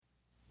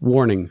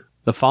Warning,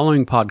 the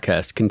following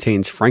podcast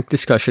contains frank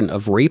discussion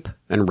of rape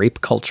and rape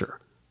culture.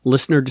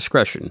 Listener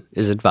discretion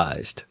is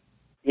advised.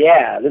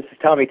 Yeah, this is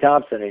Tommy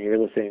Thompson, and you're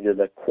listening to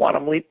the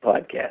Quantum Leap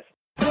Podcast.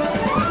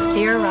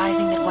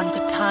 Theorizing that one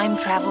could time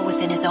travel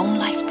within his own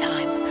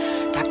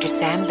lifetime, Dr.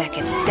 Sam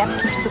Beckett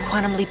stepped into the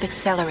Quantum Leap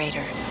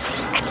Accelerator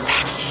and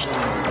vanished.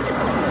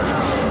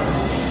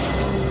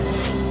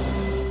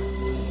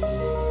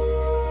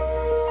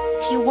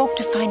 He awoke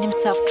to find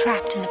himself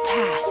trapped in the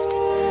past,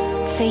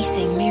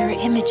 facing mirror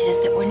images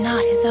that were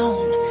not his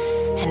own,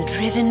 and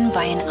driven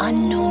by an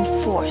unknown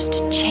force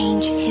to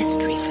change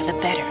history for the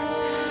better.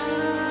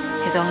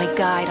 His only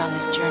guide on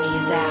this journey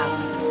is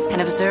Al, an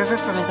observer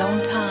from his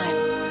own time,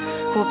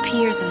 who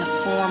appears in the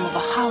form of a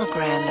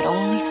hologram that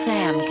only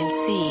Sam can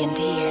see and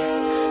hear.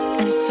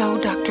 And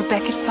so Dr.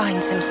 Beckett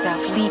finds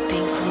himself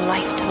leaping from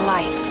life to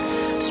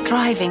life,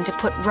 striving to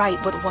put right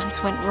what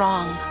once went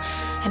wrong,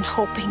 and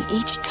hoping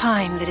each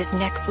time that his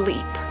next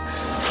leap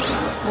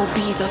will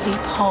be the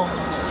leap home.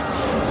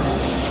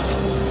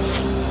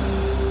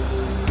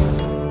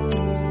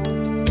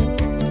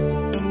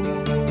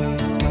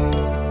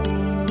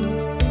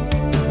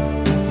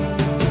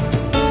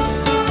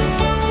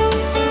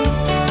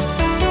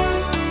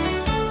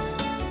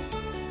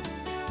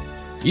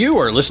 You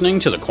are listening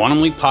to the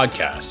Quantum Leap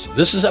Podcast.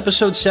 This is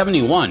episode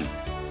 71,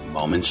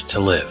 Moments to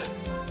Live.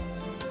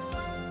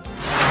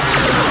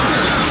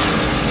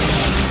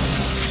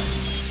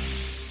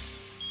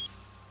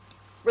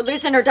 We're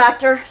losing her,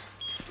 Doctor.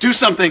 Do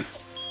something.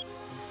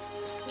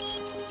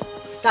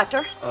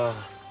 Doctor?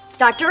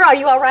 Doctor, are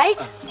you all right?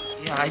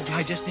 Yeah,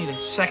 I just need a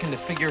second to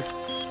figure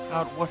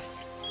out what...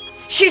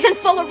 She's in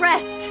full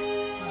arrest.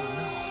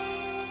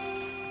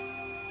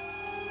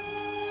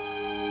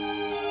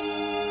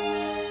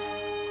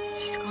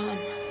 She's gone.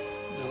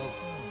 No.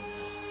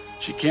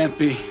 She can't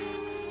be.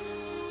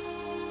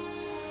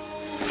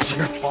 It's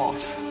your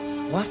fault.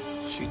 What?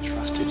 She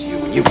trusted you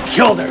and you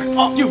killed her.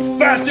 Oh, you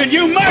bastard!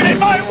 You murdered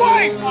my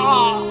wife!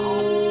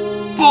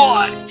 Oh,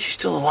 boy! She's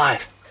still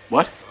alive.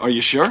 What? Are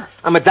you sure?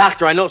 I'm a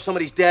doctor. I know if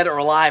somebody's dead or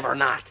alive or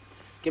not.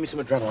 Give me some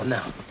adrenaline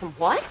now. Some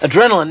what?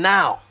 Adrenaline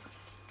now.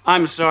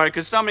 I'm sorry.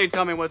 Could somebody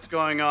tell me what's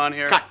going on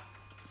here? Cut!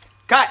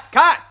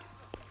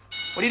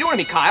 What are you doing to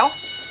me, Kyle?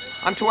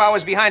 I'm 2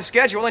 hours behind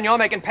schedule, and you're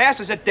making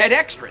passes at dead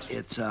extras.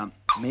 It's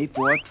May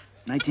 4th,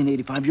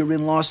 1985. You're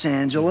in Los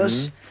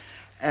Angeles.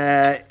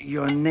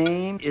 Your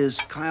name is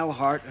Kyle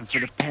Hart, and for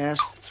the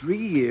past 3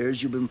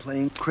 years, you've been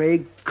playing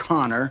Craig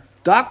Connor,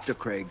 Dr.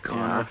 Craig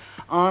Connor,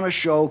 on a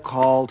show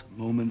called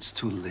Moments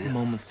to Live.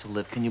 Moments to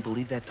Live. Can you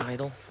believe that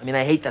title? I mean,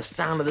 I hate the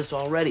sound of this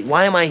already.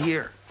 Why am I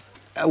here?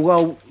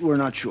 Well, we're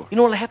not sure. You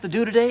know what I have to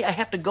do today? I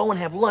have to go and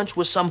have lunch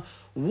with some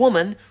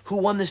woman who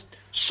won this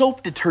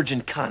soap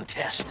detergent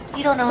contest.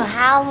 You don't know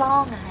how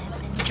long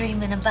I've been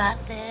dreaming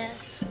about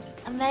this.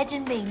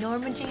 Imagine me,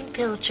 Norma Jean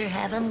Pilcher,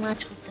 having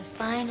lunch with the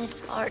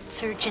finest art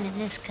surgeon in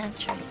this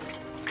country.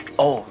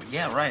 Oh,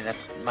 yeah, right.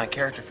 That's my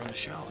character from the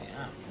show,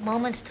 yeah.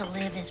 Moments to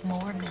Live is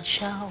more than a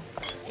show.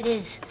 It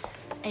is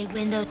a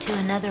window to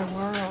another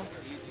world.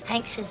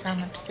 Hank says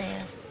I'm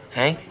obsessed.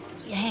 Hank?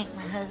 Yeah, Hank,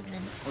 my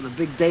husband. Well, the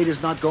big date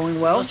is not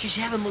going well? Well, she's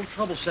having a little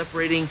trouble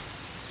separating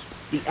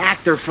the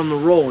actor from the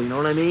role, you know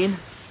what I mean?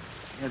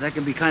 Yeah, that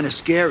can be kind of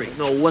scary.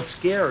 No, what's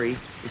scary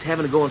is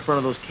having to go in front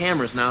of those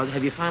cameras now.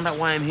 Have you found out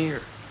why I'm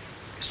here?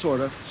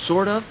 Sort of.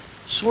 Sort of?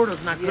 Sort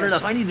of not good Yes.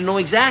 enough. I need to know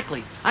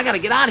exactly. I gotta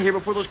get out of here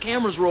before those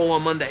cameras roll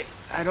on Monday.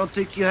 I don't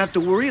think you have to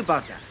worry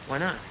about that. Why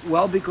not?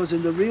 Well, because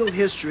in the real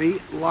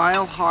history,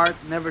 Lyle Hart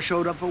never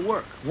showed up for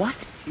work. What?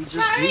 He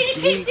just... Sorry to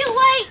he- keep you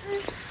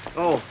waiting.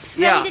 Oh,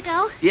 yeah. Ready to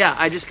go? Yeah,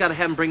 I just gotta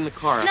have him bring the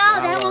car. No,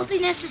 that won't be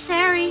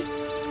necessary.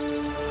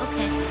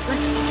 Okay,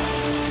 let's go.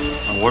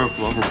 A work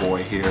lover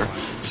boy here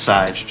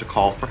decides to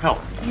call for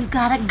help. You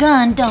got a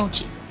gun,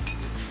 don't you?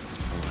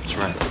 That's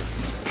right.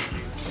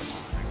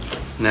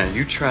 Now,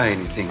 you try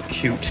anything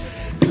cute,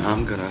 and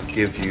I'm gonna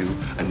give you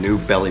a new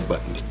belly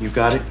button. You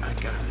got it? I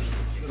got it.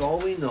 But all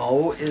we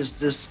know is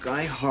this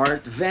guy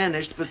Hart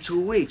vanished for 2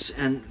 weeks,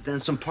 and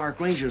then some park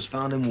rangers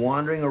found him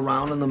wandering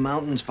around in the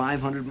mountains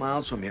 500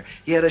 miles from here.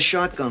 He had a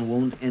shotgun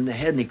wound in the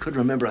head, and he couldn't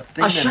remember a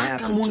thing A that happened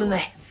shotgun wound to in the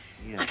him. head.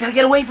 Yeah. I gotta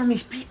get away from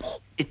these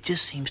people. It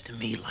just seems to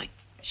me like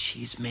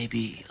she's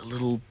maybe a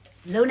little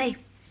Looney,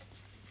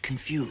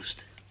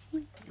 confused.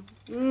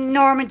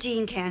 Norma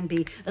Jean can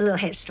be a little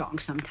headstrong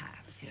sometimes.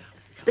 Yeah.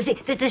 But see,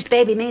 this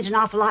baby means an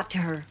awful lot to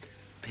her.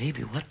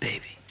 Baby? What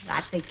baby?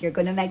 I think you're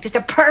going to make just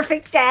a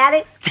perfect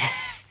daddy.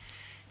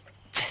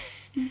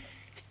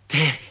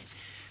 Daddy.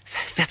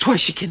 That's why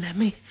she kidnapped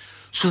me?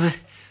 So that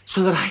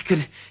I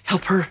could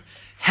help her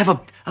have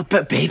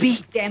a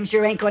baby? Damn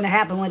sure ain't going to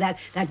happen with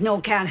that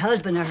no-count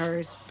husband of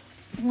hers.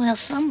 Well,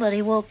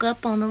 somebody woke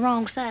up on the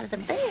wrong side of the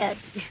bed.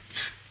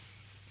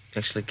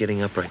 Actually,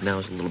 getting up right now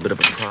is a little bit of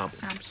a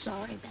problem. I'm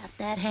sorry about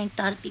that. Hank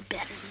thought it'd be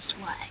better this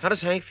way. How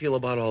does Hank feel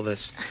about all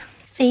this?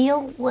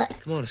 Feel what?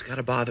 Come on, it's got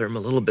to bother him a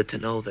little bit to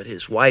know that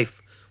his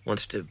wife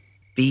wants to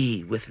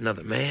be with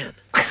another man.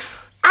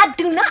 I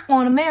do not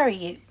want to marry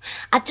you.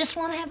 I just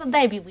want to have a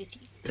baby with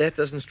you. That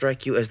doesn't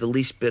strike you as the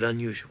least bit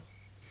unusual.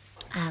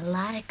 I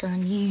like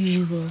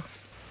unusual.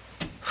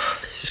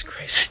 This is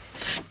crazy.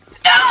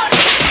 Don't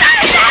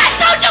say that!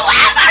 Don't you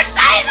ever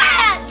say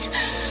that!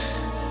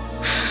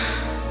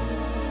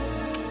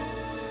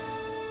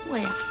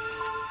 Well,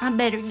 I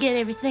better get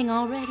everything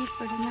all ready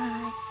for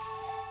tonight.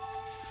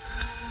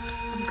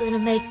 I'm gonna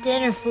make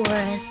dinner for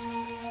us.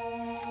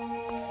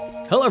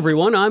 Hello,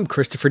 everyone. I'm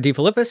Christopher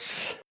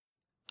DeFilippis.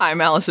 I'm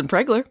Allison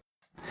Pregler.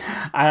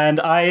 And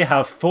I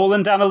have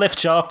fallen down a lift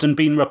shaft and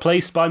been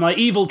replaced by my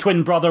evil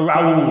twin brother,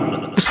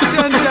 Raul.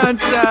 Dun, dun,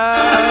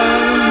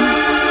 dun.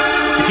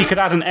 If you could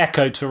add an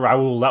echo to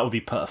Raul, that would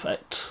be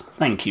perfect.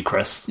 Thank you,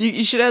 Chris.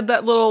 You should add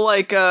that little,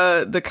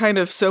 the kind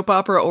of soap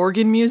opera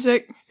organ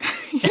music.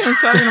 You know what I'm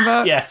talking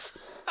about? Yes.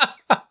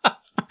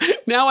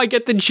 Now I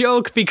get the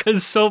joke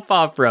because soap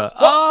opera. What?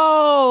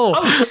 Oh!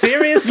 Oh,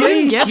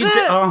 seriously? You didn't get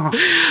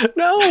that?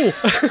 No!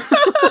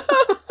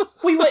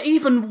 We were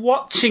even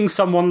watching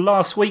someone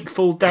last week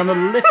fall down a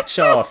lift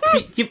shaft.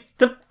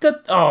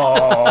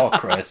 Oh,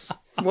 Chris.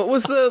 What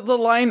was the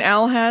line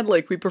Al had?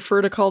 We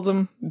prefer to call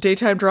them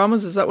daytime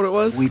dramas? Is that what it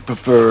was? We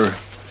prefer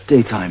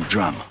daytime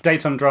drama.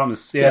 Daytime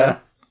dramas, yeah.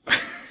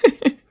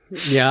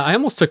 Yeah, I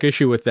almost took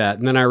issue with that,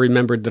 and then I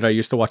remembered that I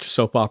used to watch a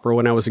soap opera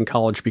when I was in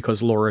college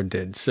because Laura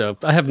did, so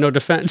I have no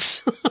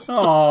defense.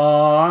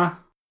 Aww.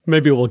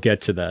 Maybe we'll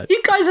get to that.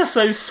 You guys are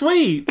so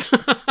sweet.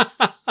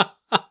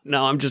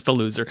 No, I'm just a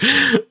loser.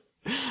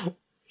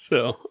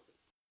 So.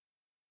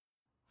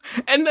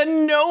 And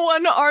then no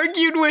one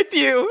argued with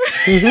you.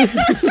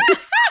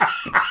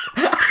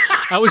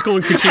 I was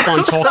going to keep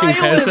on talking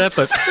past that,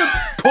 but...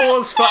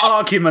 Pause for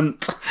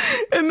argument.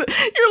 And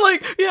you're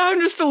like, yeah, I'm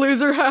just a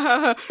loser.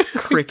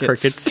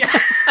 Crickets.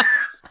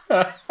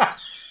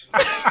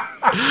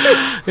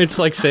 It's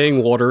like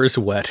saying water is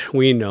wet.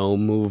 We know,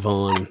 move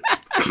on.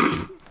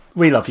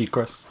 We love you,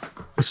 Chris.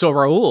 So,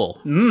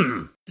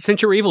 Raul,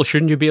 since you're evil,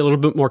 shouldn't you be a little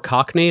bit more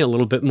cockney? A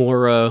little bit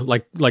more,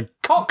 like...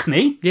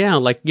 Cockney? Yeah,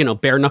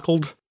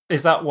 bare-knuckled?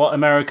 Is that what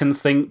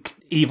Americans think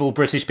evil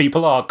British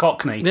people are,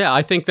 cockney? Yeah,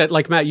 I think that,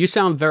 Matt, you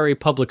sound very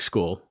public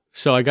school.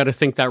 So I got to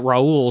think that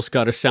Raul's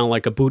got to sound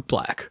like a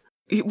bootblack.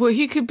 Well,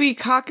 he could be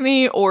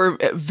cockney or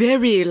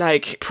very,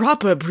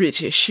 proper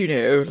British,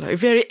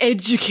 very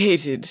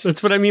educated.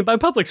 That's what I mean by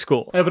public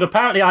school. But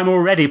apparently I'm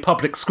already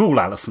public school,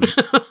 Allison.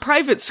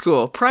 Private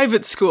school,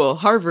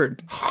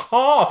 Harvard.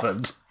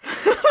 Harvard?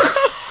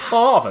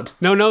 Harvard?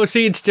 No,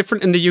 see, it's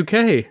different in the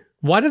UK.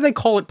 Why do they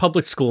call it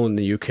public school in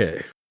the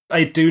UK?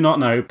 I do not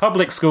know.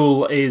 Public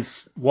school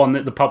is one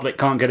that the public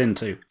can't get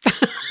into.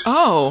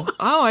 Oh,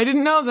 I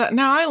didn't know that.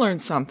 Now I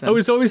learned something. I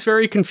was always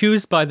very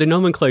confused by the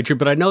nomenclature,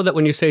 but I know that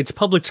when you say it's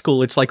public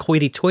school, it's like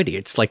hoity-toity.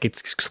 It's like it's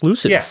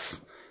exclusive.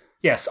 Yes.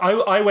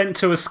 I went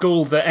to a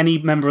school that any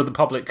member of the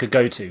public could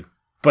go to,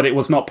 but it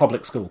was not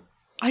public school.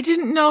 I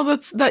didn't know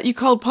that you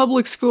called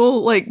public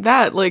school like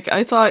that.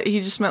 I thought he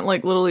just meant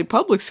literally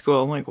public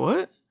school. I'm like,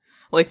 what?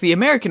 Like the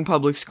American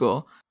public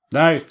school.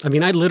 No. I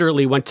mean, I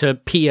literally went to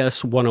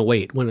PS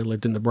 108 when I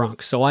lived in the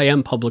Bronx, so I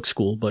am public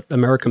school, but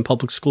American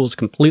public school is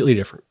completely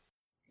different.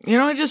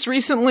 I just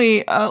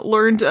recently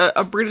learned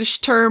a British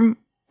term,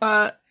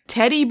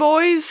 teddy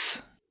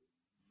boys.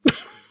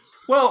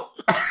 Well,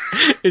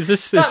 is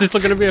this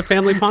going to be a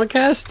family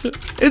podcast?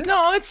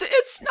 No, it's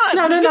not.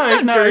 No,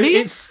 it's not dirty.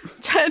 It's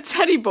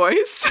teddy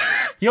boys.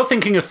 You're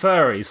thinking of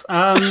furries.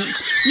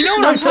 You know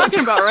what I'm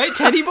talking about, right?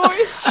 Teddy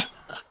boys.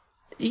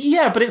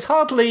 Yeah, but it's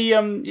hardly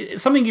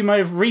it's something you may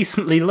have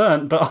recently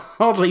learnt, but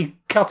hardly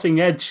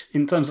cutting edge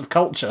in terms of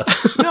culture.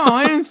 No,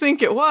 I didn't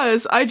think it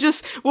was.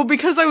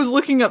 Because I was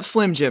looking up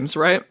Slim Jims,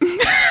 right?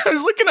 I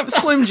was looking up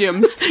Slim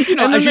Jims.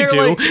 As you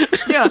do.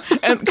 Yeah,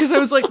 and because I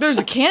was like, there's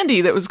a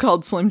candy that was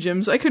called Slim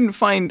Jims. I couldn't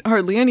find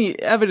hardly any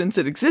evidence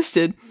it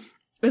existed.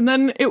 And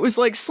then it was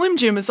like Slim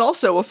Jim is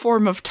also a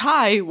form of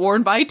tie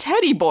worn by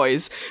teddy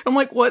boys. I'm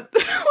like, what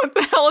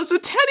the hell is a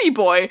teddy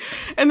boy?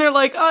 And they're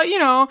like,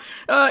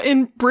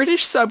 in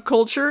British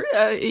subculture,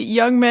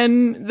 young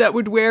men that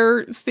would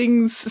wear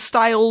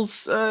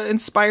styles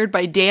inspired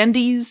by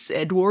dandies,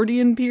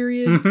 Edwardian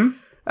period,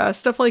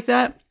 stuff like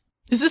that.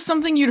 Is this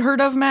something you'd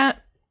heard of,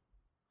 Matt?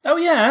 Oh,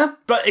 yeah.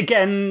 But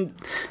again,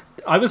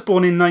 I was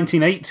born in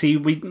 1980.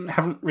 We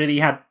haven't really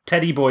had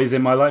teddy boys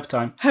in my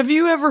lifetime. Have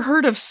you ever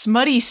heard of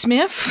Smutty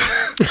Smith?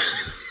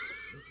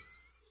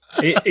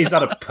 Is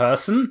that a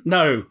person?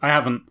 No, I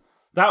haven't.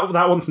 That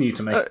one's new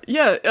to me.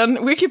 Yeah, on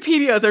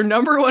Wikipedia, their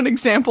number one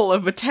example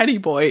of a teddy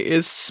boy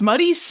is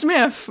Smutty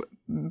Smith,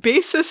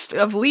 bassist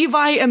of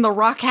Levi and the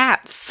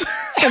Rockettes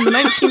in the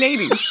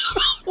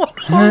 1980s.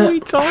 What are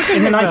we talking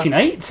in the about?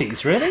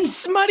 1980s, really?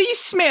 Smutty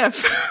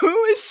Smith.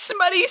 Who is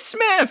Smutty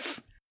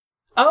Smith?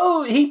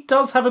 Oh, he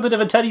does have a bit of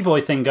a teddy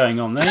boy thing going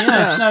on there.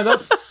 Yeah, no,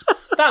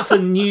 that's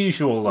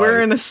unusual. Though,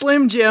 we're in a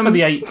Slim Jim for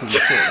the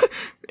 80s.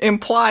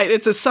 Implied,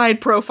 it's a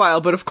side profile,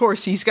 but of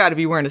course he's got to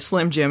be wearing a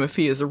Slim Jim if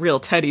he is a real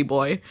teddy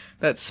boy.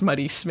 That's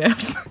Smutty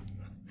Smith.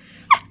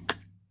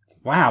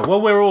 Wow,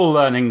 well, we're all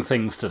learning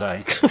things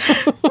today.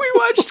 We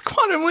watched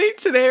Quantum Leap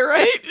today,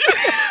 right?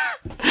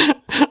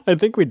 I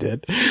think we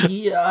did.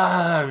 Yeah,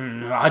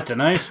 I don't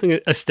know.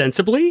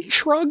 Ostensibly,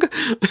 shrug.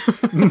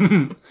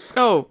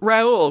 Oh,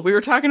 Raul. We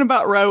were talking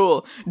about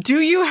Raul. Do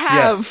you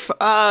have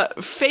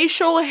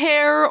facial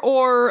hair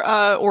or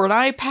an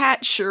eye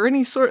patch or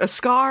any sort of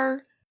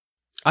scar?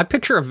 I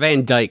picture a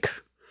Van Dyke.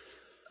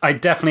 I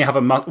definitely have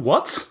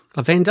what?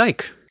 A Van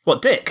Dyke.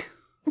 What, dick?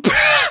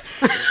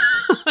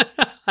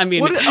 I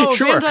mean, Van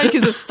sure. Dyke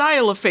is a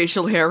style of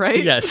facial hair,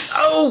 right? Yes.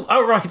 Oh,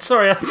 right.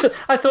 Sorry,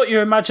 I thought you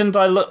imagined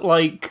I looked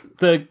like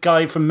the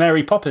guy from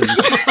Mary Poppins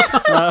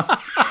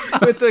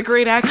with the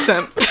great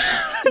accent.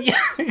 Yeah,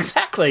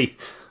 exactly.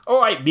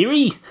 All right,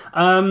 Miri.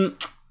 I've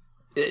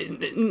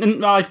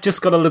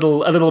just got a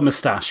little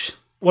moustache.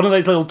 One of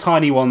those little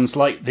tiny ones,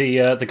 like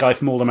the guy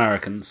from All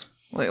Americans.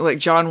 Like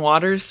John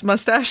Waters'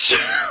 mustache.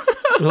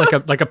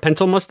 like a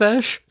pencil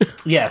mustache.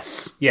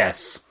 Yes.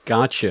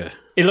 Gotcha.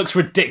 It looks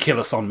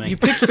ridiculous on me. You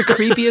picked the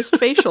creepiest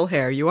facial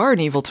hair. You are an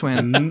evil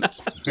twin.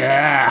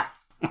 Yeah.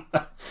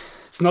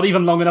 It's not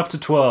even long enough to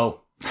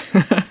twirl.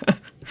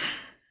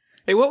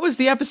 Hey, what was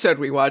the episode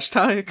we watched,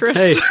 huh, Chris?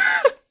 Hey.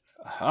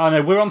 Oh,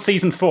 no, we're on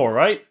season 4,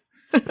 right?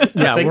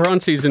 Yeah, we're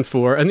on season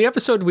 4. And the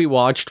episode we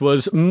watched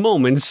was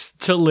Moments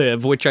to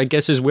Live, which I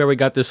guess is where we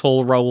got this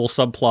whole Raul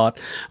subplot.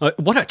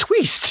 What a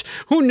twist!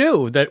 Who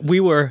knew that we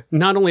were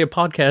not only a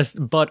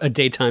podcast, but a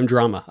daytime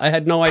drama? I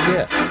had no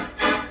idea.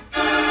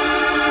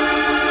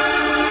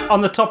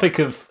 On the topic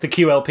of the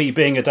QLP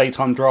being a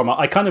daytime drama,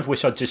 I kind of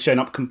wish I'd just shown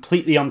up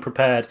completely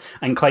unprepared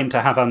and claimed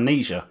to have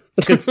amnesia.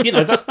 Because,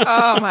 that's,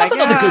 that's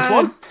another good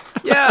one.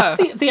 Yeah.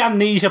 The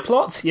amnesia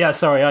plot. Yeah,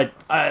 sorry.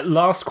 I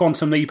last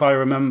Quantum Leap I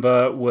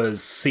remember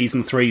was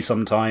season 3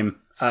 sometime.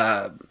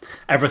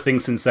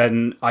 Everything since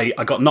then, I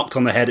got knocked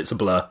on the head. It's a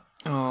blur.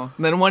 Oh,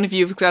 then one of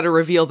you've got to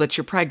reveal that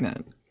you're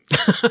pregnant.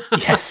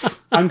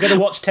 Yes, I'm going to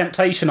watch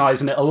Temptation Eyes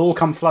and it'll all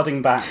come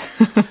flooding back.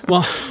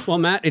 Well,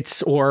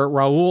 Matt, or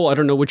Raul, I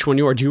don't know which one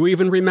you are. Do you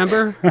even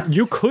remember?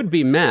 You could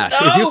be Matt.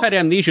 If you've had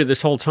amnesia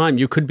this whole time,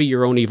 you could be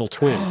your own evil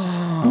twin.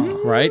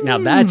 Right? Now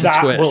that's a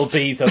twist. That will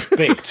be the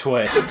big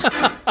twist.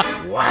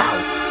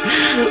 Wow.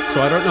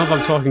 So I don't know if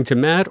I'm talking to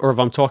Matt or if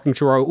I'm talking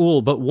to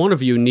Raul, but one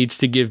of you needs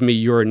to give me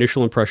your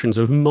initial impressions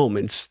of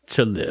Moments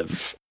to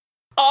Live.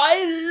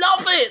 I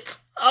love it!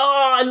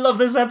 Oh, I love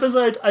this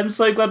episode. I'm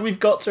so glad we've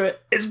got to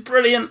it. It's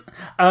brilliant.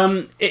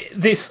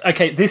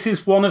 This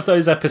is one of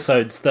those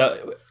episodes that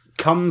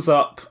comes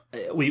up.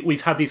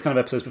 We've had these kind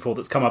of episodes before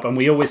that's come up, and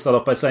we always start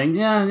off by saying,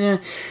 yeah,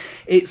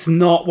 it's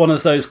not one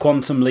of those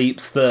quantum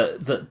leaps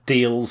that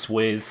deals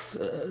with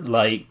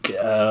racism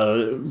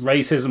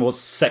or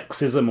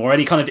sexism or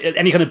any kind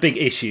of big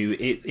issue.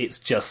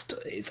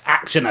 It's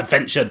action,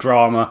 adventure,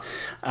 drama,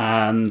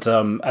 and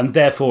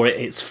therefore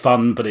it's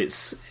fun, but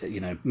it's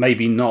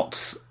maybe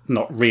not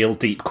real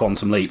deep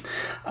quantum leap.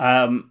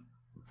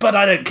 But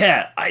I don't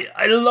care.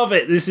 I love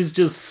it. This is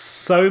just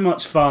so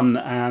much fun.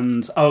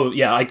 And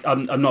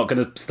I'm not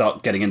going to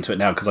start getting into it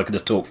now because I could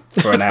just talk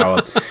for an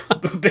hour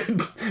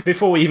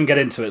before we even get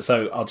into it.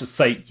 So I'll just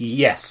say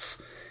yes.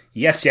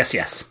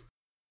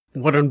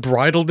 What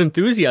unbridled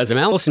enthusiasm.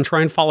 Allison,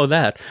 try and follow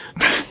that.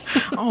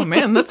 Oh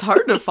man, that's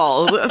hard to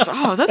follow.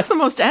 That's the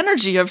most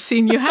energy I've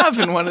seen you have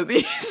in one of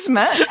these,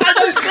 Matt.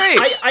 That's great.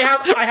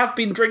 I have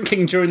been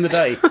drinking during the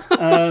day.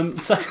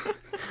 So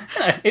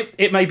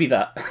it may be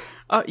that.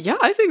 Yeah,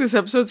 I think this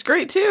episode's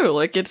great too.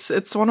 Like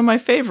it's one of my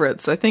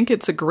favorites. I think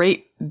it's a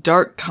great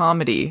dark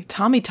comedy.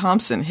 Tommy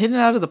Thompson hitting it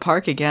out of the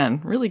park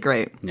again. Really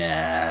great.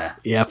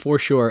 Yeah, for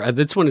sure.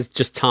 This one is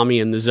just Tommy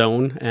in the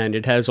zone, and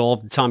it has all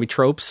of the Tommy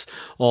tropes,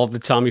 all of the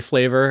Tommy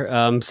flavor,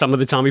 some of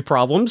the Tommy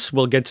problems.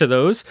 We'll get to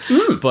those.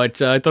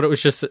 But I thought it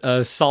was just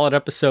a solid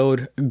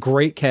episode.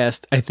 Great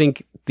cast. I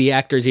think the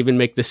actors even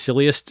make the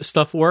silliest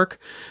stuff work.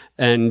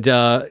 And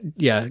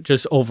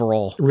just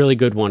overall, really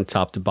good one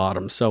top to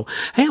bottom. So,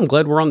 hey, I'm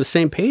glad we're on the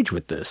same page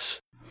with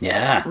this.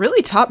 Yeah.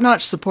 Really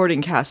top-notch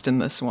supporting cast in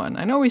this one.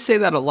 I know we say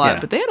that a lot,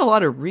 but they had a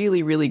lot of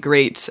really, really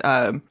great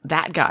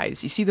that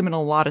guys. You see them in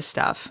a lot of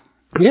stuff.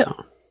 Yeah.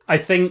 I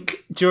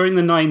think during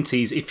the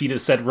 90s, if you'd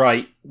have said,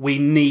 right, we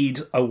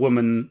need a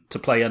woman to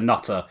play a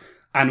nutter,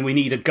 and we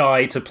need a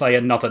guy to play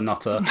another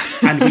nutter,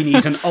 and we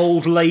need an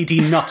old lady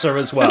nutter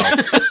as well.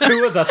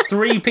 Who are the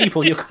 3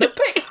 people you're going to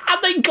pick? And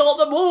they got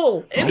them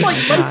all. It's my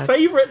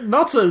favourite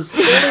nutters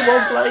all in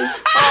one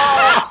place.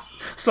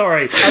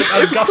 Sorry,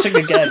 I'm gushing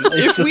again.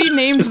 We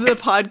named the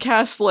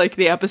podcast like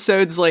the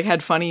episodes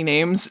had funny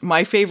names,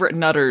 my favorite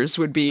nutters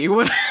would be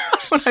what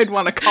I'd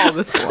want to call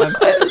this one.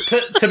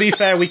 To be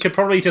fair, we could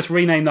probably just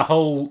rename the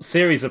whole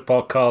series of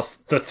podcasts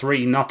The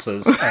 3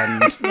 Nutters,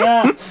 and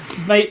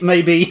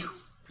maybe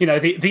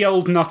the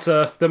old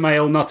nutter, the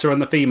male nutter, and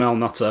the female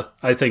nutter.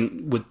 I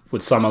think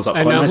would sum us up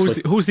quite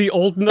nicely. Who's the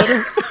old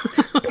nutter?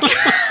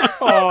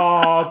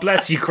 Oh,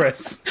 bless you,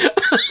 Chris.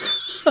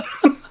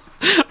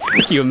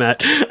 Thank you,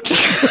 Matt.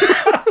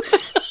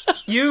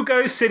 You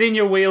go sit in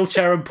your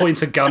wheelchair and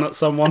point a gun at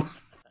someone.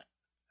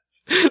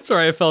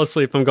 Sorry, I fell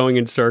asleep. I'm going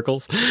in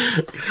circles.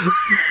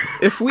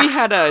 If we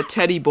had a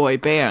Teddy Boy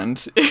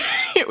band,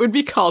 it would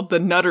be called the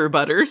Nutter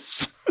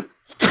Butters.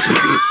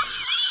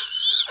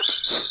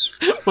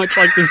 Much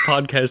like this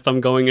podcast,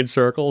 I'm going in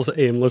circles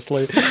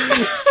aimlessly.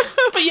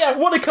 But yeah,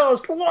 what a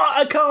cast!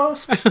 What a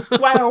cast!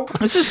 Wow,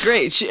 this is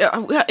great.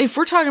 If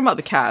we're talking about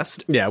the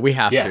cast, yeah, we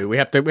have to. We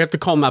have to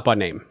call them out by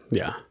name.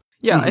 Yeah.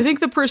 Yeah, I think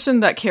the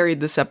person that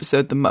carried this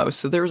episode the most,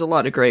 so there was a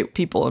lot of great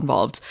people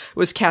involved,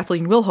 was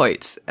Kathleen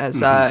Wilhoit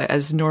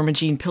as Norma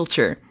Jean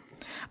Pilcher.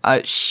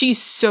 She's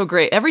so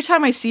great. Every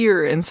time I see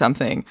her in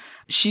something,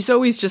 she's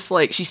always just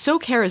like, she's so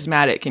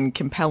charismatic and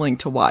compelling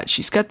to watch.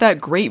 She's got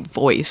that great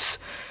voice.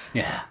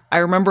 Yeah. I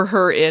remember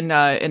her in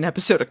an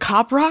episode of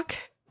Cop Rock.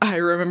 I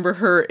remember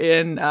her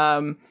in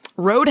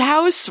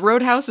Roadhouse.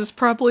 Roadhouse is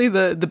probably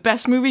the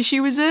best movie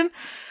she was in.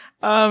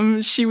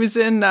 She was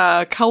in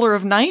Color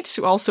of Night,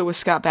 also with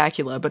Scott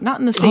Bakula, but not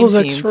in the same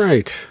scenes. Oh, that's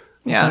right.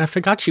 Yeah. I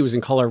forgot she was in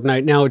Color of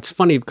Night. Now, it's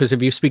funny because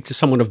if you speak to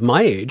someone of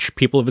my age,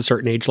 people of a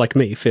certain age like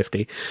me,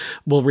 50,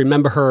 will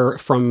remember her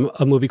from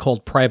a movie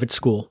called Private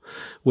School,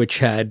 which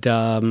had,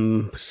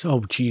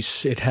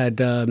 it had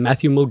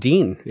Matthew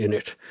Modine in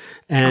it.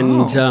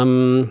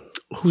 And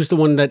who's the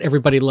one that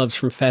everybody loves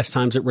from Fast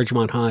Times at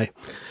Ridgemont High?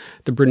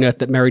 The brunette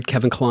that married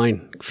Kevin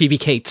Kline, Phoebe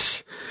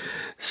Cates.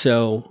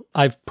 So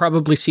I've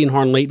probably seen her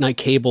on late night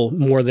cable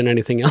more than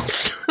anything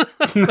else.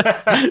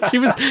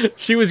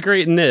 She was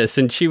great in this,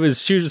 and she was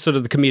sort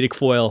of the comedic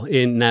foil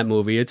in that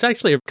movie. It's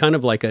actually kind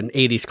of like an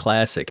 80s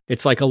classic.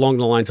 It's like along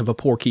the lines of a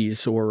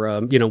Porky's or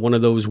one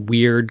of those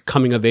weird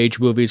coming of age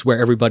movies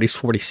where everybody's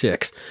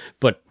 46,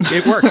 but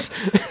it works.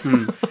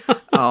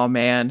 Oh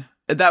man.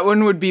 That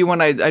one would be one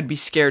I'd be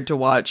scared to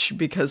watch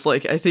because,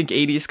 like, I think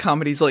 80s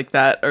comedies like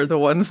that are the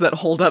ones that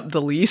hold up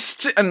the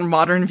least in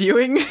modern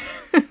viewing.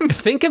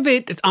 Think of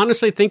it,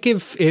 honestly, think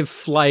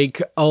if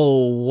like,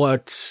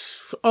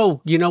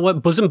 you know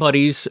what? Bosom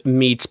Buddies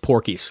meets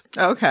Porky's.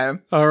 Okay.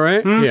 All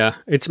right. Yeah.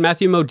 It's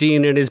Matthew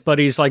Modine and his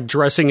buddies like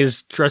dressing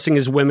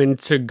as women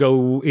to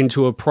go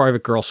into a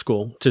private girls'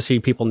 school to see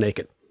people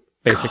naked.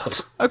 Basically.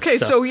 God. Okay,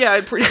 so yeah,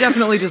 it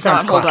definitely does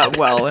not hold up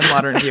well in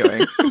modern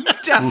viewing.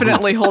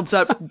 Definitely holds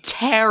up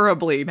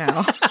terribly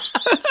now.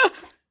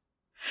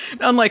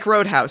 Unlike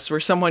Roadhouse, where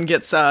someone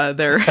gets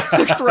their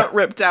throat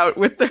ripped out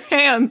with their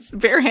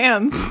bare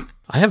hands.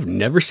 I have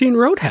never seen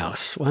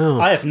Roadhouse. Wow.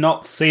 I have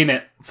not seen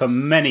it for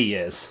many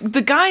years.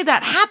 The guy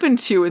that happened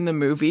to in the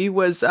movie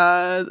was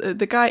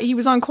the guy, he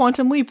was on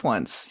Quantum Leap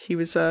once. He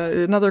was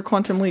another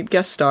Quantum Leap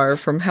guest star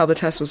from How the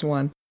Test Was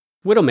Won.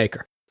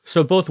 Widowmaker.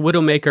 So both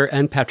Widowmaker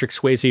and Patrick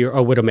Swayze are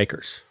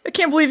Widowmakers. I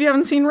can't believe you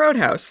haven't seen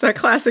Roadhouse, that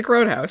classic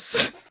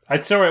Roadhouse. I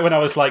saw it when I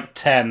was like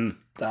 10.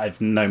 I have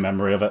no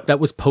memory of it. That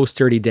was post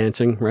Dirty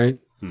Dancing, right?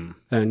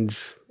 And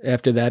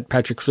after that,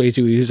 Patrick Swayze,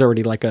 he was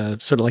already like a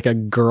sort of like a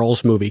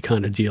girls' movie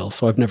kind of deal.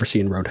 So I've never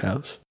seen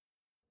Roadhouse.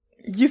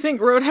 You think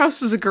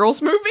Roadhouse is a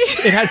girls' movie?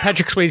 It had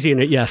Patrick Swayze in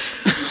it, yes.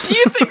 Do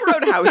you think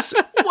Roadhouse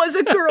was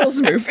a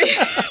girls' movie?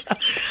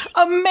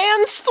 A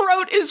man's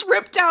throat is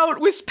ripped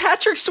out with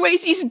Patrick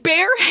Swayze's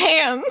bare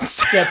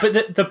hands. Yeah,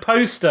 but the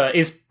poster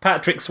is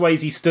Patrick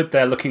Swayze stood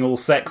there looking all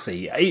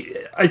sexy.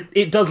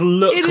 It does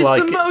look like... It is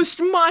the most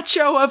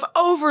macho of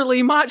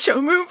overly macho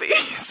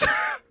movies.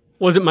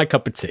 Wasn't my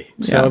cup of tea.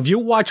 So if you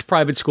watch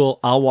Private School,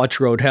 I'll watch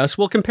Roadhouse.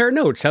 We'll compare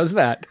notes. How's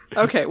that?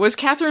 Okay. Was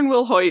Catherine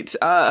Wilhoit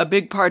a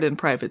big part in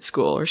Private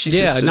School, or she's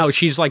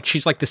she's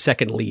like the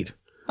second lead.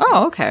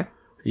 Oh, okay.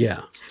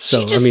 Yeah.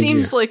 So she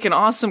seems like an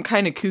awesome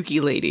kind of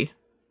kooky lady.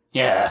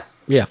 Yeah.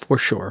 Yeah, for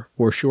sure.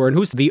 And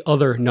who's the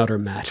other nutter,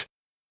 Matt?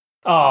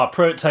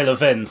 Pruitt Taylor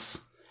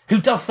Vince,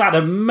 who does that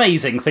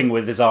amazing thing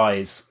with his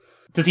eyes.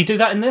 Does he do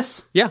that in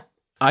this? Yeah.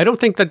 I don't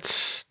think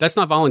that's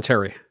not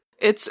voluntary.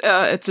 It's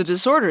a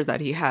disorder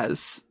that he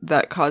has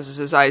that causes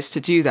his eyes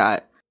to do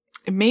that.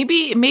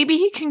 Maybe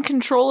he can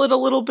control it a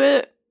little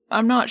bit.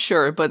 I'm not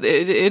sure, but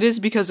it is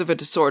because of a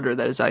disorder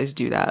that his eyes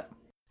do that.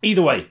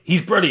 Either way,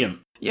 he's brilliant.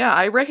 Yeah,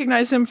 I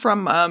recognize him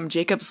from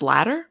Jacob's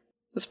Ladder.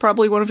 That's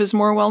probably one of his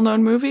more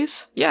well-known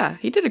movies. Yeah,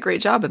 he did a great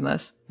job in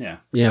this. Yeah.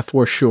 Yeah,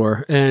 for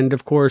sure. And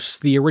of course,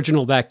 the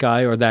original That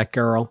Guy or That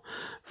Girl,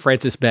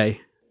 Frances Bay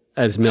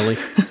as Millie.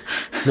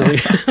 Millie.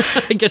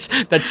 I guess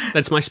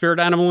that's my spirit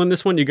animal in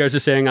this one. You guys are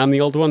saying I'm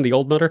the old one, the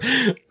old nutter.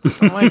 Oh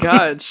my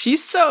God.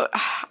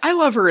 I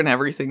love her in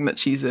everything that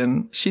she's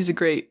in. She's a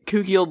great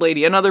kooky old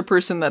lady. Another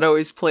person that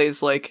always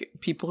plays like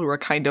people who are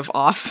kind of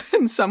off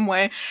in some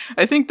way.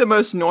 I think the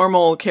most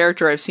normal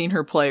character I've seen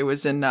her play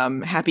was in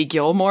Happy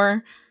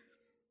Gilmore,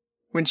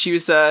 when she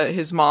was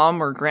his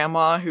mom or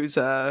grandma who's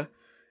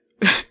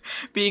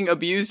being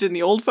abused in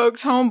the old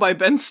folks' home by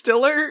Ben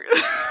Stiller.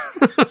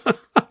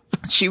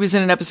 She was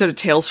in an episode of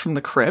Tales from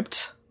the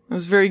Crypt. It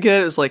was very good.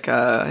 It was like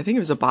I think it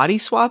was a body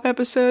swap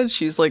episode.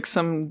 She's like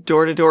some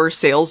door-to-door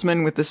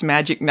salesman with this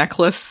magic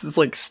necklace. It's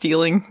like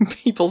stealing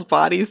people's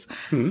bodies.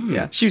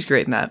 Yeah, she was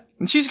great in that.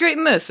 And she was great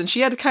in this. And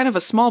she had kind of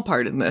a small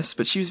part in this,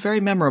 but she was very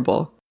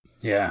memorable.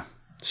 Yeah.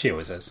 She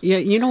always is. Yeah,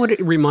 you know what it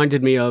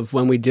reminded me of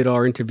when we did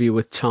our interview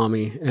with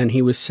Tommy, and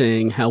he was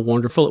saying how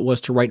wonderful it was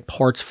to write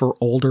parts for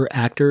older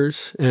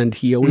actors, and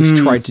he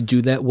always tried to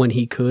do that when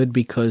he could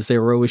because they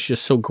were always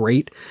just so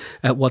great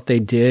at what they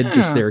did. Yeah.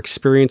 Just their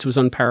experience was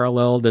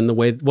unparalleled, and the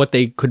way what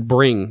they could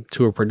bring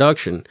to a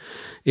production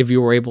if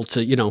you were able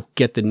to,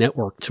 get the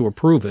network to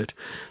approve it.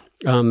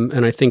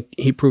 And I think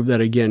he proved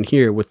that again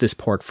here with this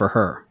part for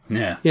her.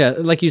 Yeah. Yeah,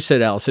 like you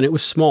said, Allison, it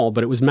was small,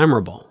 but it was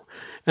memorable.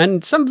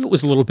 And some of it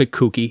was a little bit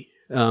kooky.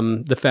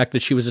 The fact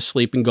that she was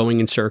asleep and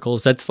going in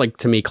circles, that's like,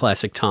 to me,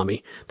 classic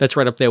Tommy. That's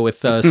right up there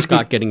with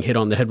Scott getting hit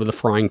on the head with a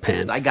frying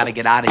pan. I gotta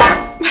get out of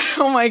here.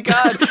 Oh my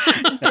God.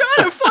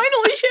 Donna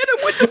finally hit him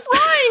with the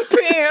frying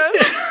pan.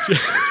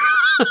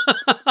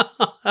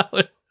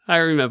 I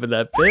remember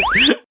that bit.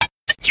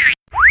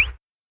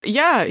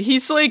 Yeah,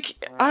 he's like,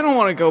 I don't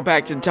want to go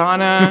back to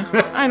Donna.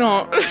 I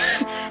don't...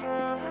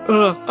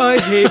 I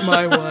hate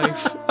my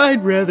wife.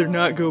 I'd rather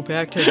not go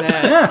back to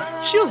that.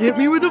 Yeah. She'll hit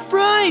me with a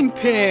frying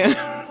pan.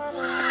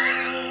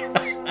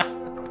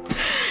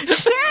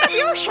 Sam,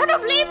 you should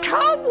have left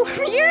home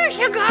years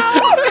ago.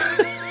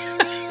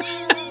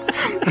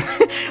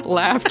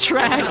 Laugh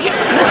track.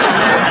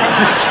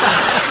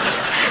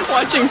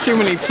 Watching too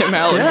many Tim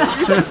Allen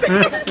movies, I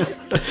think.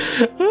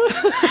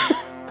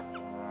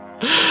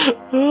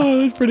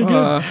 Oh, that's pretty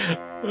good.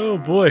 Oh,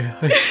 boy.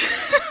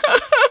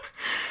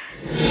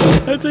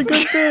 That's a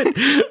good bit.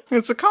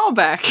 It's a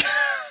callback.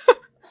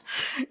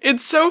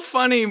 It's so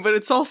funny, but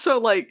it's also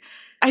like,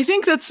 I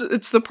think it's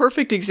the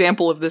perfect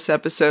example of this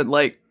episode.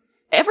 Like,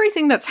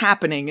 everything that's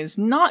happening is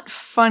not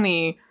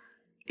funny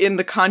in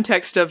the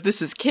context of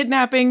this is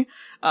kidnapping,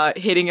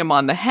 hitting him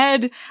on the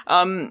head.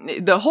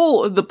 The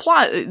whole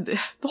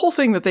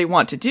thing that they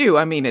want to do,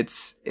 I mean,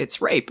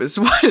 it's rape is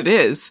what it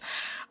is.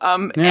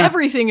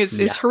 Everything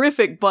is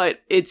horrific,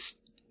 but it's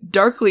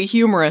darkly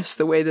humorous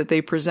the way that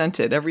they present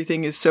it.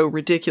 Everything is so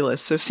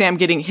ridiculous. So Sam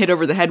getting hit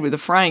over the head with a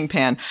frying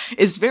pan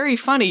is very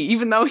funny,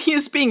 even though he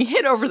is being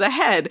hit over the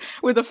head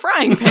with a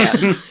frying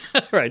pan.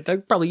 Right.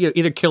 That'd probably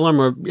either kill him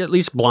or at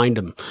least blind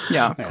him.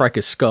 Yeah. Crack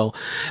his skull.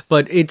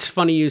 But it's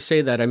funny you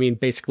say that. I mean,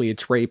 basically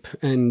it's rape.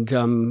 And,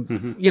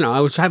 I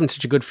was having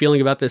such a good feeling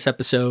about this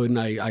episode, and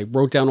I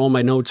wrote down all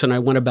my notes and I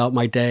went about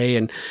my day,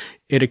 and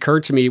it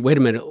occurred to me, wait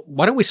a minute,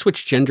 why don't we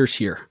switch genders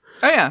here?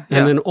 Oh, yeah.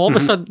 And then all of a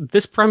sudden,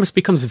 this premise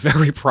becomes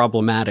very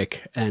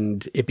problematic,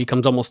 and it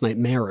becomes almost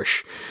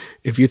nightmarish.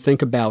 If you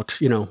think about,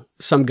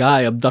 some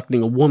guy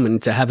abducting a woman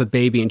to have a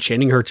baby and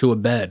chaining her to a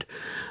bed.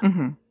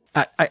 Mm-hmm.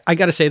 I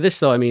got to say this,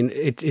 though. I mean,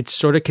 it's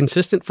sort of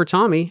consistent for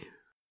Tommy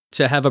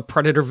to have a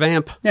predator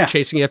vamp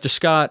chasing after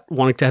Scott,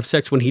 wanting to have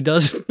sex when he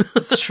does.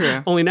 That's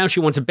true. Only now she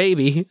wants a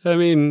baby. I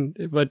mean,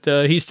 but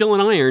he's still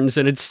in irons,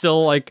 and it's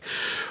still like,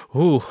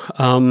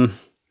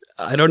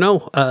 I don't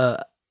know.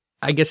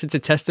 I guess it's a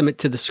testament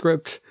to the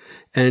script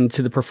and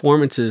to the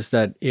performances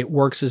that it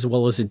works as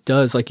well as it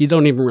does. Like, you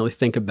don't even really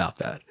think about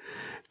that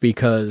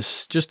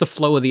because just the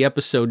flow of the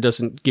episode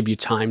doesn't give you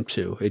time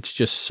to. It's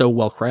just so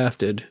well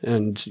crafted,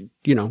 and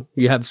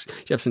you have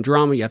some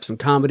drama, you have some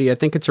comedy. I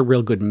think it's a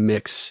real good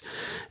mix.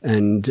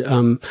 And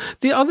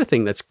the other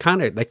thing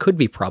that could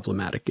be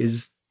problematic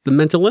is the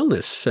mental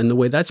illness and the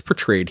way that's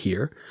portrayed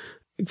here,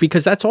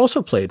 because that's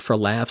also played for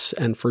laughs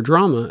and for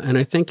drama. And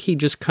I think he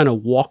just kind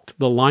of walked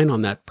the line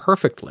on that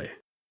perfectly.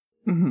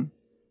 Mm-hmm.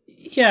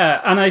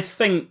 Yeah, and I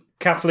think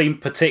Kathleen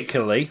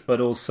particularly,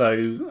 but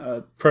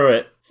also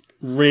Pruitt,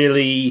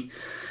 really,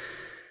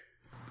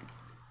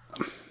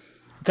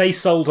 they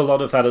sold a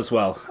lot of that as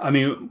well. I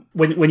mean,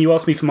 when you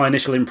asked me for my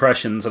initial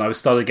impressions and I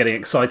started getting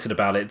excited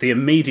about it, the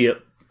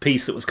immediate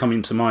piece that was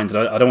coming to mind,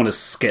 and I don't want to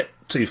skip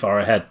too far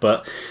ahead,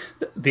 but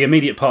the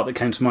immediate part that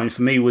came to mind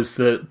for me was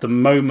the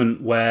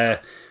moment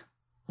where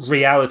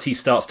reality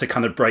starts to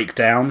kind of break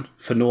down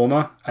for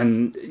Norma,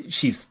 and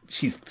she's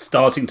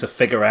starting to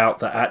figure out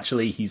that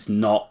actually he's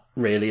not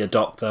really a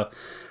doctor,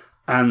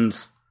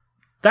 and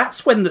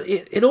that's when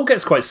it all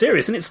gets quite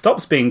serious, and it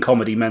stops being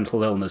comedy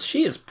mental illness.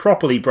 She is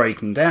properly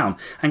breaking down,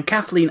 and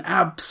Kathleen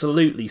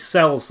absolutely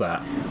sells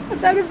that. I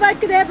thought if I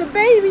could have a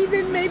baby,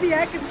 then maybe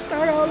I could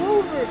start all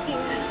over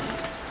again.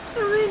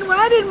 I mean,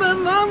 why did my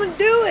mama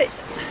do it?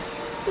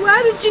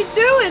 Why did she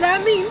do it?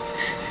 I mean,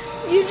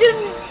 you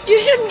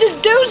shouldn't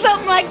just do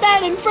something like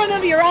that in front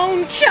of your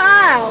own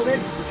child.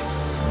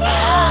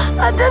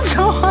 I just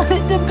don't want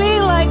it to be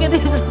like it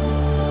is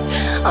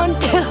on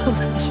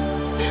television.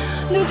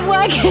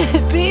 Why can't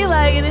it be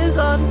like it is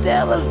on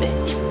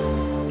television?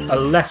 A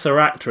lesser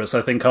actress,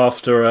 I think,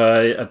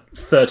 after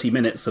 30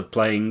 minutes of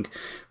playing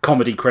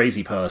comedy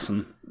crazy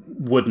person,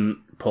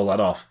 wouldn't pull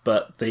that off.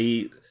 But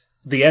the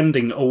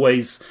ending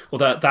always, or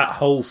that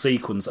whole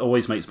sequence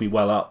always makes me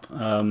well up,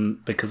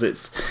 because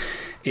it's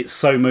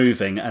so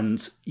moving.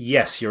 And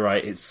yes, you're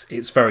right,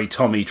 it's very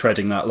Tommy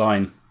treading that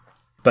line,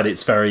 but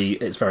it's very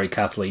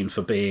Kathleen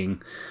for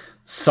being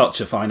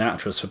such a fine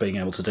actress for being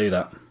able to do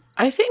that.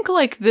 I think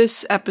like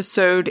this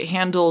episode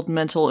handled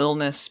mental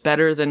illness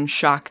better than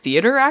shock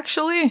theater,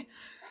 actually.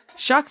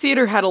 Shock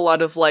Theater had a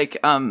lot of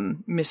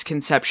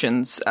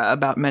misconceptions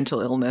about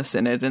mental illness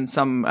in it, and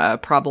some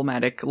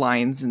problematic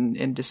lines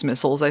and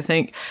dismissals, I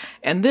think.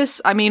 And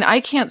this, I mean, I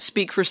can't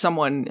speak for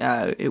someone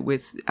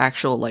with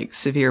actual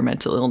severe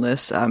mental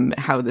illness,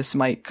 how this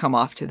might come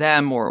off to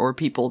them, or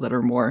people that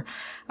are more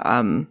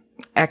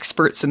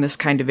experts in this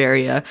kind of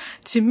area.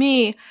 To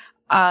me,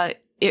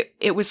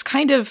 it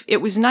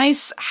was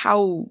nice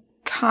how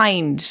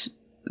kind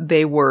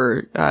they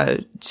were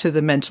to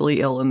the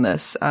mentally ill in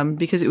this,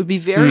 because it would be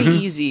very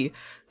easy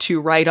to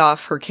write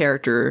off her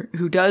character,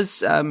 who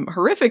does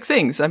horrific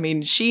things. I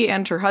mean, she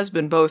and her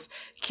husband both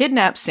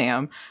kidnap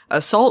Sam,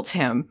 assault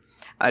him,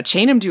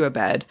 chain him to a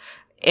bed,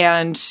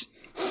 and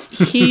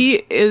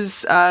he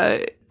is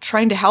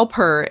trying to help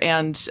her,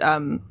 and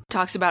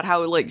talks about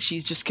how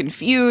she's just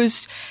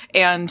confused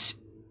and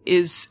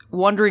is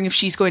wondering if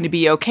she's going to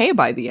be okay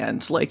by the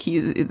end.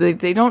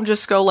 They don't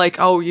just go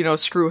oh,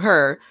 screw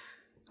her.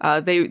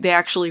 They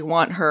actually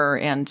want her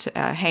and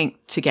Hank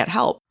to get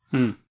help.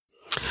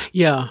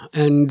 Yeah,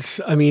 and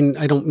I mean,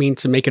 I don't mean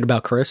to make it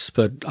about Chris,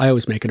 but I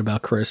always make it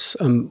about Chris.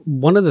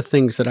 One of the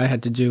things that I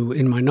had to do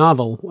in my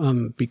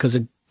novel, because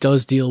it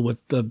does deal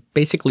with the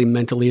basically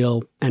mentally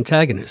ill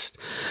antagonist,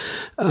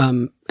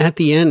 at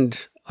the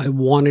end, I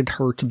wanted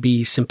her to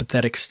be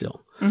sympathetic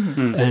still.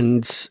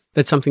 And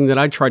that's something that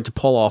I tried to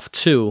pull off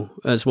too,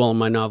 as well in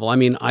my novel. I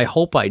mean, I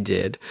hope I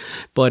did,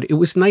 but it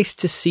was nice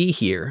to see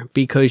here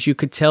because you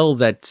could tell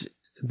that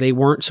they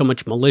weren't so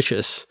much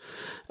malicious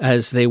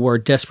as they were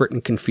desperate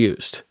and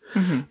confused.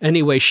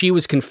 Anyway, she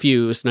was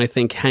confused, and I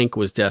think Hank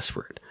was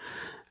desperate.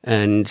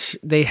 And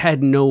they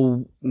had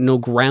no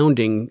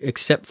grounding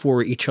except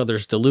for each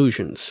other's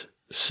delusions.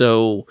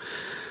 So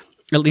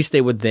at least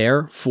they were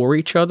there for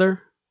each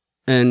other.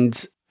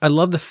 And I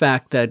love the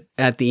fact that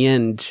at the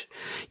end,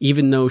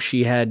 even though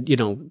she had,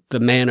 the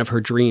man of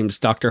her dreams,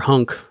 Dr.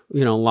 Hunk,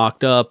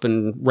 locked up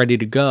and ready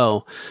to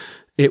go,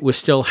 it was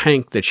still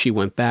Hank that she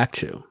went back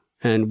to.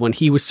 And when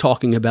he was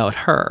talking about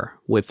her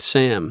with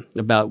Sam,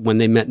 about when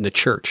they met in the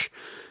church,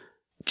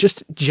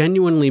 just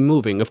genuinely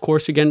moving. Of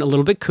course, again, a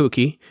little bit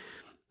kooky,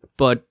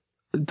 but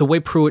the way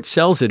Pruitt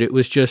sells it, it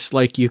was just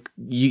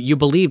you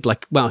believed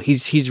wow,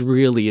 he's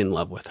really in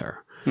love with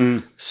her.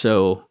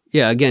 So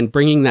yeah, again,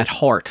 bringing that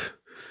heart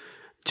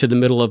to the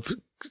middle of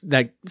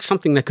that,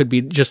 something that could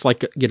be just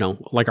like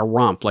a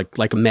romp,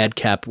 like a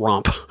madcap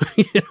romp.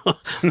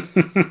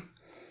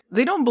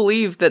 They don't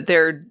believe that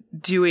they're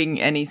doing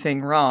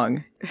anything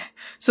wrong.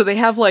 So they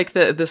have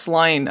this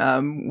line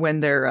when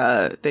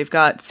they've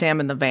got Sam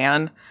in the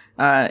van,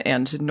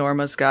 and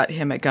Norma's got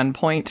him at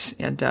gunpoint,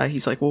 and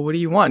he's like, well, what do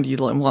you want? Do you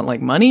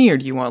want money, or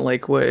do you want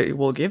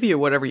we'll give you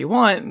whatever you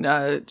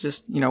want,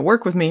 just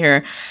work with me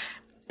here.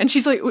 And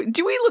she's like,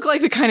 do we look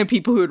like the kind of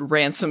people who would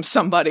ransom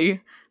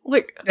somebody?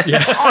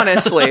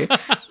 Honestly,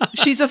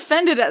 she's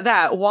offended at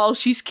that while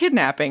she's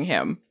kidnapping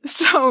him.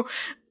 So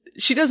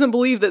she doesn't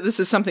believe that this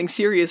is something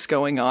serious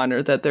going on,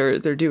 or that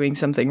they're doing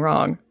something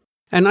wrong.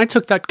 And I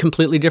took that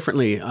completely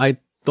differently. I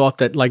thought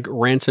that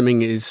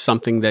ransoming is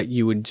something that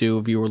you would do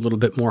if you were a little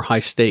bit more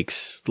high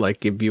stakes,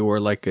 if you were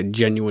a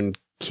genuine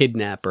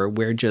kidnapper,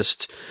 where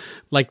just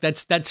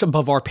that's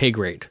above our pay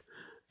grade,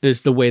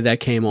 is the way that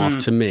came off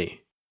to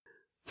me.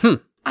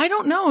 I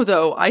don't know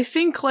though. I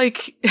think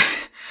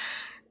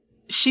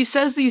she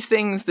says these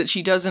things that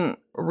she doesn't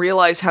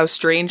realize how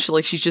strange,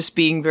 she's just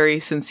being very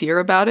sincere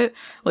about it.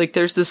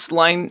 There's this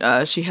line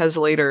she has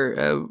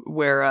later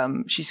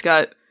where she's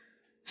got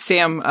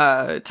Sam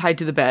tied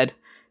to the bed,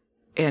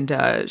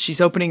 and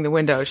she's opening the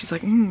window. She's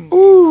like,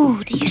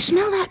 Ooh, do you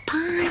smell that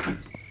pine?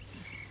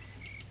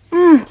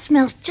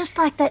 Smells just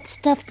like that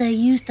stuff they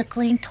use to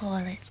clean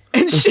toilets.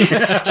 And she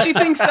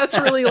thinks that's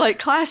really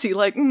classy.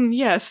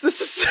 Yes,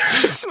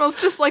 it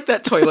smells just like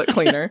that toilet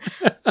cleaner.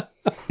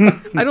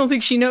 I don't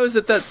think she knows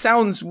that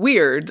sounds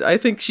weird. I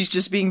think she's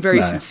just being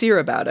very sincere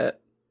about it.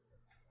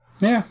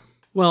 Yeah.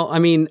 Well, I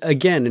mean,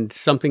 again, it's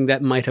something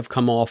that might have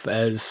come off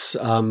as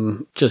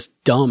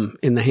just dumb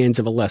in the hands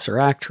of a lesser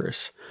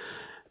actress.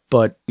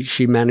 But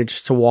she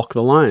managed to walk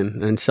the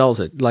line and sells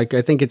it. I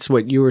think it's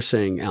what you were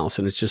saying,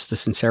 Allison. It's just the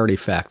sincerity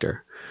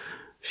factor.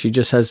 She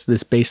just has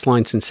this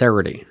baseline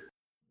sincerity.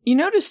 You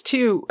notice,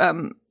 too,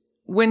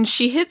 when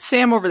she hits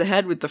Sam over the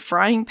head with the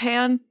frying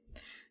pan,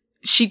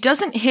 she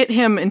doesn't hit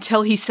him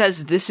until he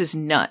says, "This is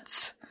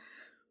nuts."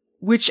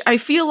 Which I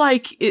feel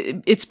like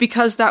it's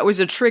because that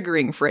was a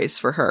triggering phrase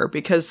for her.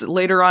 Because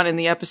later on in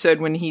the episode,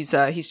 when he's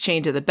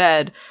chained to the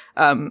bed,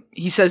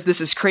 he says,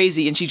 "This is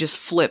crazy," and she just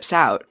flips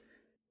out.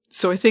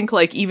 So I think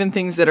even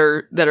things that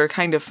are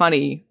kind of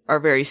funny are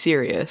very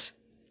serious.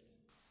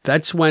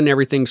 That's when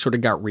everything sort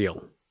of got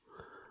real.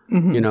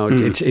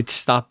 It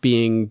stopped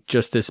being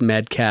just this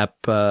madcap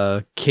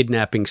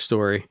kidnapping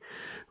story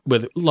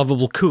with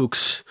lovable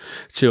kooks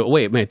to,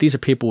 wait, man, these are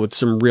people with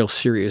some real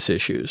serious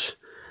issues.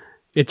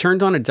 It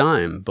turned on a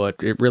dime, but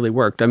it really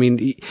worked. I mean,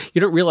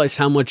 you don't realize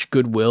how much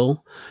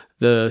goodwill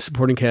the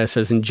supporting cast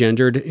has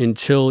engendered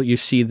until you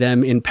see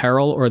them in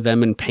peril or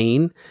them in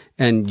pain,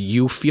 and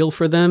you feel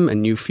for them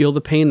and you feel the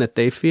pain that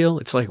they feel.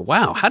 It's like,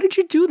 wow, how did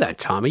you do that,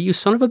 Tommy? You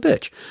son of a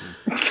bitch.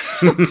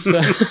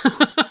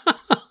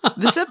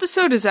 This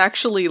episode is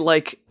actually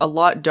like a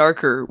lot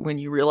darker when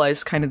you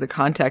realize kind of the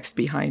context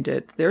behind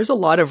it. There's a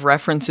lot of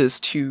references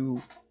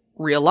to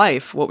real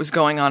life, what was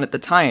going on at the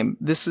time.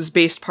 This is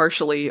based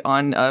partially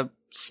on a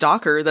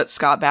stalker that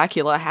Scott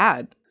Bakula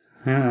had.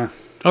 Yeah.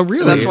 Oh,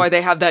 really? That's why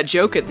they have that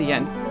joke at the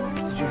end.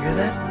 Did you hear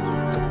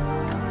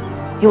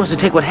that? He wants to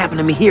take what happened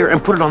to me here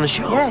and put it on the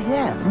show.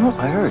 Yeah. No,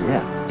 I heard,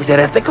 yeah. Is that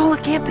ethical?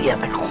 It can't be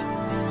ethical.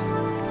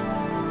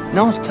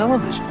 No, it's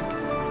television.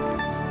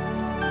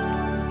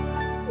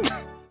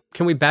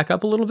 Can we back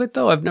up a little bit,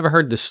 though? I've never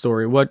heard this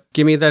story.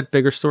 Give me that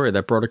bigger story,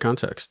 that broader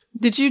context.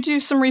 Did you do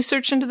some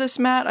research into this,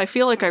 Matt? I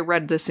feel like I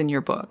read this in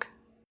your book.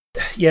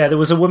 Yeah, there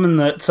was a woman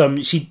that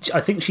I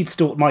think she'd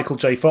stalked Michael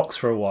J. Fox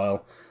for a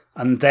while,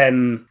 and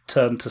then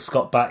turned to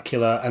Scott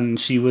Bakula, and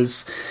she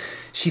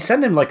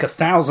sent him like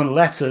 1,000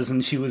 letters,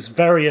 and she was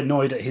very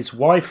annoyed at his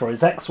wife or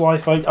his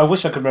ex-wife. I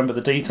wish I could remember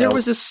the details. There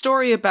was a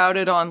story about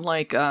it on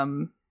like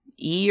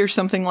E! Or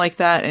something like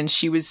that, and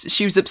she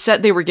was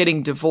upset they were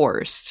getting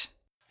divorced.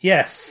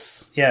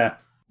 Yes, yeah.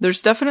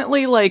 There's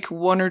definitely like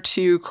 1 or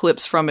 2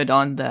 clips from it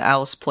on the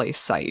Alice Play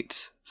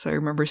site, so I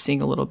remember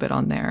seeing a little bit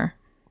on there.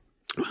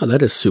 Wow,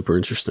 that is super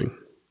interesting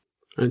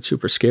and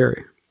super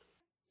scary.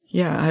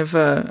 Yeah,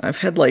 I've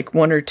had like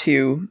 1 or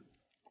 2,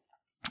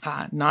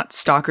 not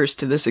stalkers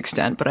to this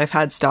extent, but I've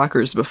had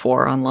stalkers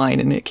before online,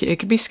 and it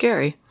could be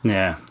scary.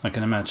 Yeah, I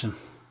can imagine.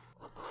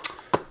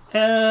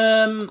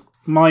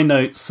 My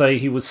notes say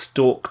he was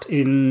stalked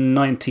in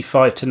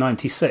 95 to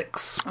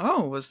 96.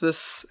 Oh, was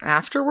this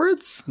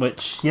afterwards?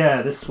 Which,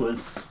 yeah, this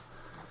was,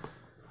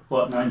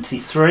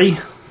 93?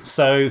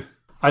 So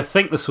I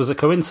think this was a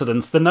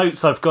coincidence. The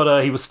notes I've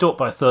got he was stalked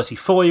by a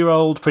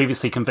 34-year-old,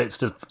 previously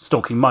convicted of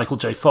stalking Michael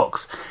J.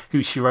 Fox,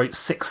 who she wrote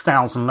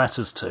 6,000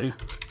 letters to.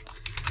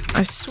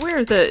 I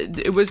swear that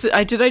it was...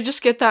 Did I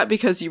just get that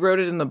because you wrote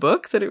it in the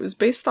book, that it was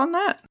based on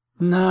that?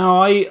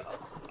 No,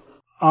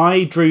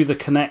 I drew the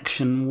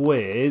connection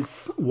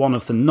with one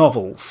of the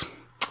novels,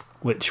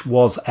 which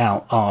was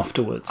out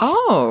afterwards.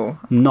 Oh.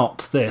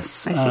 Not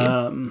this. I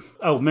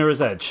see.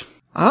 Mirror's Edge.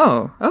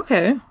 Oh,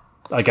 okay.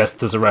 I guess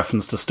there's a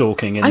reference to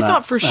stalking in that. I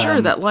thought for sure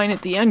that line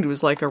at the end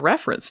was like a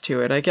reference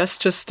to it. I guess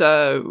just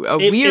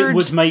weird... It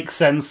would make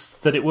sense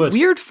that it would.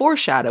 Weird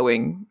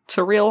foreshadowing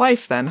to real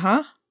life then,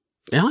 huh?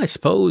 Yeah, I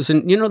suppose.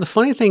 And, the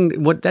funny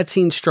thing, what that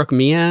scene struck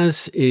me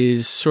as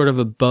is sort of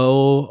a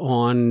bow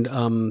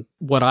on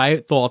what I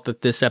thought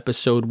that this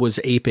episode was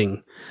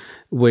aping,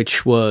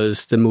 which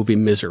was the movie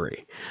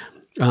Misery.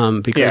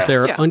 Because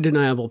there are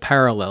undeniable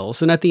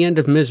parallels. And at the end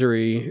of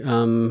Misery,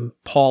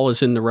 Paul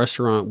is in the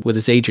restaurant with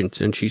his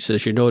agent, and she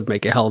says, it'd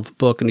make a hell of a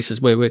book. And he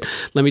says, wait,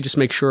 let me just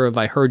make sure if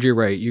I heard you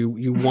right.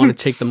 You want to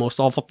take the most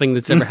awful thing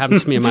that's ever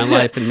happened to me in my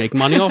life and make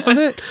money off of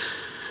it?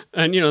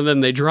 And,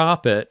 then they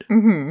drop it.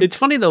 Mm-hmm. It's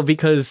funny, though,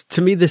 because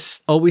to me,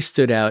 this always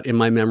stood out in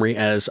my memory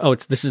as,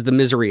 this is the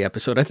Misery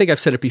episode. I think I've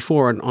said it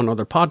before on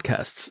other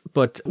podcasts.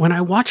 But when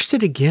I watched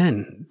it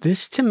again,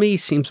 this to me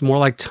seems more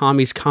like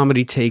Tommy's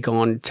comedy take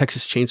on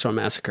Texas Chainsaw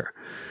Massacre.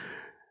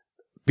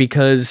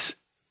 Because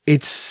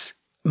it's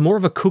more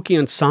of a kooky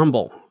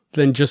ensemble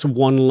than just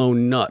one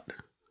lone nut.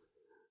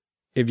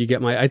 If you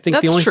get I think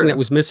the only thing that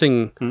was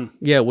missing,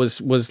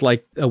 was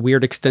like a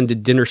weird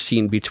extended dinner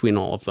scene between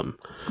all of them.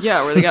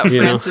 Yeah, where they got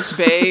Frances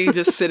Bay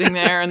just sitting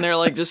there and they're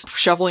like just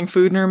shoveling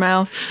food in her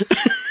mouth.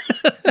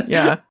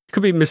 Yeah.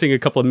 Could be missing a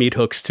couple of meat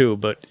hooks too,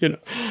 but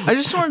I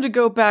just wanted to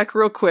go back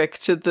real quick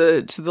to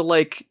the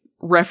like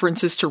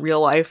references to real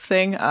life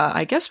thing.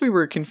 I guess we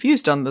were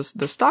confused on the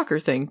stalker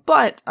thing,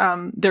 but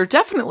there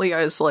definitely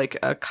is like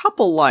a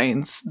couple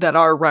lines that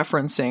are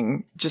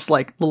referencing just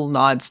like little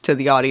nods to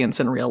the audience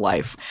in real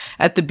life.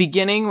 At the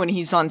beginning, when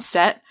he's on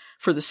set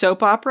for the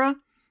soap opera,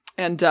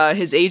 and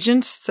his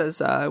agent says,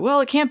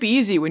 well, it can't be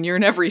easy when you're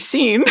in every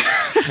scene.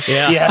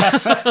 Yeah.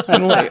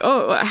 And like,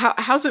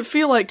 how's it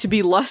feel like to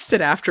be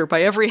lusted after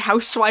by every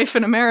housewife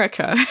in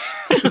America?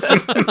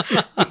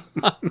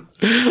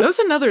 That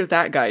was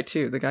that guy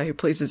too, the guy who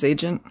plays his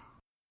agent.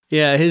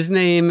 Yeah, his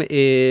name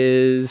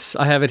is,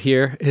 I have it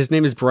here. His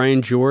name is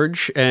Brian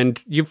George,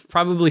 and you've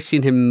probably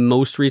seen him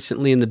most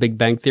recently in The Big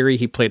Bang Theory.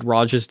 He played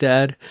Raj's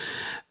dad.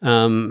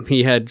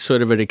 He had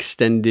sort of an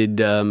extended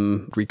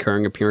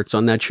recurring appearance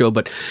on that show,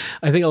 but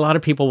I think a lot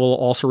of people will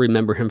also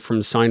remember him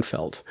from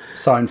Seinfeld.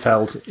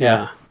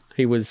 Yeah.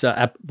 He was,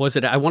 I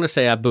want to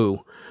say Abu.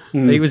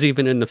 He was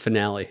even in the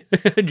finale.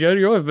 Jerry,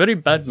 you're a very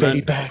bad man.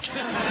 Very bad.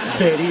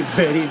 Very,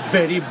 very,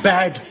 very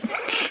bad.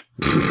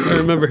 I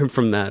remember him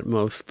from that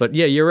most. But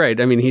yeah, you're right.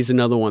 I mean, he's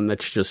another one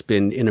that's just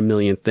been in a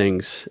million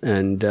things.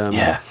 And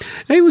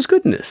he was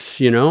good in this,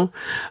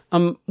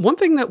 One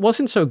thing that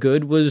wasn't so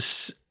good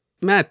was,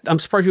 Matt, I'm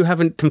surprised you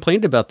haven't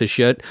complained about this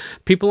yet,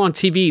 people on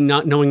TV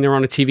not knowing they're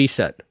on a TV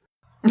set.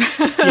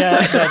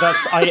 Yeah,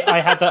 I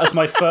had that as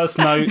my first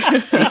note.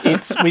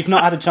 We've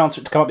not had a chance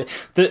for it to come up.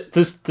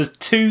 There's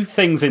two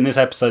things in this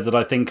episode that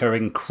I think are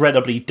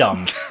incredibly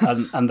dumb,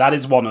 and that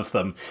is one of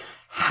them.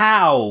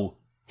 How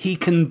he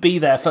can be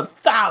there for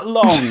that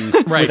long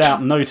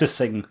without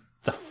noticing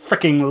the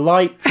freaking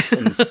lights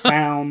and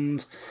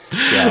sound.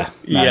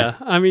 Yeah.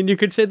 I mean, you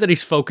could say that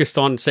he's focused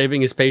on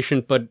saving his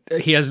patient, but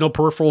he has no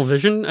peripheral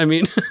vision. I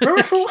mean,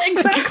 peripheral,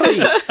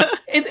 exactly.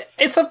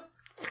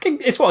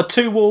 It's what,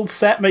 a 2-walled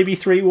set, maybe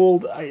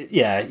 3-walled?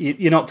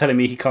 You're not telling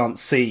me he can't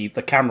see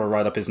the camera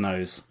right up his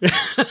nose.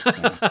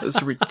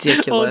 That's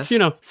ridiculous.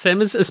 Well,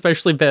 Sam is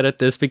especially bad at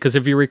this because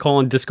if you recall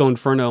in Disco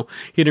Inferno,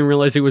 he didn't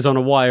realize he was on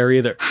a wire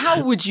either.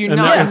 How would you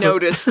not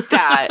notice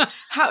that?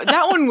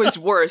 That one was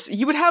worse.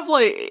 You would have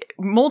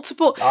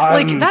multiple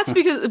that's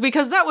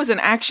because that was an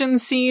action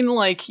scene.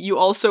 You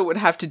also would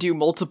have to do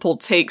multiple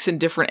takes in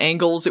different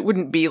angles. It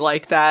wouldn't be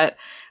like that.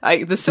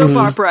 The soap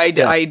opera,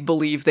 I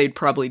believe they'd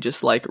probably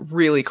just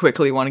really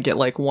quickly want to get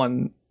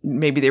one.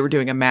 Maybe they were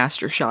doing a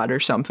master shot or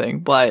something,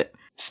 but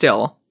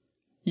still,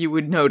 you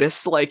would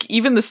notice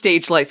even the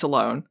stage lights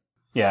alone.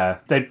 Yeah,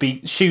 they'd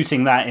be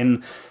shooting that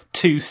in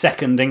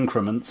 2-second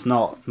increments,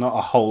 not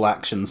a whole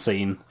action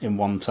scene in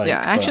one take. Yeah,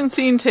 action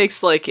scene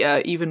takes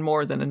even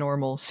more than a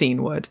normal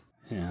scene would.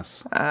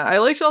 Yes. I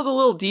liked all the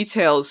little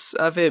details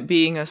of it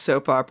being a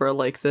soap opera,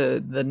 like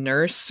the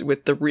nurse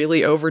with the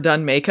really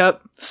overdone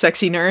makeup,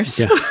 sexy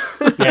nurse.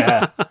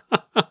 Yeah.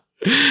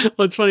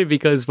 Well, it's funny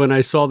because when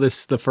I saw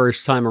this the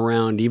first time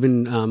around,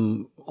 even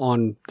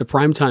on the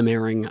primetime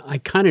airing, I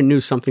kind of knew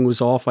something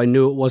was off. I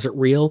knew it wasn't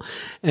real.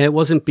 And it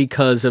wasn't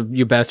because of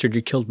 "You Bastard,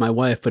 You Killed My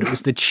Wife," but it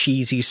was the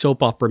cheesy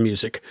soap opera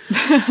music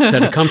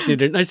that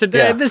accompanied it. And I said,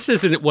 this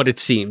isn't what it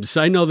seems.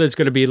 I know there's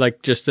going to be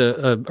just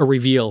a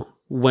reveal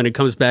when it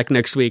comes back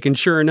next week. And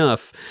sure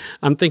enough,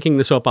 I'm thinking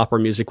the soap opera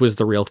music was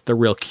the real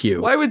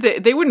cue. Why would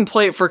they wouldn't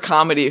play it for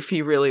comedy if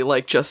he really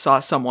just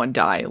saw someone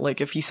die.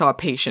 If he saw a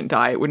patient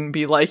die, it wouldn't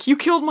be "You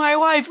killed my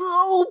wife."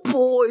 Oh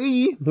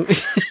boy.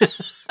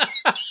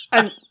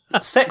 And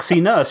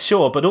sexy nurse,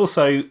 sure, but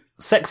also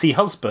sexy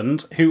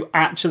husband who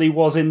actually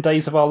was in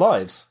Days of Our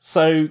Lives.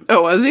 So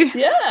was he?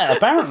 Yeah,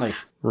 apparently.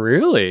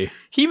 Really?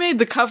 He made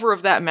the cover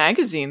of that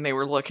magazine they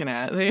were looking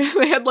at. They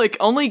had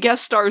only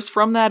guest stars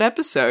from that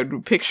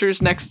episode,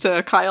 pictures next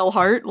to Kyle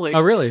Hart.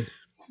 Oh, really?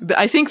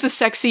 I think the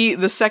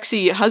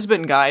sexy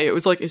husband guy, it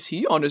was is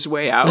he on his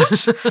way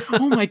out?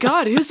 Oh my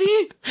God, is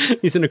he?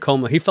 He's in a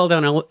coma. He fell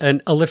down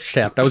a lift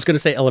shaft. I was going to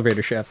say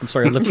elevator shaft. I'm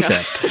sorry, a lift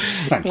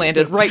shaft.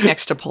 Landed right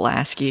next to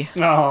Pulaski.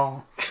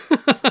 Oh.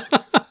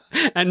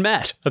 And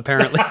Matt,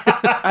 apparently.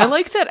 I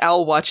like that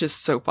Al watches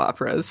soap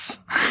operas.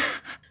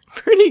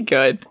 Pretty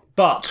good.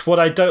 But what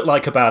I don't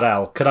like about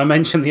Al, can I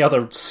mention the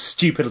other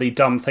stupidly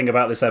dumb thing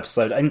about this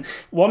episode? And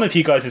one of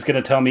you guys is going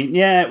to tell me,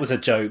 it was a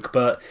joke,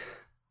 but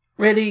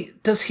really,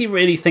 does he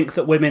really think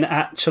that women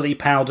actually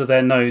powder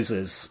their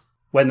noses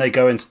when they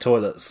go into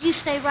toilets? You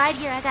stay right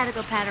here. I gotta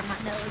go powder my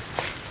nose.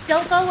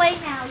 Don't go away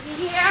now.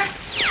 You hear?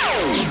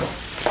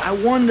 I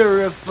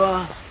wonder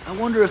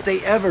if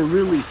they ever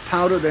really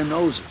powder their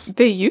noses.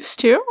 They used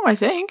to, I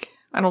think.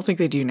 I don't think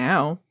they do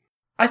now.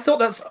 I thought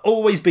that's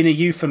always been a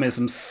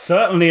euphemism.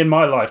 Certainly in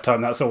my lifetime,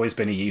 that's always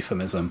been a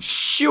euphemism.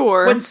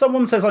 Sure. When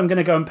someone says, "I'm going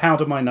to go and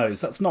powder my nose,"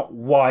 that's not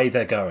why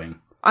they're going.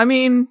 I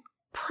mean,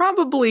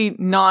 probably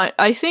not.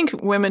 I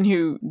think women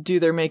who do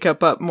their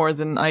makeup up more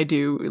than I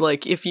do,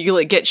 if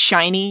you get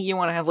shiny, you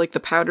want to have the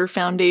powder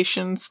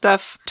foundation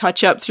stuff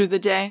touch up through the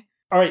day.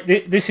 All right,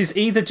 this is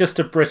either just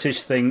a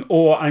British thing,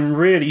 or I'm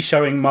really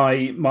showing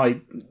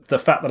the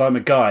fact that I'm a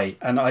guy,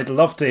 and I'd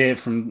love to hear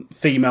from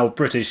female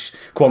British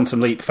Quantum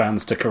Leap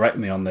fans to correct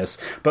me on this.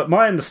 But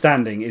my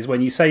understanding is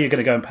when you say you're going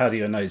to go and powder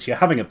your nose, you're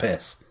having a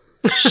piss.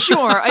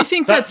 Sure, I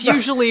think that's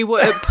usually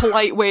a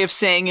polite way of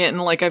saying it,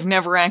 and I've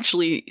never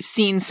actually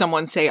seen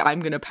someone say, "I'm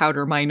going to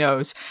powder my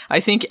nose."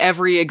 I think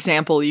every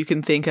example you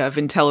can think of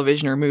in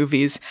television or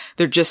movies,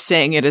 they're just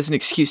saying it as an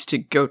excuse to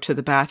go to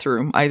the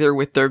bathroom, either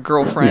with their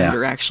girlfriend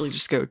or actually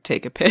just go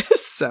take a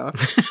piss. So,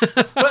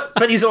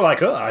 but he's all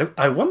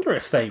I wonder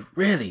if they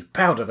really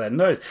powder their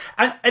nose.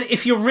 And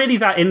if you're really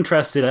that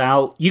interested,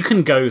 Al, you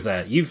can go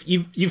there.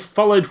 You've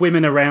followed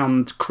women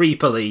around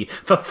creepily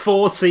for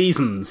 4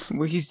 seasons.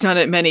 Well, he's done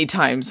it many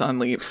times on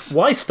Leaps.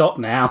 Why stop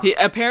now?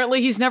 Apparently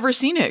he's never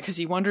seen it because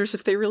he wonders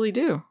if they really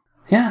do.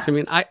 Yeah. I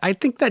mean, I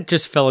think that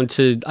just fell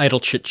into idle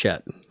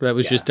chit-chat. That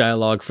was just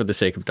dialogue for the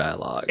sake of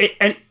dialogue.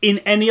 And in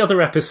any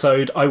other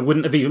episode, I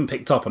wouldn't have even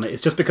picked up on it.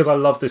 It's just because I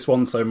love this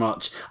one so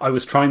much. I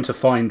was trying to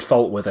find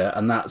fault with it,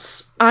 and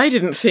that's... I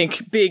didn't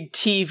think big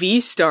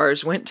TV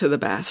stars went to the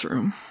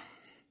bathroom.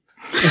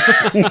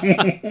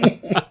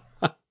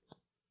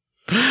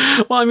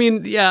 Well, I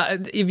mean, yeah,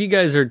 if you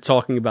guys are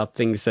talking about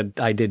things that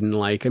I didn't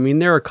like, I mean,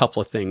 there are a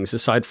couple of things,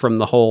 aside from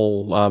the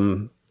whole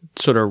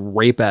sort of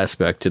rape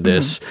aspect to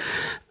this.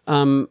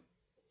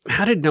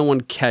 How did no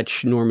one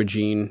catch Norma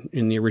Jean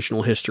in the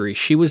original history?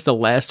 She was the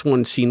last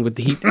one seen with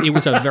it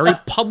was a very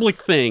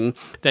public thing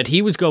that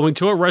he was going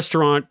to a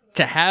restaurant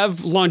to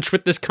have lunch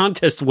with this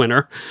contest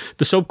winner,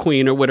 the soap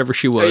queen or whatever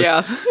she was.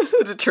 Yeah.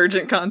 The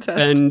detergent contest.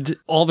 And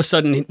all of a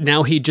sudden,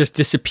 now he just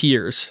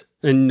disappears.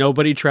 And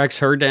nobody tracks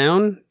her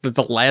down,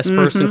 the last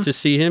person to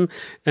see him.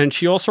 And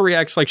she also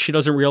reacts like she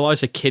doesn't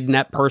realize a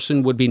kidnapped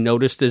person would be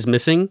noticed as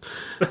missing.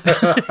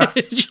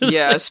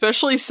 Yeah,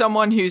 especially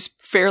someone who's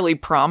fairly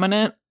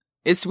prominent.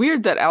 It's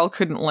weird that Al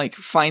couldn't, like,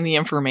 find the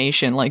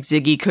information. Like,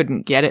 Ziggy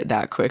couldn't get it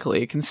that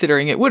quickly,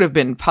 considering it would have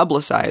been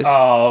publicized.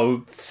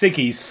 Oh,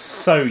 Ziggy's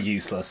so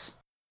useless.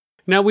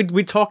 Now,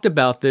 we talked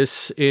about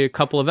this a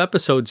couple of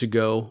episodes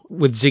ago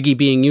with Ziggy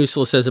being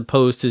useless as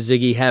opposed to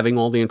Ziggy having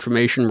all the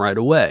information right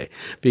away.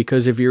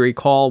 Because if you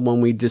recall, when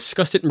we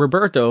discussed it in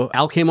Roberto,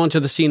 Al came onto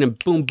the scene and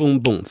boom, boom,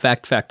 boom.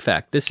 Fact, fact,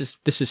 fact. This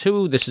is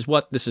who, this is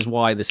what, this is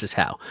why, this is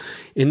how.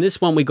 In this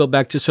one, we go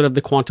back to sort of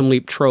the quantum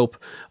leap trope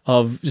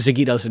of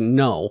Ziggy doesn't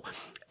know.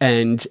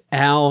 And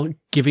Al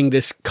giving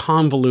this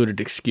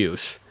convoluted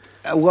excuse.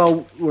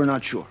 Well, we're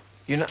not sure.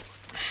 You're not...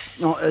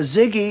 No,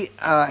 Ziggy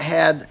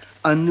had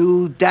a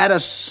new data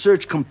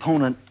search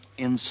component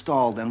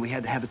installed, and we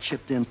had to have it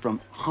shipped in from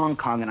Hong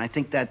Kong, and I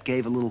think that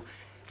gave a little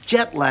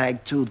jet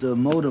lag to the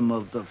modem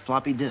of the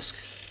floppy disk.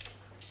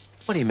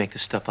 Why do you make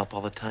this stuff up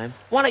all the time?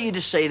 Why don't you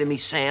just say to me,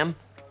 Sam,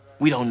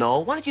 we don't know?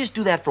 Why don't you just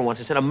do that for once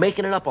instead of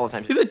making it up all the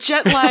time? The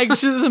jet lag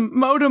to the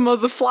modem of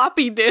the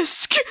floppy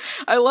disk.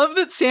 I love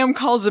that Sam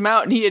calls him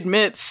out and he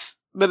admits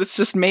that it's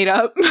just made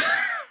up.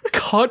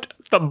 Cut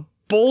the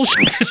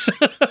bullshit.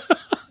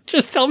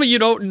 Just tell me you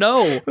don't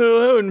know. Well,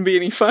 that wouldn't be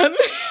any fun.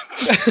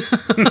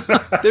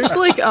 There's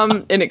like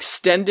an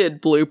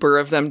extended blooper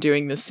of them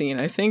doing this scene.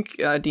 I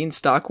think Dean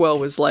Stockwell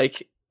was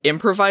like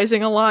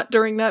improvising a lot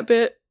during that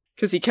bit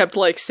because he kept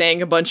like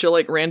saying a bunch of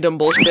like random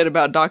bullshit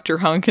about Dr.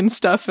 Hunk and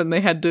stuff, and they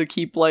had to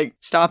keep like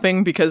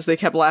stopping because they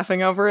kept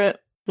laughing over it.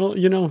 Well,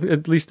 you know,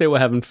 at least they were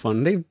having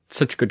fun. They had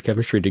such good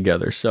chemistry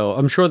together. So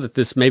I'm sure that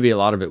this, maybe a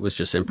lot of it was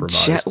just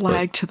improvised. Jet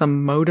lag to the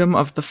modem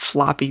of the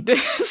floppy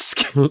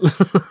disk.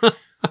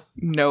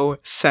 No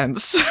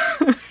sense.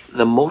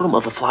 The modem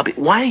of the floppy...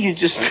 Why are you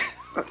just...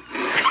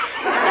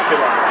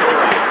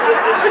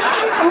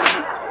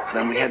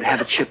 Then we had to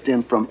have it shipped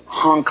in from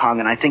Hong Kong,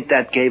 and I think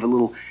that gave a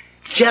little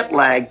jet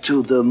lag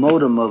to the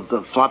modem of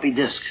the floppy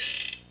disk.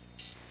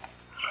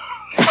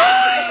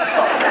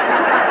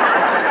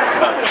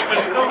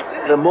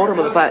 The modem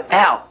of the floppy...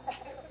 Al!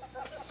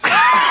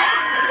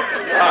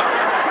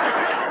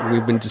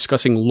 We've been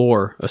discussing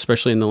lore,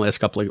 especially in the last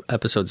couple of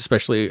episodes,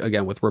 especially,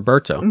 again, with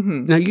Roberto.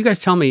 Mm-hmm. Now, you guys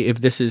tell me if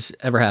this has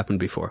ever happened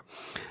before.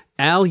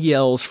 Al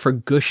yells for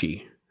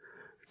Gushy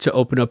to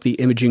open up the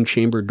imaging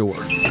chamber door.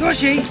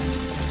 Gushy!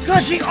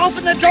 Gushy,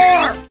 open the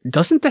door!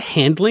 Doesn't the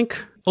hand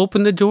link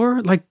open the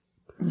door? Like,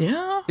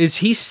 yeah. Is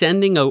he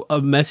sending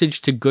a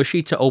message to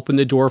Gushy to open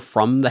the door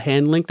from the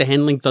hand link? The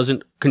hand link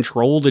doesn't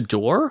control the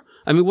door?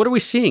 I mean, what are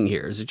we seeing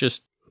here? Is it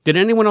just... Did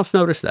anyone else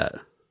notice that?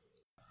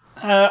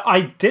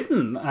 I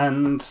didn't,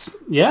 and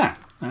yeah.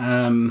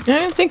 I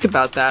didn't think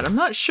about that. I'm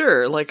not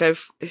sure. Like,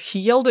 he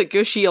yelled at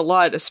Gushy a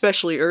lot,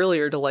 especially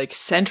earlier, to like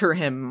center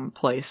him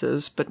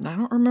places, but I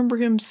don't remember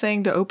him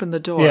saying to open the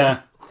door. Yeah,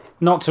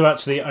 not to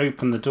actually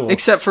open the door.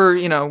 Except for,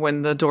 you know,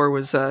 when the door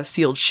was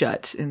sealed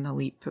shut in the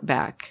leap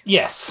back.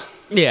 Yes.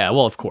 Yeah,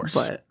 well, of course.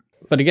 But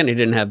again, he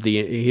didn't have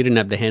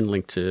the hand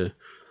link to...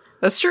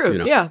 That's true. You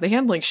know. Yeah, the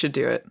hand link should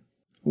do it.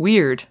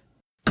 Weird.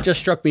 Just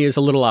struck me as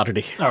a little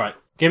oddity. All right.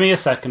 Give me a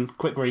second.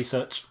 Quick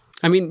research.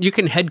 I mean, you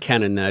can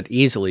headcanon that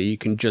easily. You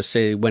can just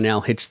say when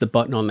Al hits the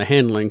button on the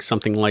hand link,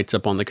 something lights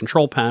up on the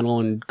control panel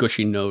and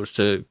Gushy knows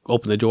to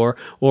open the door,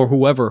 or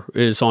whoever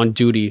is on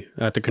duty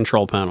at the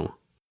control panel.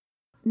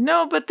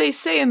 No, but they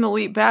say in the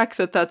leap back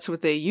that that's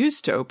what they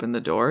used to open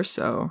the door,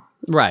 so...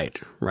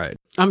 Right.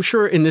 I'm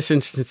sure in this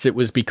instance it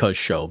was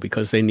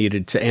because they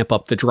needed to amp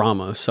up the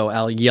drama, so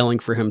Al yelling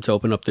for him to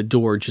open up the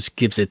door just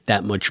gives it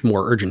that much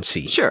more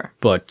urgency. Sure.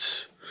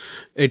 But...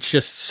 it's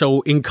just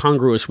so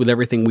incongruous with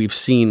everything we've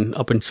seen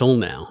up until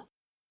now.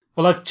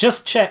 Well, I've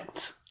just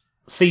checked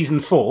season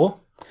 4.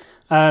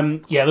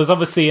 There's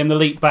obviously in the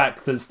leap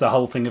back, there's the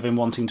whole thing of him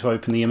wanting to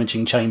open the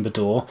imaging chamber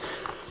door.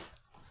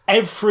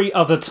 Every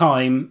other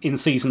time in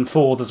season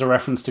 4 there's a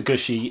reference to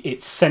Gushy,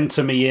 it's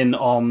center me in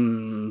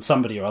on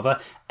somebody or other,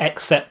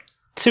 except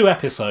 2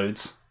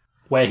 episodes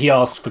where he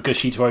asked for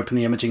Gushy to open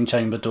the imaging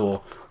chamber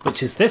door,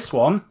 which is this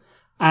one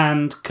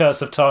and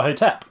Curse of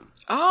Tar-Hotep.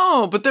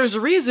 Oh, but there's a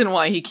reason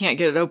why he can't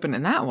get it open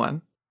in that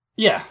one.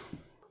 Yeah.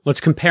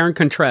 Let's compare and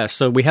contrast.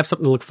 So we have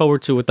something to look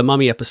forward to with the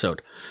Mummy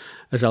episode,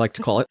 as I like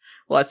to call it.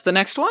 Well, that's the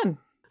next one.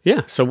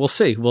 Yeah, so we'll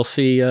see. We'll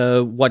see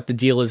what the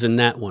deal is in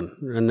that one.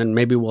 And then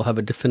maybe we'll have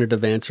a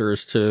definitive answer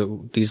as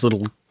to these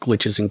little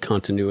glitches in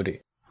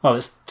continuity. Well,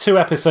 it's 2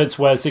 episodes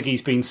where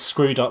Ziggy's been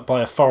screwed up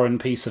by a foreign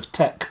piece of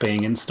tech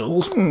being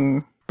installed.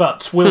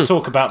 But we'll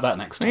talk about that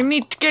next time. I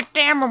need to get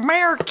damn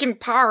American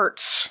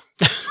parts.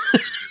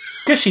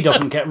 Gushy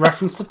doesn't get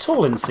referenced at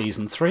all in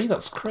season 3.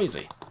 That's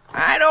crazy.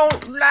 I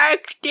don't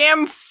like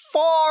them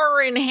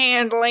foreign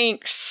hand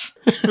links.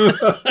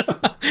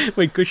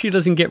 Wait, Gushy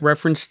doesn't get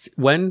referenced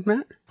when,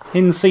 Matt?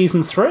 In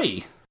season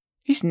 3.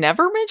 He's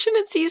never mentioned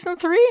in season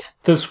 3?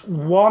 There's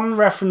one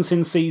reference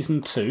in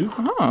season 2.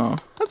 Oh,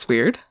 that's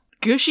weird.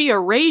 Gushy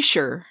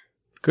erasure.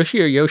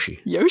 Gushy or Yoshi?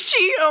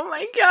 Yoshi? Oh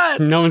my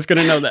god. No one's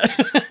going to know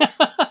that.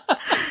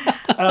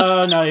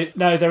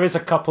 No, there is a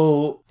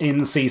couple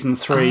in season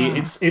 3.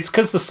 It's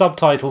because the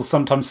subtitles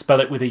sometimes spell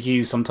it with a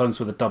U, sometimes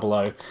with a double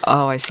O.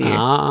 Oh, I see.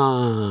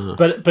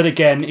 But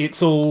again,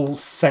 it's all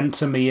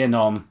center me in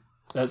on.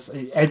 That's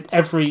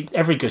every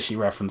Gushy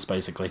reference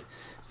basically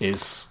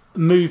is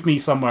move me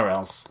somewhere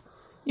else.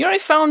 You know what I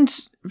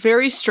found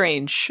very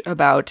strange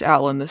about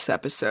Al in this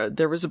episode?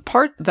 There was a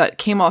part that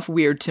came off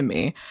weird to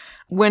me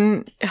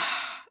when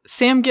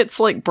Sam gets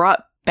like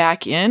brought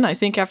back in. I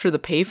think after the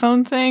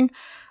payphone thing.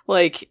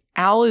 Like,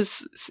 Al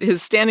is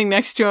standing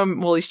next to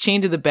him while he's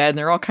chained to the bed, and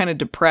they're all kind of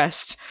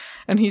depressed.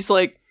 And he's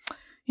like,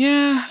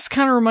 yeah, this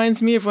kind of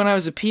reminds me of when I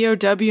was a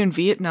POW in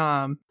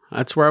Vietnam.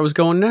 That's where I was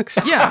going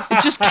next. Yeah,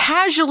 it just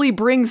casually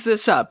brings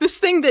this up. This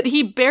thing that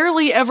he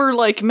barely ever,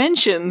 like,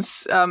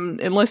 mentions,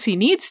 unless he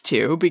needs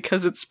to,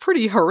 because it's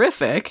pretty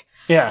horrific.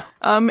 Yeah.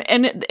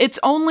 And it's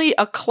only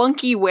a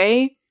clunky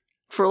way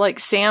for, like,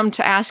 Sam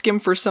to ask him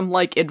for some,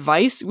 like,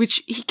 advice,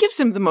 which he gives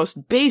him the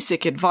most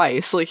basic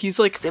advice. Like, he's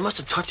like... They must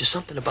have taught you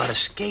something about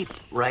escape,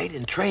 right,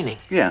 in training?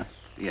 Yeah,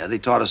 they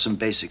taught us some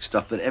basic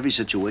stuff, but every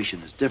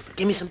situation is different.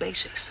 Give me some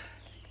basics.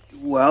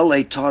 Well,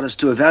 they taught us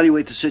to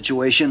evaluate the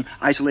situation,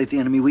 isolate the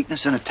enemy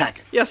weakness, and attack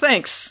it. Yeah,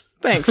 thanks.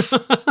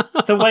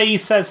 The way he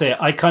says it,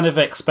 I kind of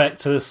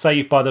expect a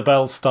Saved by the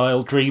Bell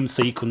style dream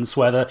sequence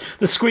where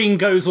the screen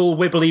goes all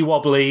wibbly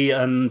wobbly,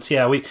 and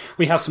yeah,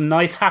 we have some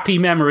nice happy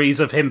memories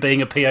of him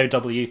being a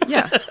POW.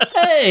 Yeah.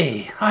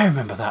 Hey, I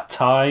remember that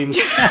time.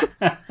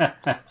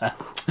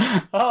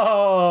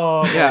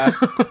 Oh, yeah.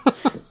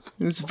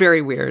 It was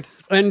very weird.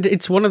 And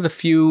it's one of the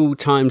few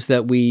times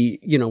that we,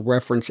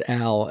 reference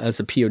Al as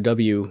a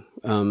POW.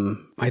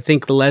 I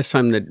think the last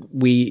time that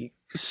we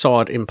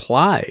saw it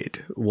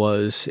implied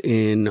was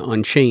in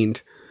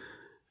Unchained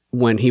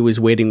when he was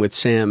waiting with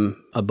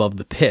Sam above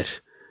the pit.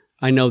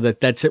 I know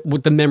that's it,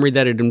 with the memory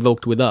that it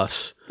invoked with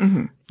us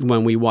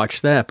when we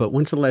watched that, but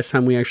when's the last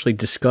time we actually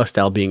discussed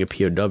Al being a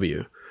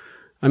POW?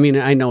 I mean,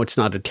 I know it's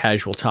not a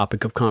casual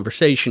topic of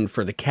conversation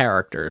for the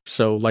character.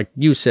 So like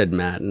you said,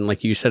 Matt, and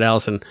like you said,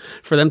 Allison,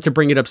 for them to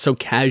bring it up so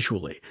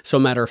casually, so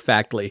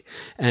matter-of-factly,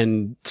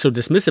 and so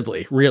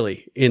dismissively,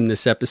 really, in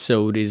this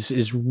episode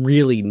is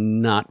really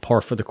not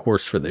par for the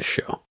course for this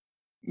show.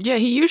 Yeah,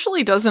 he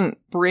usually doesn't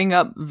bring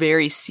up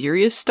very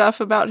serious stuff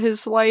about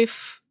his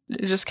life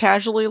just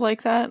casually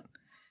like that.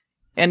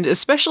 And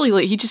especially,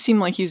 like, he just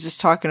seemed like he was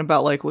just talking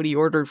about, like, what he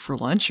ordered for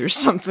lunch or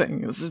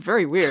something. It was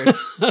very weird.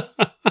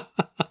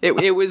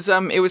 It was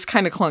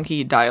kind of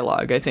clunky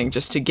dialogue, I think,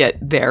 just to get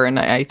there, and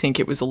I think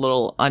it was a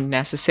little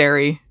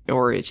unnecessary,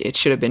 or it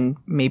should have been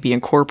maybe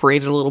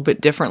incorporated a little bit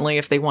differently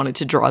if they wanted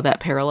to draw that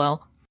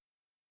parallel.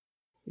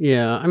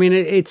 Yeah, I mean,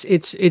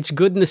 it's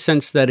good in the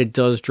sense that it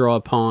does draw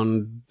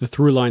upon the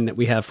through line that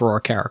we have for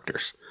our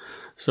characters.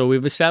 So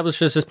we've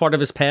established this as part of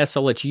his past,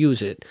 so let's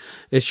use it.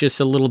 It's just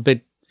a little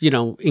bit,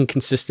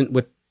 inconsistent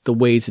with the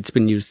ways it's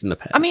been used in the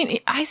past. I mean,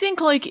 I think,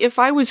 like, if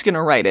I was going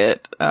to write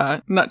it,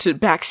 not to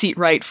backseat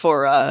write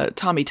for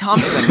Tommy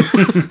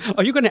Thompson.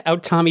 Are you going to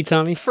out Tommy?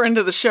 Friend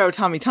of the show,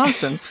 Tommy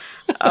Thompson.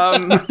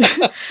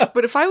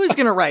 But if I was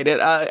going to write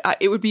it,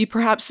 it would be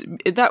perhaps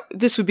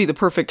this would be the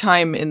perfect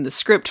time in the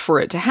script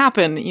for it to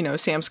happen.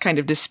 Sam's kind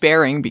of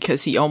despairing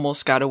because he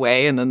almost got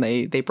away and then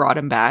they brought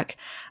him back.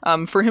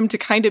 For him to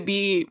kind of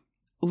be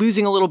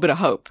losing a little bit of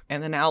hope.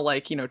 And then now,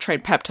 like,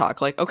 tried pep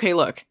talk, like, okay,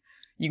 look,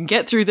 you can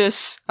get through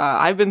this.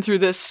 I've been through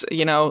this.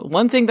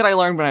 One thing that I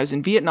learned when I was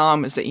in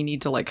Vietnam is that you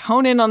need to, like,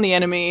 hone in on the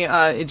enemy,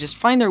 just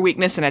find their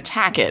weakness and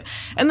attack it.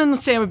 And then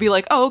Sam would be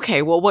like, oh,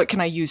 okay, well, what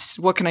can I use?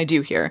 What can I do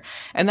here?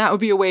 And that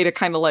would be a way to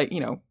kind of, like,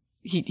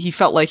 he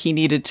felt like he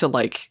needed to,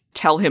 like,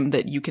 tell him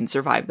that you can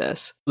survive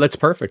this. That's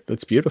perfect.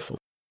 That's beautiful.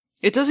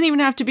 It doesn't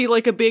even have to be,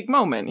 like, a big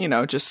moment,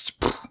 just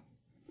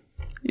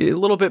a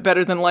little bit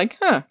better than, like,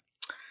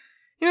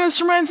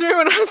 this reminds me of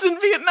when I was in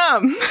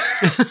Vietnam.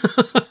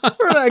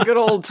 For that good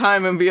old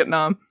time in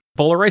Vietnam.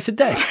 Bowl of rice a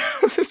day.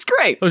 It was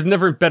great. I was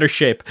never in better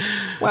shape.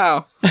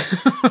 Wow.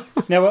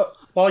 Now,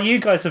 while you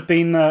guys have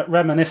been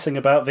reminiscing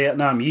about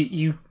Vietnam,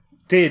 you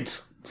did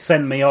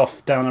send me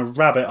off down a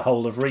rabbit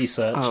hole of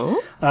research.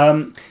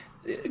 Oh?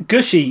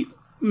 Gushy,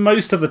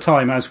 most of the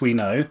time, as we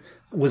know,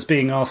 was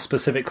being asked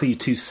specifically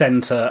to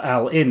center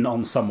Al in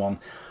on someone.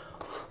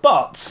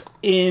 But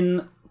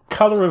in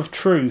Colour of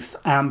Truth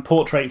and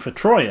Portrait for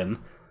Troyan,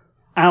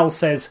 Al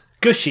says,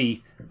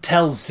 Gushy,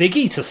 tell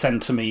Ziggy to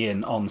center me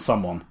in on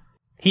someone.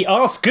 He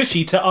asked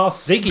Gushy to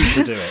ask Ziggy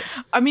to do it.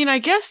 I mean, I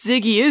guess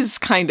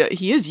Ziggy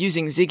he is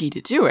using Ziggy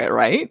to do it,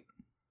 right?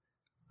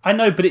 I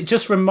know, but it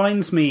just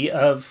reminds me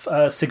of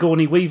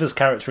Sigourney Weaver's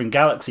character in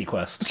Galaxy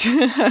Quest.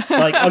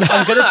 Like,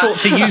 I'm going to talk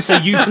to you so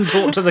you can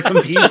talk to the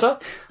computer,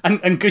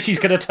 and Gushy's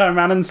going to turn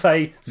around and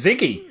say,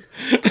 Ziggy,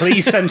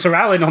 please center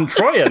Al in on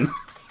Troyan.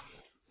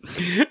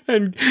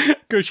 And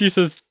Gushy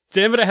says,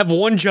 damn it, I have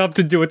one job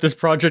to do with this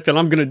project and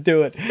I'm going to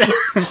do it.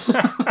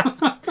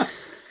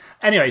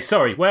 Anyway,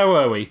 sorry, where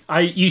were we?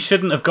 You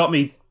shouldn't have got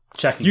me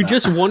checking. You that.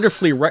 just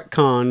wonderfully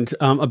retconned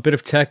a bit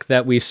of tech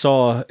that we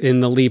saw in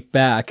the leap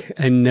back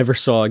and never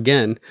saw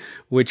again,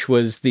 which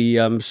was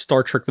the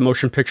Star Trek the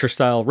Motion Picture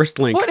style wrist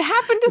link. What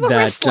happened to the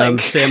that wrist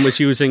link? Sam was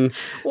using.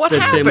 What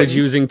that Sam was happened?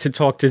 using to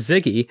talk to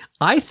Ziggy.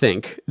 I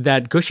think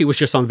that Gushy was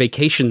just on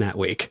vacation that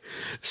week,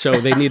 so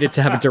they needed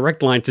to have a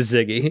direct line to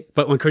Ziggy.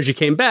 But when Gushy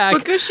came back,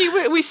 But Gushy,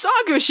 we saw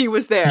Gushy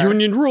was there.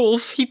 Union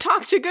rules. He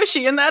talked to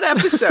Gushy in that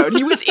episode.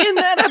 He was in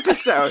that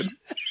episode.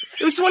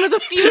 It was one of the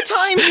few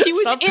times he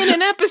was in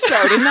an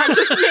episode and not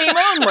just name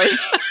only.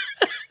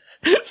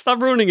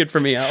 Stop ruining it for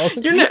me,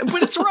 Allison.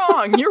 But it's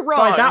wrong. You're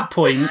wrong. By that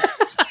point,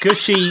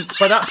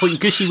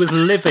 Gushy was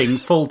living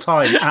full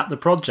time at the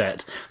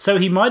project, so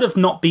he might have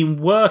not been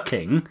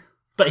working,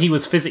 but he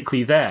was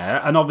physically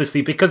there, and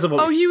obviously because of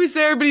he was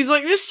there, but he's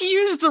like, just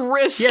use the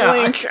wrist Yeah,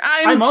 link.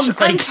 I'm on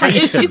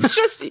vacation. It's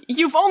just,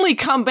 you've only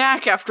come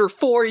back after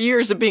 4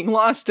 years of being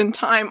lost in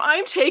time.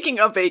 I'm taking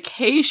a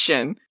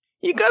vacation.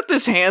 You got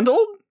this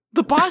handled?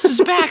 The boss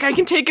is back. I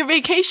can take a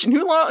vacation.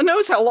 Who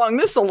knows how long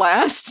this will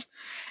last?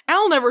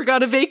 Al never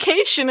got a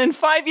vacation in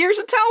 5 years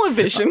of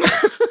television.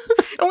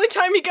 Only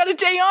time he got a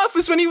day off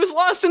was when he was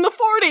lost in the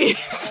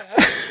 40s.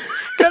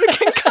 Got a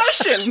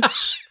concussion.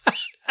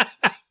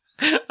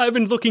 I've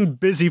been looking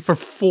busy for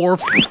 4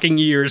 fucking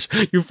years.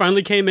 You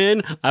finally came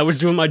in. I was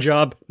doing my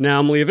job. Now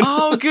I'm leaving.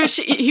 Oh,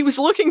 Gushy, he was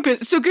looking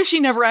busy. So Gushy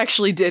never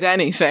actually did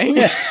anything.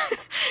 Yeah.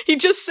 He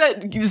just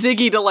set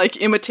Ziggy to,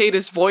 like, imitate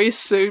his voice.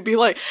 So he'd be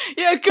like,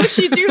 yeah,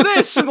 Gushy, do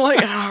this. And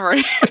like, all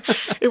right.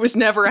 It was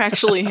never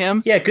actually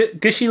him. Yeah,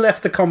 Gushy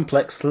left the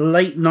complex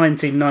late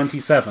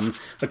 1997,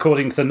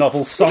 according to the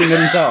novel Song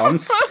and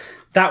Dance.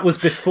 That was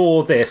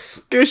before this.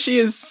 Gushy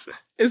is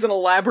an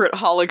elaborate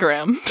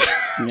hologram.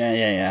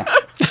 Yeah.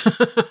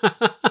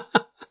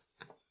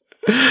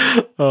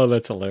 Oh,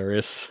 that's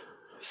hilarious.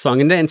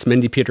 Song and Dance,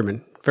 Mindy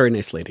Peterman. Very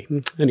nice lady.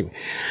 Anyway,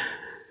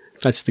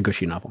 that's the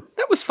Gushy novel.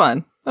 That was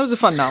fun. That was a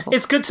fun novel.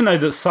 It's good to know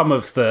that some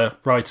of the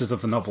writers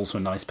of the novels were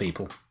nice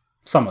people.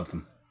 Some of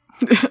them.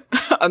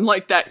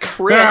 Unlike that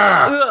Chris.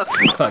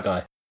 That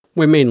guy.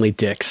 We're mainly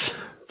dicks.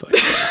 But.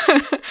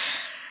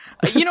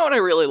 You know what I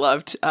really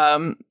loved?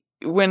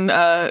 When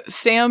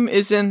Sam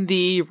is in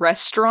the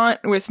restaurant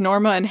with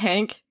Norma and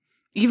Hank,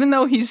 even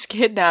though he's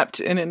kidnapped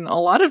and in a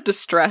lot of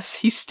distress,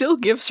 he still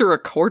gives her a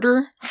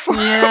quarter for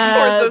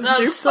the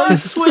that's so jukebox.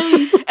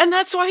 sweet. And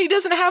that's why he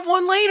doesn't have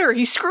one later.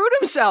 He screwed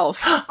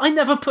himself. I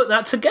never put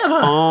that together.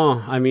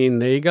 Oh, I mean,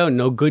 there you go.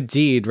 No good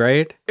deed,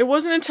 right? It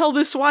wasn't until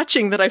this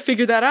watching that I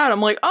figured that out.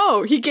 I'm like,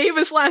 oh, he gave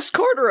his last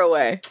quarter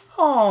away.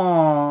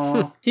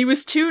 Aww. He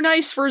was too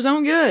nice for his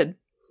own good.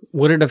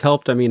 Would it have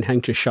helped? I mean,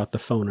 Hank just shot the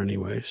phone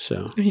anyway,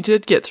 so. He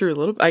did get through a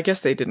little bit. I guess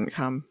they didn't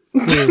come.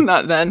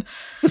 Not then.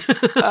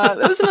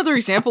 That was another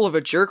example of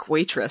a jerk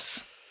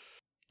waitress.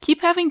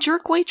 Keep having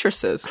jerk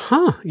waitresses.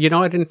 Huh. You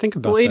know, I didn't think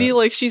about Lady, that.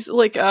 like, she's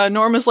like,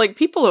 Norma's like,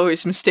 people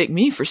always mistake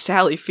me for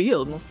Sally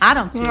Field. I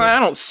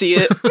don't see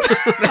it.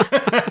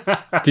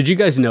 Did you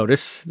guys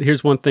notice?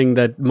 Here's one thing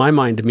that my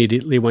mind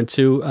immediately went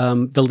to.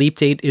 The leap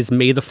date is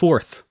May the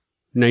 4th.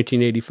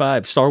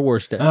 1985, Star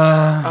Wars Day.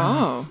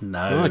 Oh.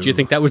 No. Do you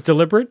think that was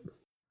deliberate?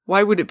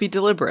 Why would it be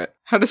deliberate?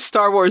 How does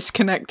Star Wars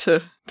connect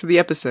to the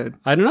episode?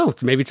 I don't know.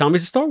 Maybe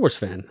Tommy's a Star Wars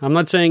fan. I'm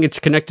not saying it's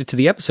connected to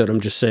the episode.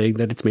 I'm just saying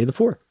that it's May the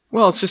 4th.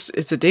 Well,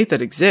 it's a date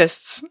that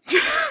exists.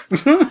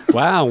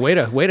 Wow, wait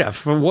a.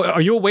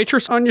 Are you a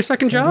waitress on your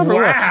second job? Or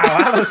Wow,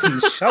 what? Allison,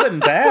 shut him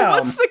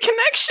down. What's the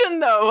connection,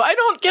 though? I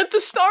don't get the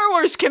Star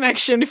Wars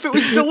connection. If it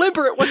was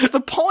deliberate, what's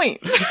the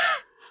point?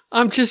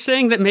 I'm just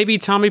saying that maybe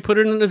Tommy put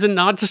it in as a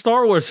nod to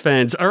Star Wars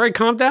fans. All right,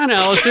 calm down,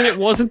 Allison. It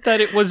wasn't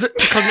that it was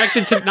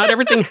connected to... Not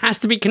everything has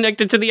to be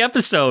connected to the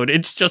episode.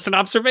 It's just an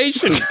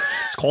observation.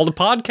 It's called a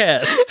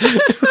podcast.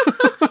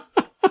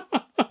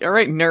 All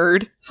right,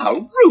 nerd. How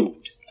rude.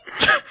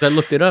 I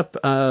looked it up.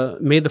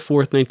 May the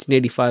 4th,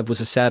 1985 was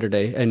a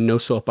Saturday, and no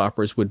soap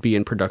operas would be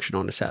in production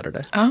on a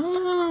Saturday.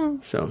 Oh.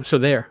 So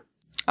there.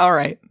 All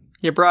right.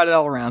 You brought it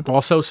all around.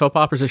 Also, soap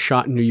operas are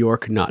shot in New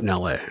York, not in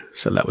L.A.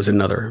 So that was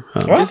another...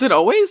 Is it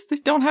always? They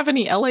don't have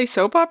any L.A.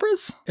 soap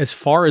operas? As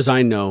far as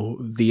I know,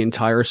 the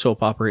entire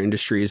soap opera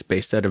industry is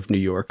based out of New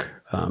York.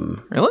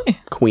 Really?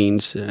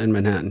 Queens and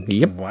Manhattan.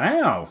 Yep.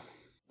 Wow.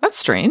 That's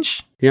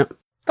strange. Yep.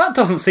 That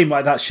doesn't seem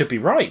like that should be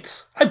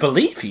right. I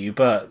believe you,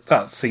 but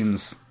that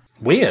seems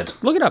weird.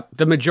 Look it up.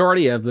 The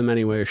majority of them,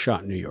 anyway, are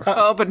shot in New York.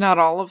 Oh, but not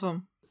all of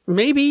them.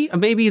 Maybe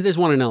there's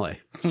one in L.A.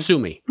 Sue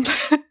me.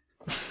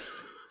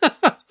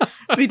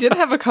 They did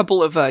have a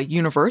couple of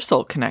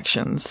Universal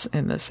connections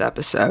in this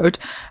episode.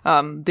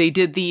 They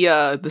did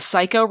the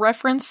Psycho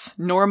reference,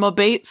 Norma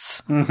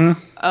Bates.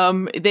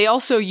 Mm-hmm. They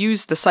also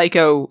used the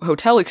Psycho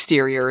hotel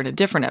exterior in a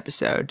different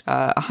episode.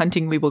 A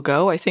Hunting We Will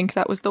Go, I think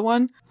that was the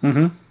one.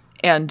 Mm-hmm.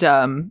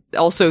 And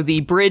also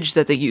the bridge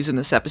that they use in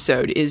this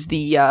episode is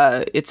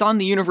it's on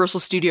the Universal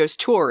Studios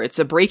tour. It's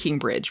a breaking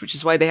bridge, which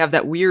is why they have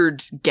that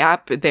weird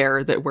gap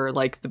there where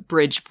like the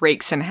bridge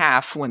breaks in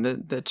half when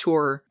the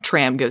tour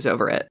tram goes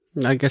over it.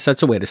 I guess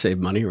that's a way to save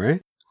money,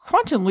 right?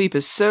 Quantum Leap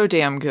is so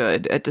damn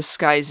good at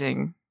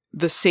disguising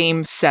the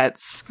same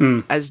sets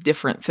as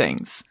different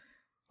things.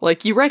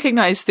 Like, you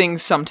recognize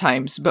things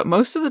sometimes, but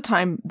most of the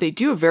time they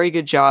do a very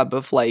good job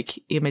of, like,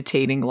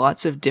 imitating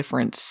lots of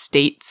different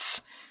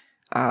states,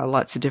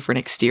 lots of different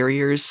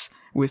exteriors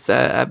with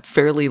a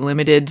fairly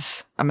limited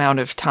amount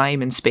of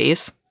time and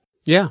space.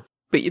 Yeah.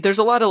 But there's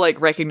a lot of,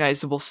 like,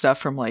 recognizable stuff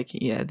from, like,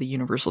 the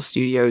Universal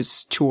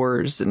Studios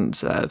tours and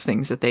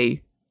things that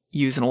they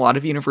use in a lot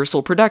of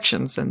Universal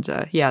productions. And,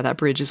 that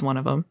bridge is one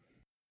of them.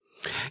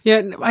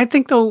 Yeah, I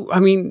think, though,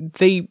 I mean,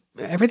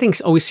 everything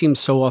always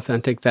seems so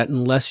authentic that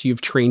unless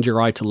you've trained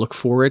your eye to look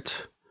for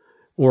it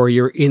or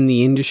you're in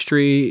the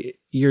industry,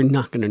 you're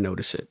not going to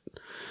notice it.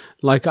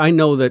 Like, I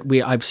know that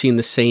I've seen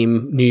the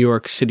same New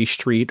York City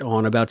street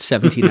on about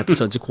 17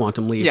 episodes of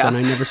Quantum Leap, and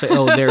I never say,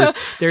 oh,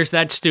 there's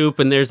that stoop,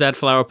 and there's that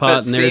flower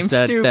pot, and there's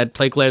that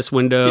plate glass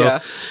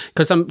window.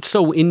 Because I'm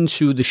so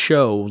into the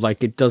show,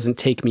 like, it doesn't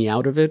take me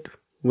out of it.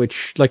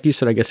 Which, like you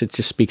said, I guess it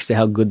just speaks to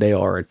how good they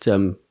are at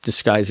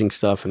disguising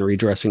stuff and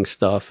redressing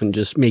stuff and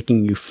just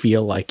making you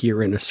feel like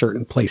you're in a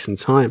certain place and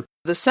time.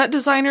 The set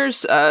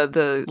designers,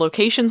 the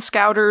location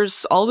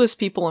scouters, all those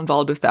people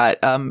involved with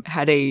that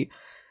had a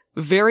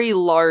very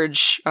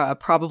large,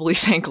 probably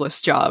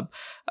thankless job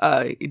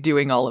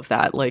doing all of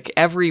that. Like,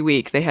 every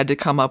week they had to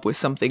come up with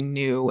something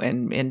new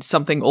and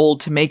something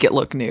old to make it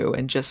look new.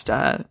 And just,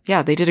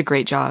 they did a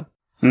great job.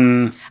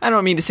 I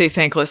don't mean to say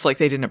thankless like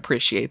they didn't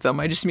appreciate them.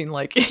 I just mean,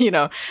 like,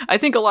 I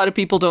think a lot of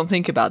people don't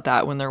think about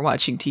that when they're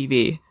watching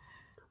TV.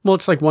 Well,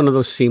 it's like one of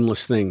those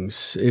seamless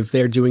things. If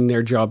they're doing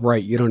their job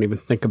right, you don't even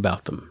think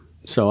about them.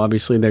 So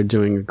obviously they're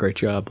doing a great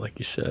job, like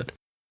you said.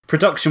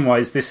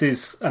 Production-wise, this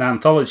is an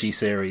anthology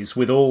series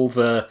with all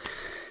the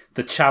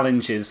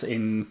challenges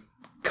in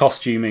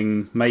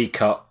costuming,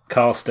 makeup,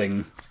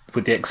 casting,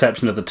 with the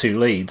exception of the two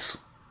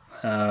leads.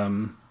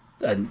 And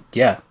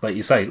yeah, like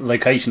you say,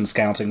 location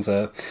scouting's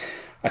a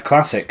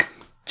classic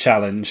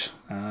challenge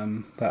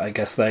that I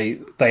guess they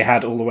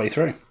had all the way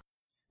through.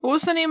 What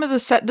was the name of the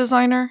set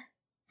designer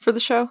for the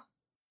show?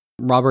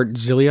 Robert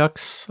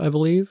Ziliux, I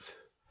believe.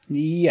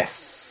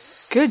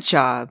 Yes. Good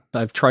job.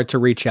 I've tried to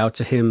reach out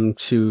to him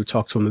to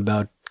talk to him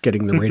about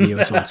getting the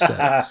radios on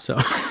set. So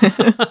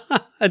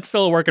it's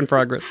still a work in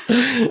progress.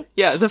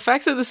 Yeah, the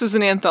fact that this was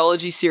an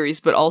anthology series,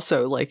 but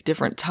also like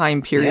different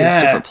time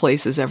periods, different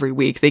places every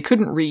week, they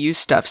couldn't reuse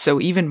stuff. So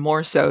even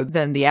more so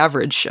than the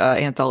average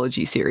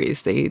anthology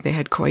series, they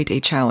had quite a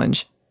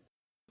challenge.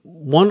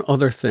 One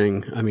other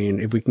thing, I mean,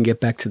 if we can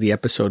get back to the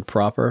episode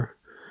proper,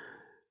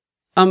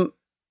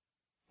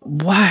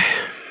 why?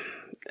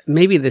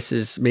 Maybe this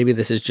is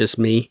just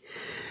me,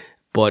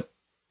 but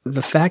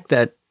the fact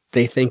that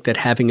they think that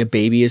having a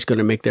baby is going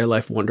to make their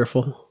life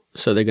wonderful,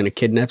 so they're going to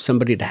kidnap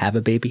somebody to have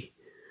a baby.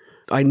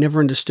 I never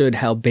understood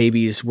how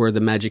babies were the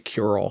magic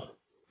cure-all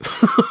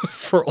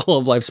for all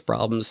of life's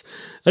problems.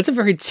 That's a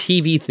very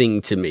TV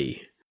thing to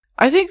me.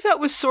 I think that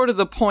was sort of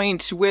the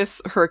point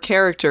with her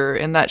character,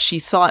 in that she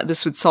thought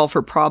this would solve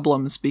her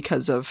problems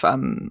because of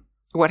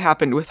what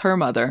happened with her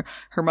mother.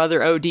 Her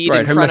mother OD'd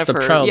in front of her.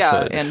 Childhood.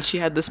 Yeah, and she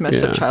had this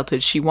messed up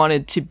childhood. She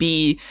wanted to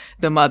be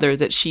the mother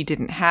that she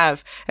didn't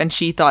have, and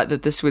she thought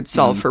that this would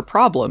solve her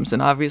problems.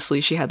 And obviously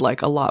she had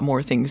like a lot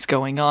more things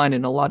going on,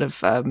 and a lot of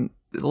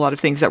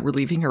things that were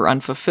leaving her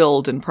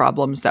unfulfilled, and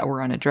problems that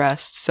were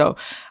unaddressed. So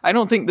I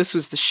don't think this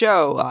was the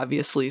show,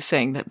 obviously,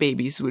 saying that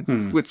babies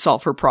would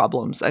solve her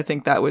problems. I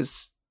think that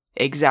was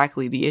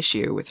exactly the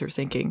issue with her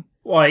thinking.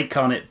 Why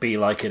can't it be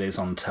like it is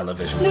on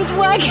television?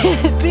 Why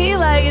can't it be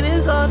like it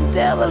is on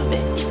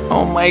television?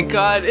 Oh my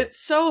god, it's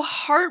so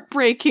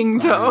heartbreaking,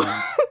 though.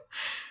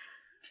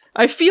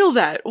 I feel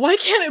that. Why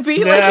can't it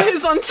be like it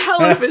is on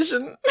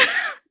television?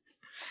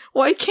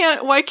 Why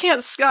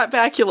can't Scott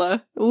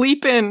Bakula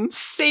leap in,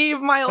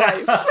 save my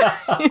life?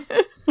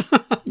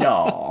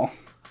 No.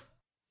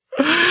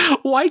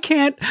 Why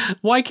can't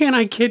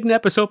I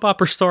kidnap a soap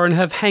opera star and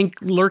have Hank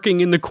lurking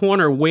in the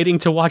corner waiting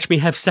to watch me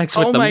have sex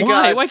with them? My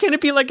God. Why can't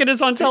it be like it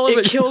is on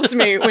television? It kills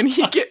me when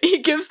he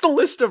gives the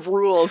list of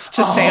rules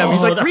to Sam.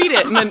 He's like, read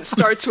it, and then it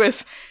starts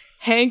with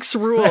Hank's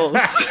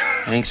rules.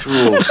 Hank's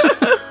rules.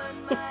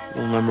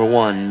 Rule number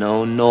 1,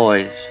 no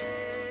noise.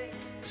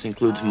 This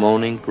includes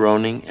moaning,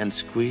 groaning, and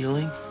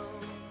squealing.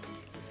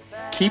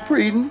 Keep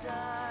reading.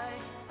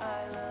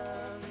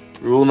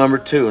 Rule number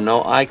 2,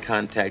 no eye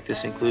contact.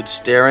 This includes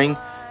staring,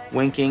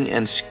 winking,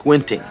 and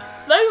squinting.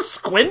 No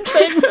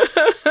squinting?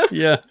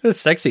 Yeah,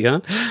 it's sexy,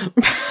 huh?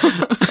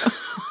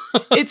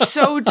 It's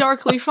so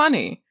darkly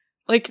funny.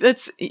 Like,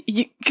 that's...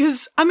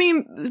 Because, I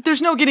mean,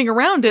 there's no getting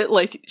around it.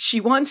 Like,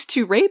 she wants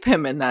to rape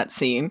him in that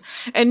scene.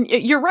 And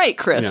you're right,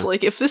 Chris. Yeah.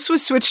 Like, if this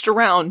was switched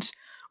around,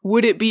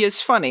 would it be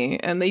as funny?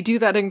 And they do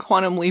that in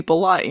Quantum Leap a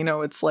lot. You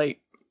know, it's like,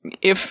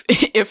 if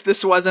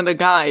this wasn't a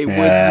guy,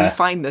 would we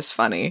find this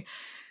funny?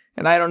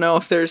 And I don't know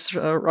if there's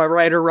a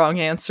right or wrong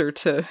answer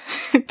to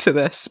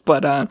this,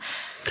 but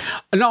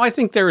no, I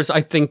think there is. I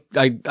think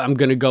I'm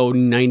going to go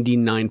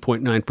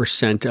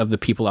 99.9% of the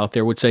people out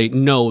there would say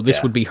no.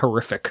 This would be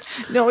horrific.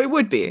 No, it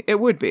would be.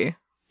 It would be.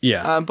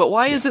 Yeah. But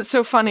why is it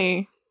so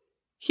funny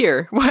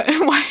here? Why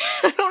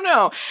I don't don't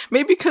know.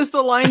 Maybe because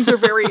the lines are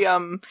very,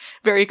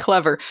 very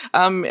clever.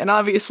 And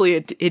obviously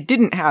it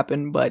didn't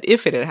happen, but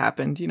if it had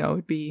happened,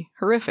 it'd be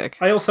horrific.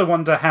 I also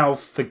wonder how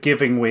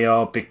forgiving we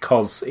are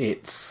because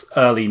it's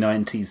early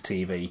 90s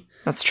TV.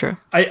 That's true.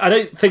 I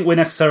don't think we're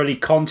necessarily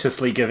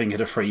consciously giving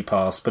it a free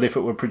pass, but if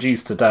it were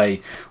produced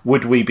today,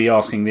 would we be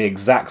asking the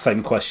exact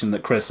same question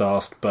that Chris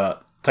asked,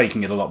 but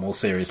taking it a lot more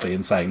seriously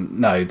and saying,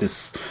 no,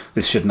 this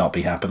should not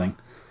be happening?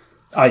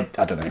 I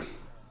don't know.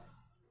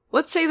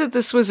 Let's say that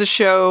this was a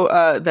show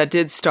that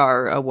did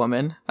star a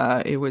woman.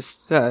 It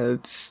was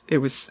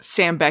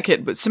Sam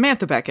Beckett, but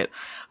Samantha Beckett.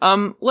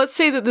 Let's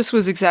say that this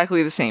was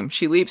exactly the same.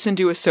 She leaps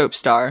into a soap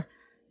star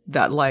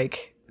that,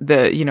 like,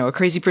 a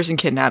crazy person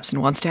kidnaps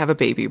and wants to have a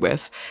baby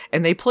with,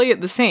 and they play it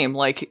the same,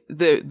 like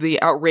the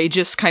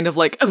outrageous kind of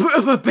like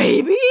a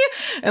baby,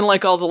 and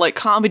like all the like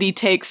comedy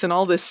takes and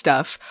all this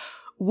stuff.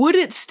 Would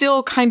it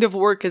still kind of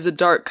work as a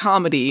dark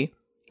comedy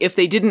if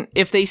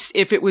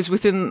it was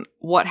within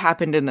what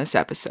happened in this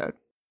episode?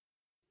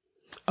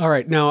 All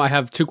right, now I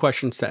have two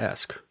questions to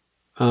ask.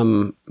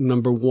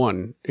 Number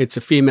one, it's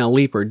a female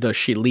leaper. Does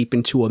she leap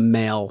into a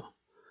male?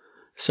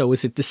 So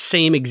is it the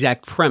same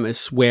exact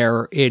premise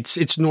where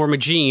it's Norma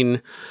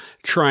Jean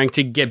trying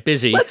to get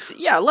busy?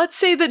 Let's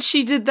say that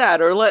she did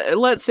that, or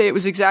let's say it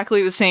was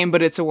exactly the same,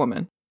 but it's a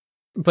woman.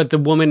 But the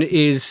woman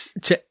is,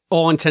 to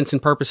all intents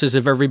and purposes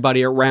of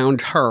everybody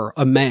around her,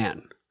 a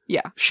man.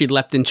 Yeah. She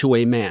leapt into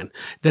a man.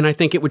 Then I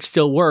think it would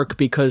still work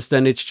because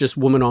then it's just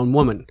woman on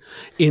woman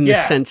in the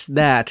sense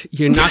that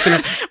you're not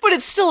going to... But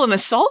it's still an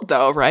assault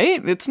though,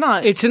 right? It's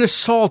not... It's an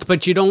assault,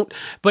 but you don't...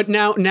 But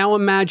now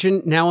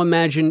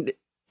imagine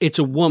it's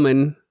a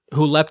woman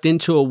who leapt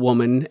into a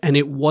woman, and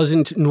it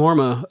wasn't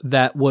Norma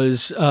that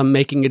was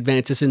making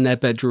advances in that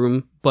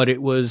bedroom, but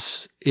it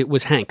was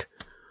Hank.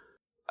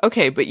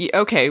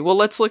 Okay, well,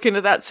 let's look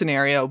into that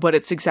scenario, but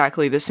it's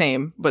exactly the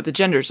same, but the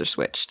genders are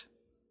switched.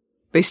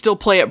 They still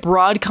play it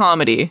broad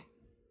comedy.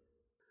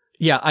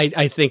 Yeah,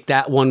 I think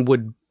that one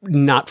would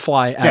not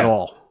fly at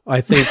all.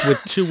 I think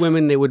with two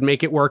women, they would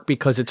make it work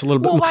because it's a little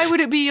bit... Well, why would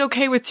it be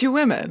okay with two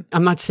women?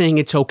 I'm not saying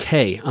it's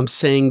okay. I'm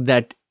saying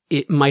that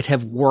it might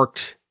have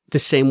worked the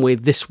same way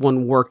this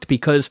one worked,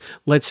 because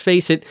let's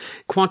face it,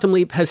 Quantum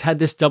Leap has had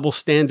this double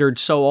standard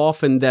so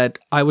often that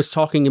I was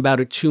talking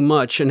about it too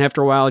much, and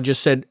after a while I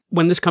just said,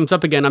 when this comes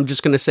up again, I'm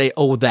just going to say,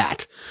 oh,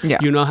 that. Yeah.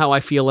 You know how I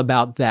feel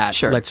about that.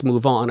 Sure. Let's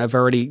move on. I've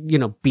already,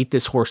 beat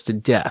this horse to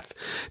death.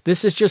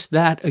 This is just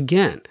that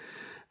again.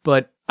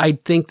 But I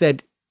think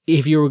that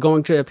if you were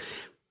going to,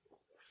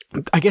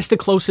 I guess the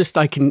closest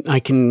I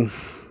can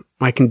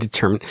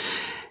determine,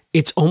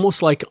 it's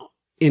almost like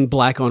in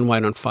Black on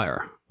White on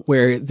Fire,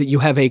 where you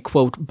have a,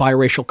 quote,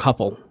 biracial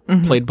couple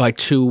played by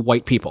two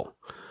white people.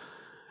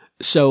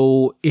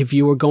 So if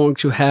you were going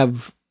to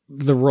have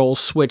the role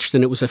switched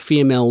and it was a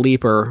female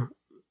leaper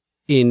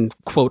in,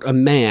 quote, a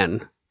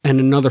man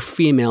and another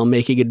female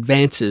making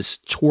advances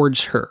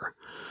towards her,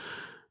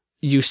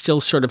 you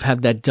still sort of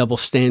have that double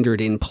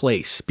standard in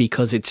place,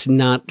 because it's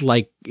not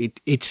like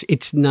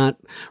it's not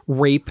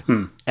rape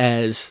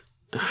as...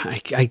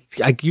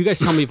 you guys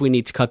tell me if we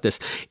need to cut this.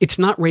 It's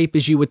not rape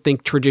as you would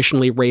think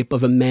traditionally rape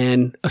of a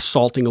man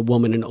assaulting a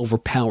woman and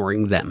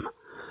overpowering them.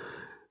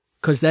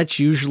 Because that's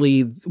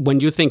usually, when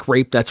you think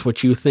rape, that's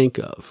what you think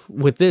of.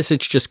 With this,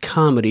 it's just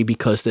comedy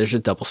because there's a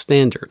double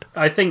standard.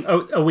 I think,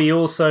 are we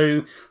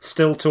also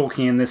still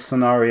talking in this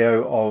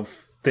scenario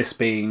of this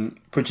being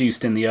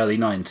produced in the early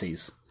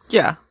 90s?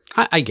 Yeah.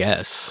 I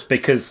guess.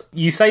 Because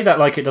you say that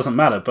like it doesn't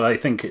matter, but I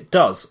think it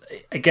does.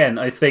 Again,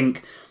 I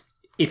think...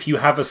 if you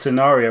have a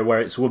scenario where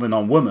it's woman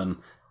on woman,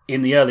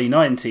 in the early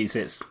 90s,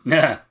 it's,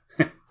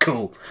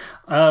 cool.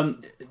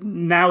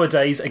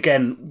 Nowadays,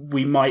 again,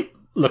 we might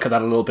look at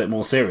that a little bit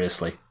more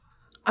seriously.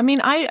 I mean,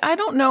 I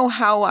don't know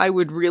how I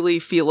would really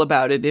feel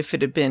about it if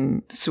it had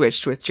been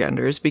switched with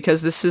genders,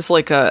 because this is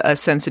like a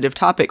sensitive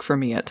topic for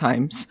me at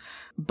times.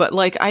 But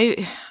like,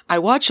 I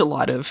watch a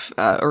lot of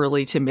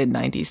early to mid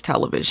 90s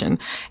television,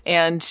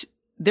 and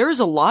there's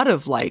a lot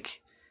of like,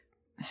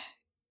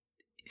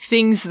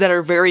 things that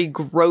are very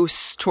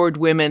gross toward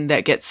women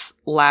that gets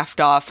laughed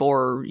off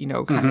or,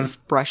 kind of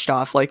brushed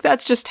off. Like,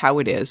 that's just how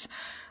it is.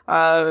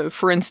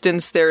 For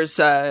instance, there's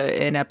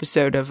an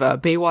episode of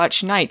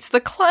Baywatch Nights, the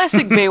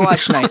classic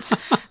Baywatch Nights,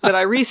 that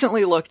I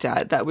recently looked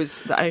at that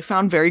I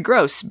found very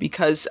gross,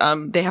 because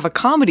they have a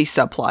comedy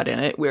subplot in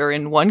it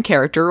wherein one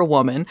character, a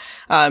woman,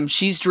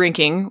 she's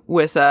drinking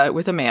with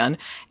a man,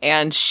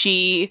 and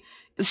she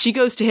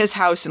goes to his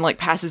house and like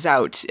passes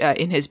out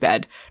in his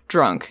bed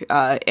drunk.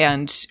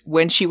 And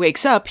when she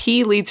wakes up,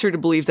 he leads her to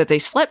believe that they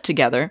slept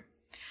together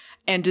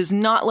and does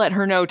not let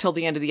her know till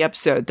the end of the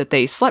episode that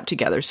they slept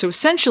together. So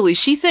essentially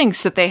she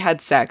thinks that they had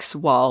sex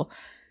while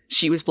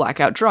she was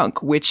blackout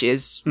drunk, which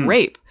is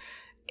rape.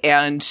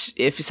 And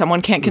if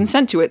someone can't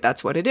consent to it,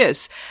 that's what it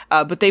is.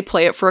 But they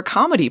play it for a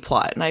comedy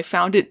plot, and I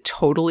found it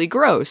totally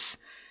gross.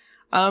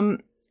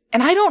 And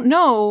I don't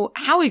know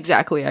how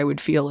exactly I would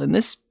feel in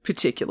this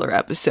particular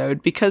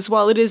episode, because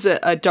while it is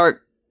a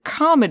dark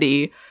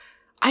comedy,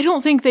 I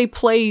don't think they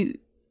play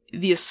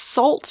the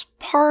assault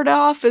part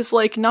off as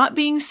like not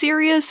being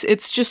serious.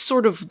 It's just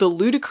sort of the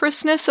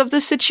ludicrousness of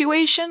the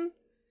situation.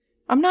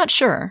 I'm not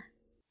sure.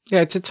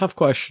 Yeah, it's a tough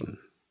question.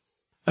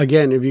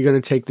 Again, if you're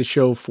going to take the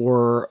show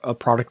for a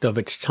product of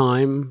its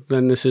time,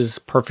 then this is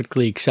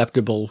perfectly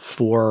acceptable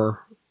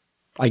for,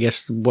 I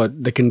guess,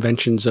 what the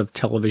conventions of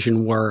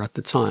television were at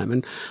the time.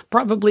 And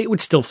probably it would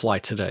still fly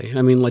today.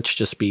 I mean, let's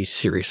just be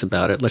serious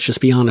about it. Let's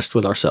just be honest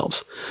with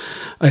ourselves.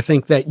 I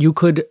think that you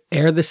could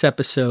air this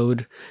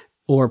episode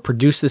or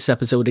produce this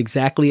episode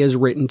exactly as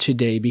written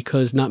today,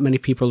 because not many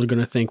people are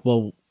going to think,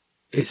 well,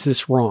 is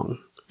this wrong?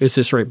 Is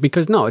this right?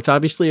 Because no, it's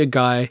obviously a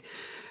guy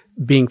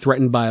being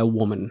threatened by a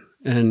woman.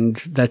 And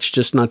that's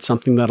just not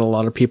something that a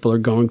lot of people are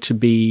going to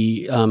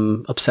be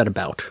upset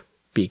about,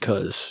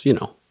 because, you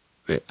know,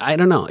 I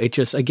don't know. It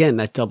just, again,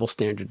 that double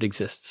standard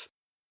exists.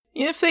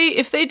 Yeah,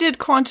 if they did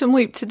Quantum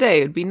Leap today,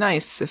 it'd be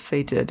nice if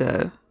they did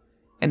an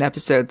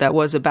episode that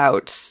was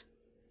about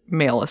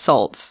male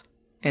assault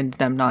and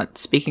them not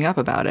speaking up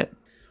about it.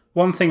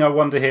 One thing I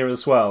wonder here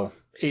as well,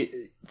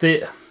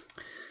 the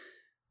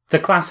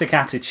classic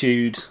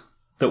attitude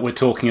that we're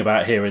talking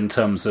about here in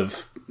terms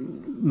of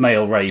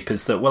male rape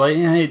is that, well,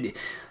 it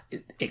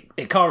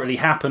can't really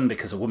happen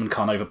because a woman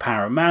can't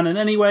overpower a man, and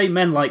anyway,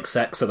 men like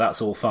sex, so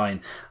that's all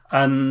fine.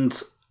 And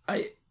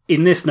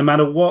in this, no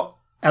matter what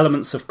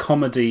elements of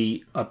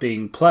comedy are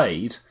being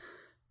played,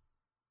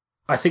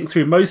 I think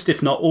through most,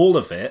 if not all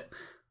of it,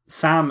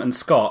 Sam and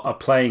Scott are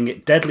playing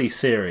it deadly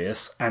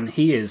serious, and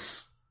he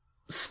is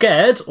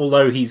scared,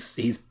 although he's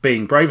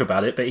being brave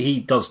about it, but he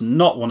does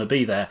not want to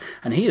be there,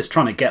 and he is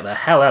trying to get the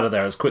hell out of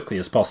there as quickly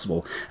as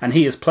possible, and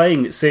he is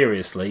playing it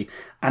seriously.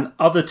 And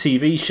other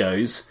TV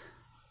shows,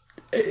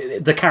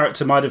 the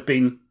character might have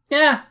been,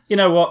 yeah, you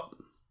know what,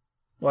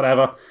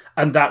 whatever,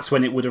 and that's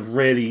when it would have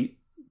really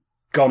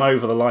gone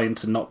over the line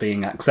to not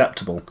being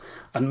acceptable.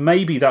 And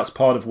maybe that's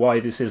part of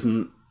why this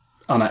isn't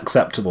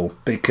unacceptable,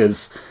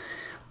 because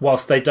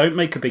whilst they don't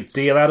make a big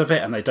deal out of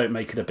it and they don't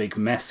make it a big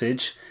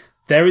message,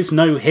 there is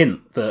no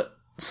hint that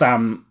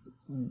Sam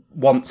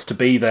wants to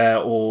be there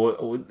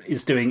or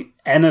is doing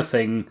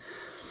anything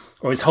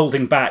or is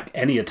holding back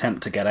any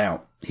attempt to get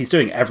out. He's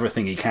doing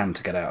everything he can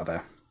to get out of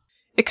there.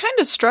 It kind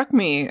of struck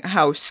me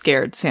how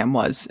scared Sam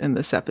was in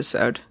this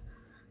episode.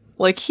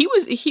 Like, he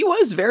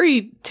was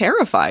very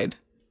terrified.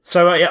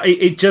 So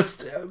it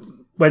just,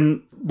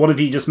 when one of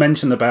you just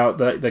mentioned about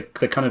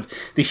the kind of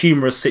the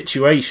humorous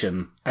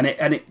situation,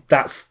 and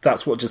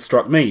that's what just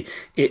struck me.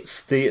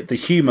 It's the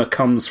humor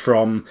comes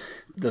from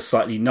the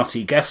slightly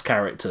nutty guest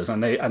characters,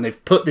 and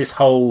they've put this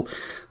whole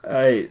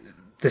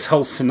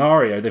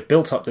scenario, they've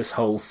built up this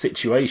whole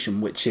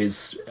situation, which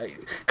is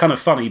kind of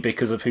funny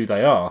because of who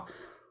they are.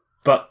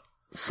 But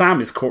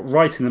Sam is caught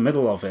right in the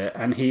middle of it,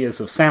 and he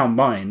is of sound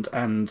mind,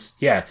 and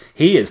yeah,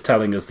 he is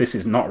telling us this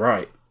is not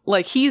right.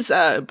 Like, he's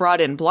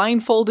brought in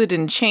blindfolded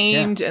and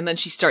chained, and then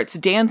she starts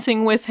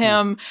dancing with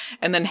him,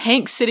 and then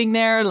Hank's sitting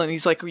there, and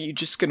he's like, are you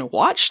just gonna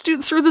watch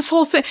through this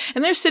whole thing?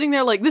 And they're sitting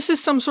there like, this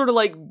is some sort of,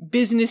 like,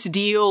 business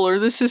deal, or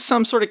this is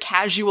some sort of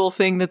casual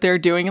thing that they're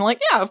doing, and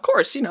like, yeah, of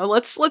course, you know,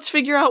 let's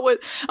figure out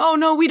oh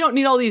no, we don't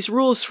need all these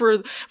rules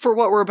for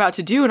what we're about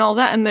to do and all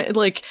that, and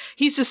like,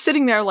 he's just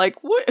sitting there like,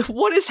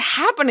 what is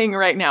happening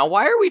right now?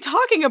 Why are we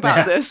talking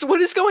about this? What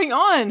is going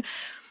on?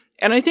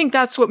 And I think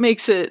that's what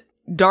makes it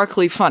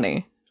darkly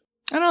funny.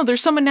 I don't know,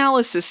 there's some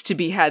analysis to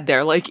be had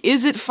there. Like,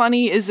 is it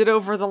funny? Is it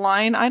over the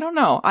line? I don't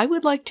know. I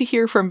would like to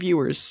hear from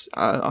viewers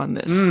on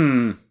this.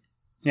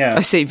 Yeah.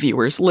 I say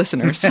viewers,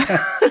 listeners.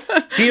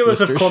 Viewers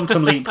of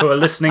Quantum Leap who are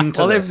listening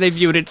to this. They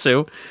viewed it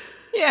too.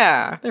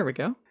 Yeah, there we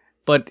go.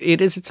 But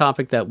it is a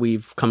topic that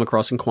we've come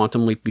across in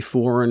Quantum Leap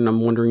before, and I'm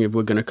wondering if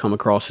we're going to come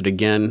across it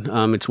again.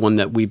 It's one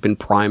that we've been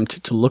primed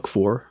to look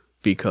for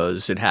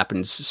because it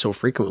happens so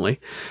frequently.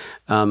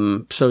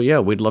 So yeah,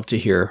 we'd love to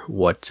hear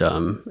what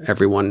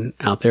everyone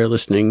out there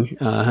listening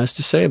has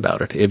to say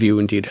about it, if you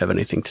indeed have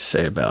anything to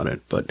say about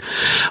it. But,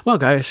 well,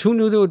 guys, who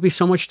knew there would be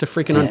so much to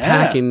freaking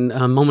unpack in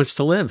Moments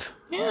to Live?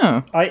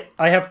 Yeah.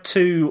 I have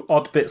two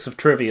odd bits of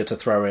trivia to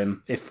throw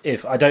in.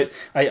 If I don't,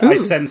 I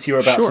sense you're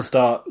about to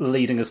start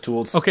leading us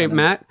towards... Okay,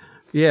 Matt.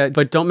 Yeah,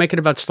 but don't make it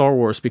about Star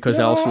Wars, because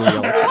Allison will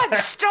yell at you. What?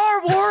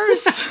 Star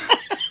Wars?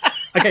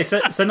 Okay,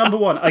 so number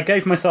one, I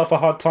gave myself a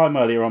hard time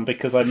earlier on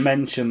because I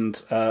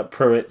mentioned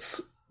Pruitt's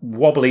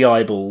wobbly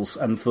eyeballs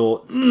and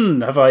thought,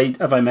 have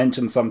I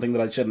mentioned something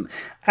that I shouldn't?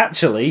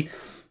 Actually,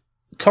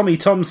 Tommy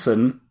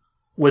Thompson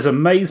was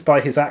amazed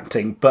by his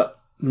acting, but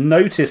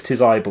noticed his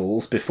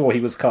eyeballs before he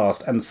was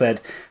cast and said,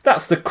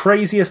 that's the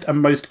craziest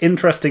and most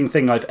interesting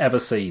thing I've ever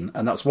seen.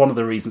 And that's one of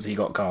the reasons he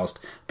got cast,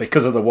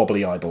 because of the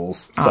wobbly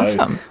eyeballs.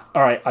 Awesome. So,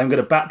 all right, I'm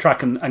going to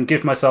backtrack and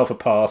give myself a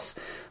pass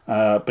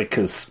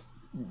because...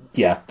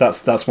 yeah,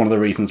 that's one of the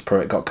reasons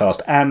Pruitt got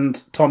cast.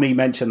 And Tommy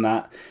mentioned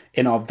that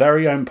in our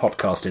very own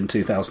podcast in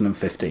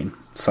 2015.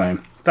 So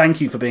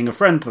thank you for being a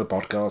friend to the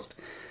podcast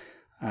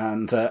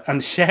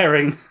and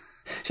sharing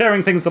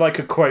things that I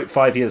could quote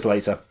 5 years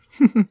later.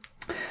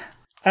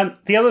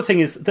 The other thing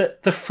is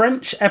that the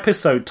French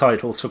episode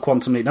titles for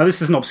Quantum Leap... Now,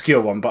 this is an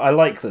obscure one, but I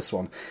like this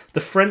one. The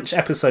French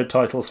episode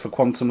titles for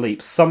Quantum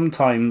Leap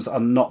sometimes are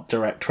not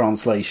direct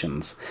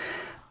translations.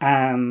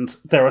 And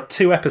there are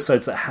 2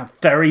 episodes that have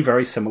very,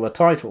 very similar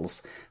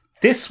titles.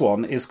 This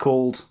one is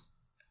called,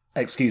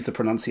 excuse the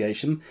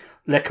pronunciation,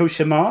 Le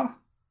Cauchemar.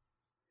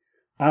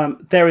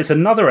 There is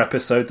another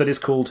episode that is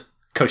called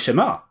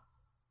Cauchemar.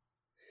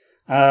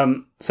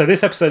 So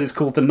this episode is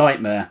called The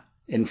Nightmare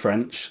in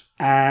French,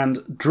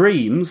 and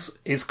Dreams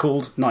is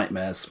called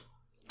Nightmares.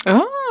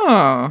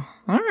 Oh,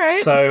 all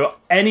right. So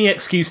any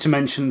excuse to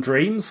mention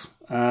Dreams,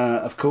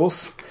 of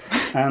course.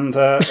 And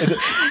Le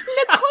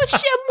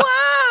Cauchemar!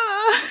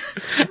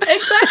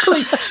 Exactly!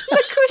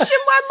 Le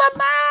Cauchemar,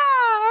 mama!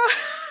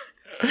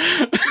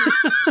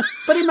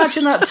 But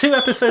imagine that 2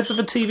 episodes of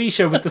a TV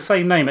show with the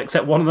same name,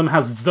 except one of them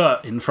has the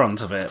in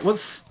front of it.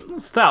 What's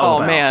that all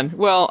about? Oh, man.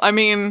 Well, I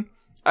mean...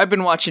 I've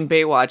been watching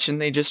Baywatch, and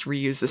they just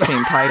reuse the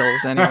same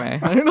titles anyway.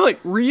 They're like,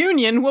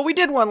 Reunion? Well, we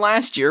did one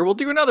last year. We'll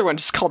do another one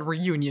just called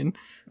Reunion.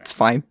 It's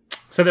fine.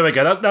 So there we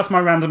go. That's my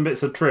random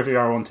bits of trivia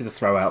I wanted to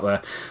throw out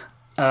there.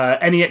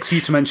 Any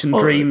excuse to mention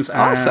Dreams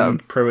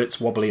and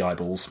Pruitt's wobbly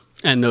eyeballs.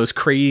 And those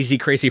crazy,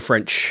 crazy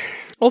French.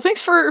 Well,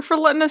 thanks for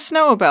letting us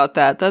know about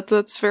that.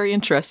 That's very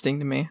interesting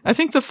to me. I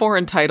think the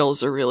foreign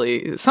titles are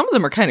really... Some of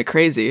them are kind of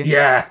crazy.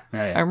 Yeah.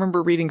 I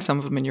remember reading some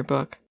of them in your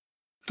book.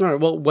 All right,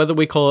 well, whether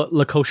we call it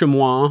Le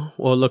Cauchemar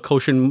or Le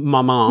Cauchemar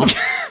Maman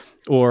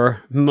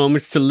or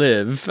Moments to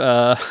Live,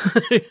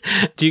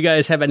 do you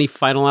guys have any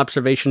final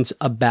observations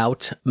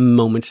about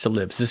Moments to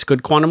Live? Is this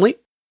good Quantum Leap?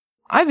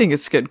 I think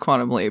it's good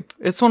Quantum Leap.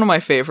 It's one of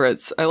my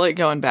favorites. I like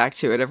going back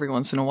to it every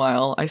once in a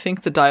while. I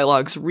think the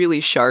dialogue's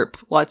really sharp.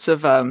 Lots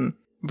of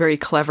very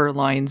clever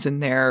lines in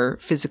there,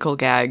 physical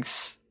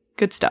gags.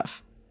 Good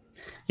stuff.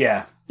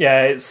 Yeah,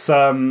 it's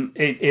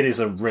it is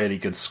a really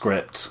good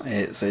script.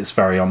 It's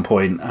very on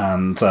point,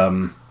 and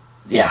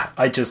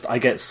I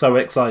get so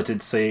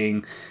excited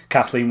seeing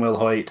Kathleen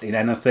Wilhoit in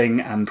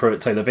anything and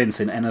Pruitt Taylor Vince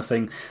in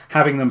anything,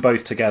 having them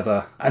both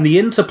together, and the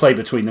interplay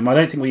between them. I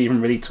don't think we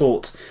even really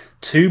talked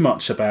too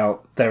much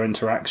about their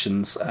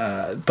interactions,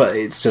 but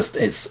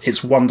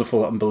it's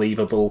wonderful and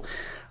believable,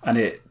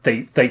 and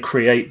they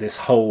create this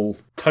whole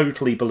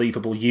totally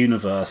believable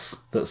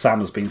universe that Sam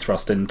has been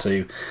thrust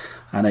into.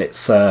 And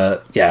it's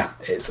the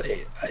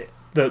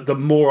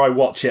more I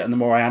watch it and the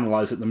more I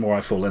analyse it, the more I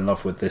fall in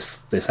love with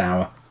this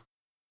hour.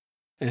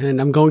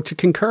 And I'm going to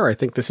concur. I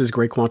think this is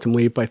great Quantum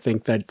Leap. I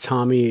think that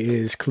Tommy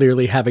is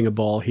clearly having a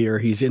ball here.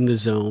 He's in the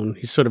zone.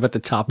 He's sort of at the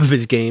top of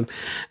his game.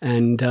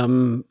 And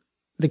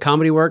the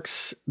comedy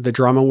works, the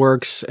drama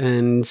works,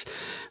 and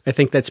I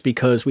think that's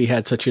because we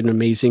had such an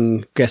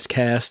amazing guest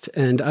cast.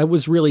 And I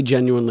was really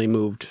genuinely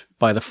moved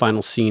by the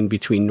final scene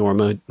between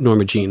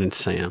Norma Jean and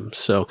Sam.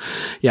 So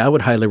yeah, I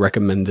would highly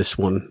recommend this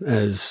one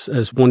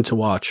as one to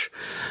watch.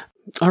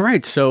 All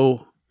right.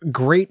 So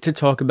great to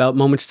talk about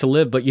Moments to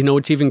Live, but you know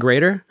what's even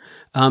greater?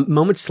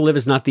 Moments to Live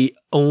is not the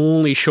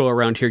only show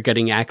around here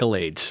getting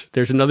accolades.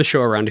 There's another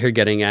show around here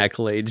getting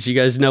accolades. You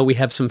guys know we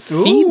have some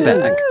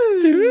feedback.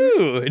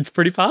 Ooh, it's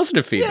pretty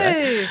positive feedback.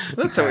 Yay.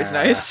 That's always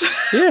nice.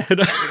 Yeah.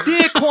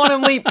 Dear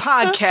Quantum Leap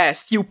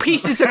Podcast, you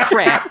pieces of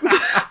crap.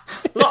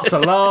 Lots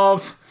of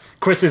love.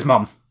 Chris's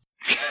mum.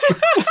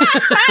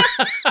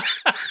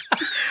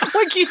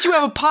 Why can't you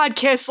have a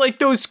podcast like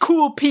those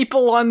cool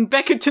people on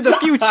Back into the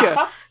Future?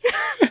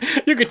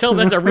 You can tell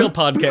that's a real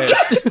podcast.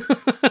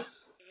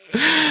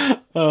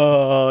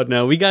 Oh,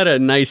 no. We got a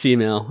nice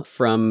email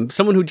from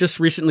someone who just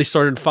recently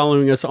started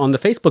following us on the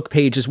Facebook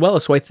page as well.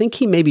 So I think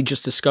he maybe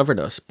just discovered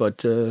us,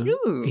 but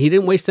he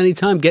didn't waste any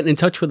time getting in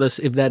touch with us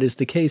if that is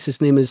the case.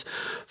 His name is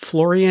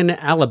Florian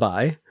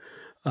Alibi.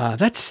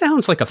 That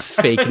sounds like a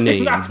fake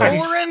name.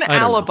 Foreign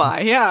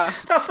alibi, yeah.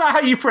 That's not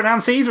how you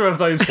pronounce either of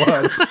those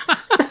words.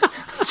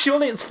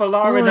 Surely it's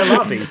Falarin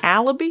Alabi.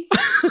 Alibi?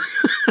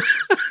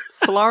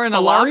 Falarin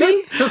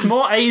Alabi? There's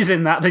more A's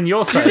in that than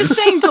you're saying. You're just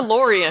saying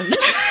DeLorean.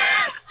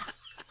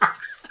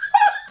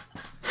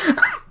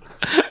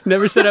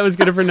 Never said I was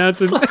going to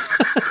pronounce it.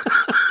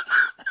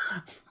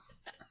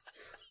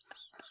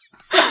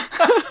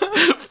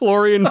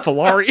 Florian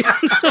Falarian.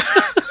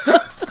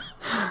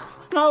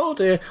 Oh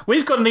dear.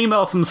 We've got an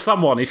email from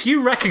someone. If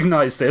you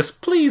recognise this,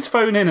 please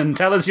phone in and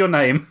tell us your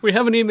name. We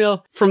have an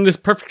email from this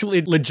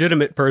perfectly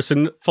legitimate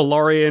person,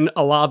 Falarian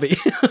Alabi.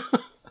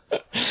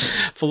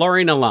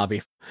 Falarian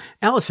Alabi.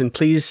 Allison,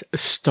 please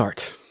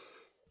start.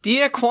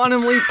 Dear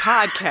Quantum Leap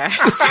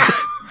Podcast.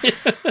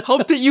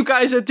 Hope that you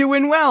guys are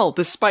doing well,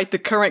 despite the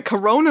current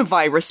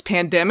coronavirus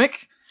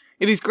pandemic.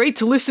 It is great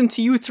to listen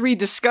to you three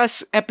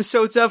discuss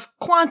episodes of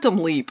Quantum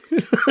Leap.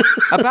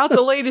 About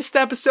the latest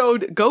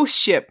episode, Ghost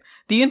Ship.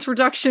 The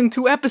introduction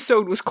to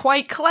episode was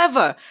quite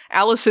clever.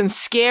 Allison's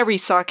scary,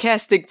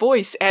 sarcastic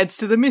voice adds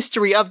to the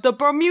mystery of the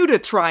Bermuda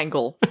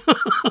Triangle.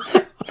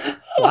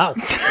 Wow.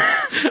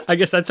 I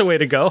guess that's a way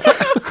to go.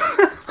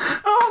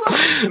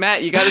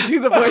 Matt, you gotta do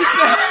the voice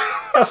now.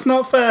 That's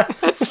not fair.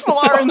 That's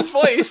Falarin's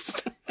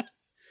voice.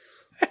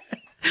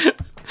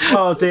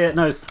 Oh dear,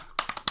 no.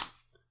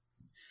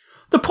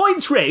 The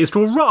points raised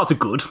were rather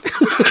good.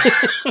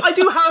 I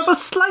do, however,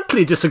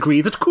 slightly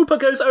disagree that Cooper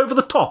goes over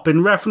the top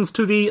in reference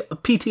to the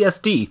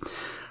PTSD.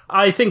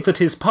 I think that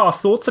his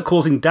past thoughts are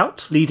causing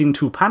doubt, leading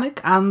to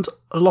panic and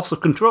a loss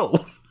of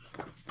control.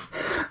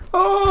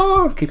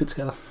 Oh, keep it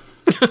together.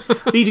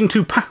 leading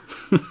to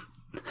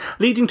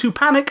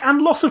panic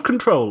and loss of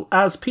control,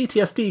 as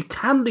PTSD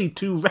can lead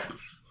to...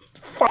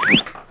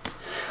 Fuck.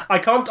 I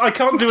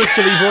can't do a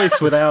silly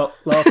voice without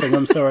laughing,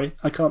 I'm sorry.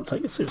 I can't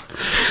take it seriously.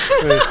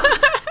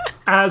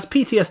 As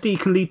PTSD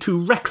can lead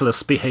to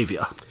reckless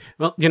behaviour.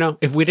 Well,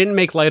 if we didn't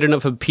make light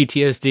enough of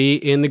PTSD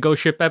in the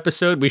Ghost Ship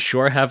episode, we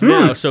sure have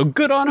now, so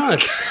good on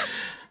us.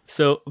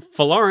 So,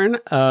 Falarin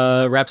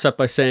wraps up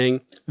by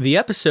saying, the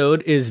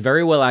episode is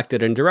very well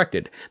acted and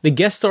directed. The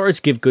guest stars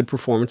give good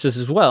performances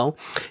as well.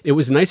 It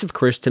was nice of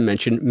Chris to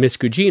mention Miss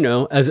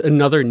Gugino as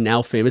another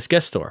now famous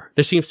guest star.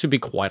 There seems to be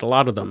quite a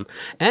lot of them.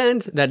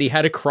 And that he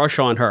had a crush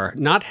on her.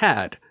 Not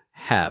had.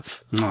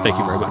 Have. Aww. Thank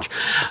you very much.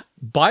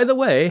 By the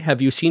way,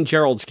 have you seen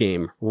Gerald's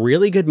Game?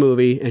 Really good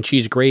movie, and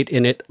she's great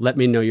in it. Let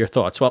me know your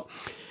thoughts. Well,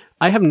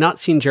 I have not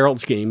seen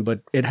Gerald's Game,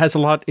 but it has a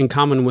lot in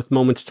common with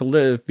Moments to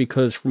Live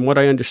because from what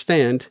I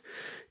understand,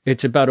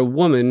 it's about a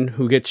woman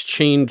who gets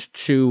chained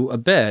to a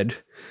bed.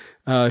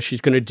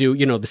 She's going to do,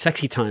 the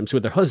sexy times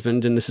with her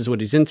husband, and this is what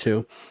he's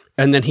into.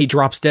 And then he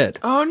drops dead.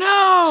 Oh,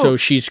 no! So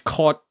she's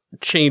caught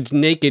chained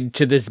naked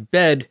to this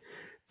bed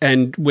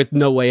and with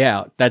no way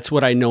out. That's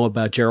what I know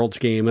about Gerald's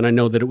Game. And I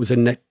know that it was a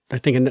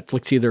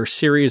Netflix, either a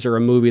series or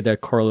a movie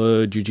that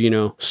Carla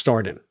Gugino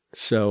starred in.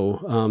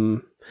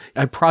 So,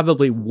 I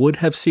probably would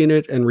have seen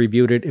it and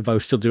reviewed it if I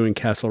was still doing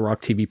Castle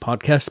Rock TV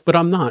podcasts, but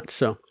I'm not,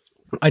 so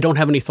I don't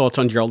have any thoughts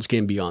on Gerald's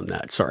Game beyond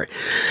that. Sorry.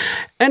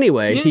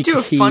 Anyway, you didn't do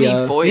a funny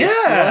voice.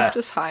 Yeah, you left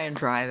us high and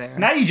dry there.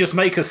 Now you just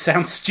make us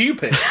sound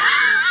stupid.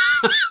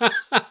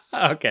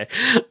 Okay,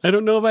 I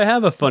don't know if I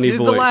have a funny voice.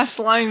 Do the last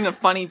line in a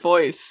funny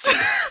voice.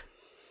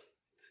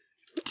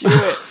 Do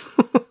it.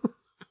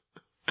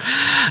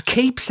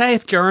 Keep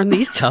safe during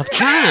these tough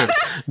times.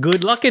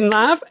 Good luck in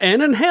life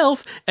and in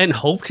health, and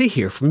hope to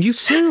hear from you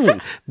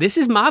soon. This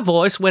is my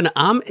voice when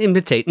I'm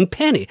imitating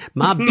Penny,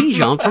 my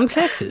Bichon from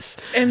Texas.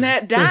 And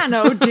that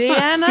dino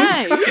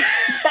DNA.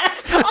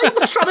 I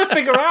was trying to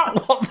figure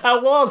out what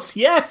that was.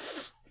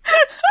 Yes.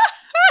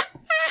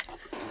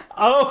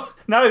 Oh,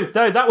 no,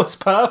 that was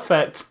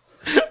perfect.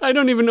 I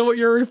don't even know what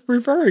you're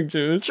referring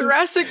to.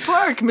 Jurassic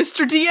Park,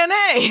 Mr.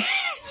 DNA.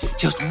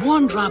 Just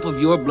one drop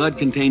of your blood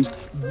contains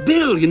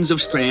billions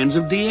of strands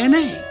of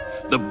DNA,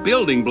 the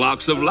building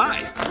blocks of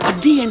life. A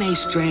DNA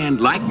strand,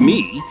 like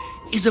me,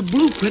 is a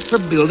blueprint for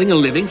building a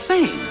living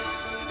thing.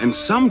 And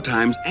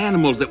sometimes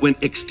animals that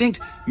went extinct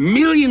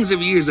millions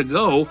of years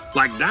ago,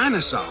 like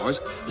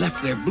dinosaurs,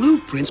 left their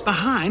blueprints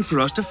behind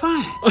for us to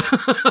find.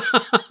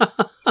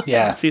 Yeah. I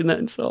haven't seen that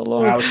in so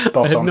long. I was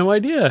spot I had on. no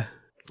idea.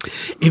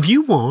 If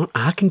you want,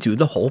 I can do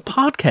the whole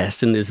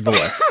podcast in this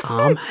voice.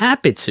 I'm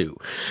happy to.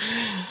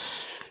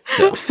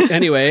 So,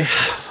 anyway,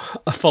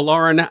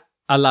 Falarin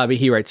Alabi,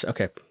 he writes,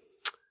 okay.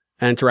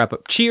 And to wrap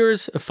up,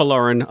 cheers,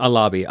 Falarin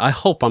Alabi. I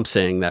hope I'm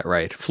saying that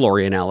right.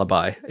 Florian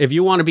Alibi. If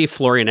you want to be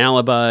Florian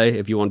Alibi,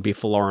 if you want to be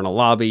Falarin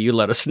Alabi, you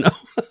let us know.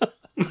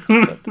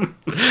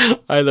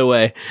 Either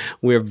way,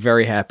 we're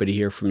very happy to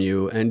hear from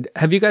you. And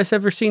have you guys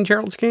ever seen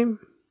Gerald's Game?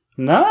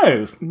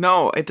 No,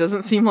 it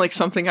doesn't seem like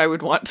something I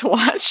would want to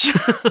watch.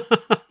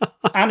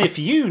 And if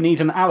you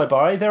need an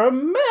alibi, there are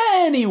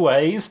many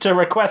ways to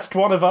request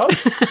one of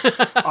us.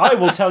 I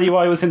will tell you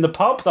I was in the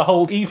pub the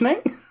whole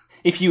evening.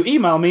 If you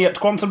email me at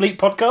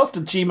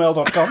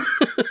quantumleappodcast@gmail.com.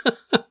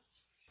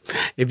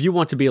 If you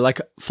want to be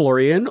like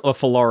Florian or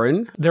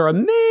Falarin, there are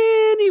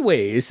many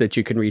ways that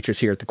you can reach us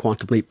here at the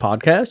Quantum Leap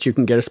Podcast. You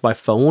can get us by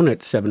phone at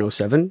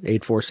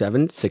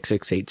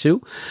 707-847-6682.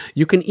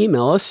 You can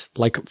email us,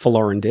 like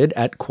Falarin did,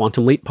 at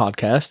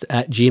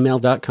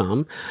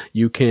quantumleappodcast@gmail.com.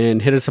 You can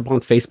hit us up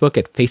on Facebook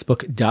at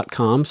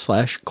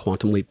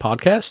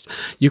facebook.com/quantumleappodcast.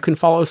 You can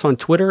follow us on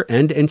Twitter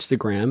and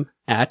Instagram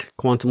at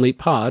Quantum Leap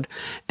Pod,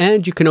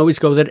 and you can always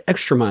go that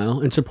extra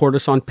mile and support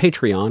us on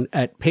Patreon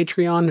at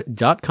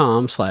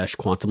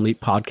patreon.com/Quantum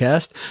Leap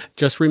Podcast.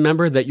 Just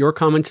remember that your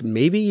comments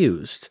may be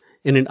used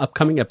in an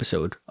upcoming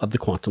episode of the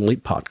Quantum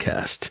Leap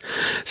Podcast.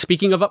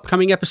 Speaking of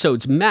upcoming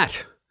episodes,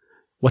 Matt,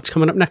 what's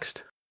coming up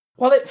next?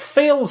 Well, it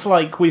feels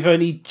like we've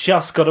only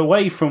just got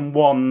away from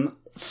one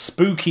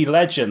spooky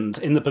legend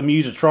in the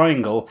Bermuda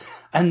Triangle,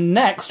 and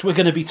next we're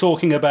going to be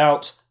talking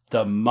about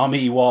the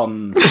Mummy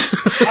One.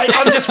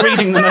 I'm just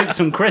reading the notes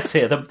from Chris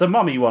here. The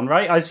Mummy One,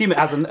 right? I assume it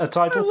has a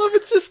title. I love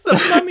it's just the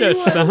Mummy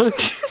One.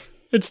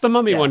 It's the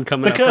Mummy One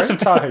coming up. The Curse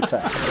of right?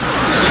 Tahotep.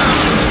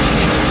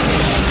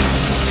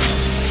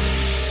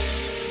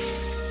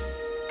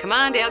 Come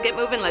on, Dale, get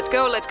moving. Let's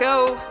go, let's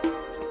go.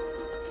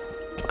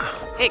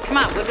 Hey, come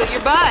on, wiggle your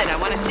butt. I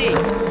want to see.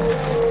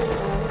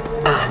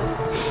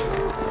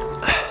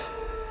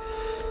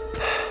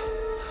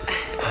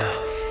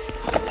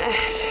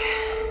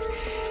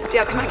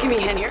 Dale, come on, give me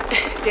a hand here.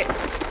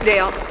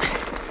 Dale.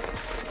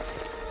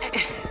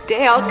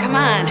 Dale, come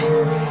on.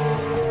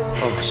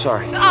 Oh,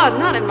 sorry. Oh,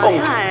 not in my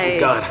eye. Oh,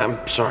 God,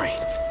 I'm sorry.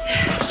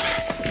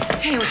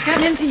 Hey, what's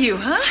gotten into you,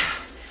 huh?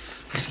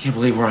 I just can't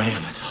believe where I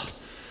am.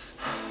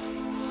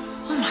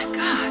 Oh, my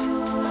God.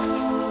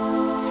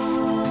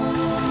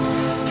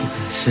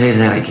 Say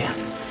that again.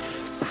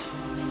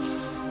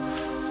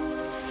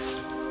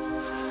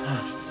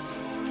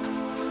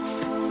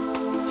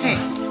 Hey,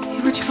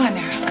 what'd you find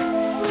there?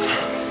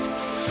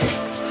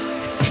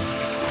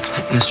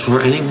 As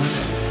for anyone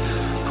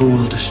who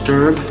will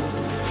disturb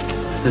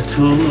the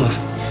tomb of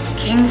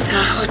King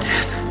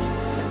Tahotep.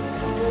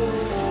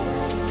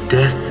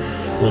 death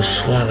will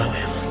swallow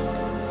him.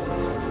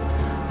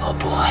 Oh,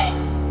 boy.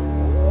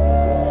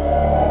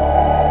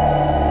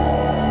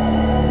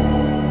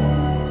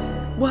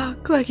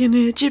 Walk like an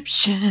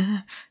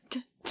Egyptian.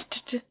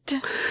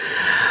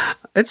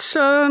 It's,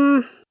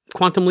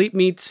 Quantum Leap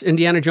meets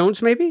Indiana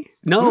Jones, maybe?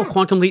 No,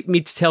 Quantum Leap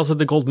meets Tales of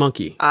the Gold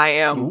Monkey. I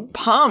am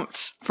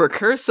pumped for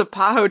Curse of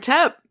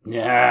Pahotep.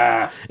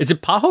 Yeah. Is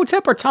it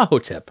Pahotep or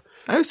Tahotep?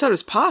 I always thought it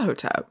was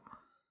Pahotep.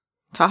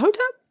 Tahotep?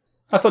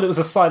 I thought it was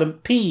a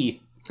silent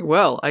P.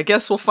 Well, I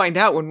guess we'll find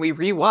out when we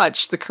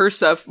rewatch The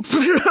Curse of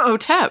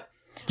Pahotep.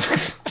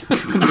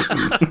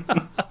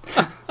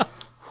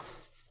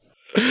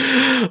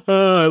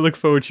 I look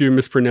forward to you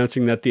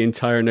mispronouncing that the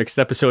entire next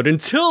episode.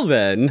 Until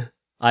then,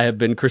 I have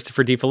been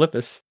Christopher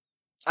DeFilippis.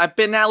 I've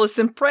been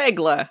Allison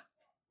Pregler.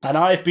 And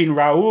I've been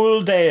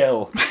Raul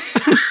Dale.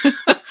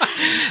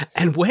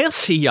 And we'll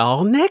see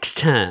y'all next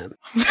time.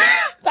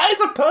 That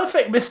is a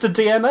perfect Mr.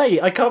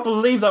 DNA. I can't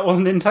believe that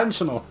wasn't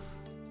intentional.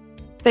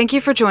 Thank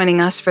you for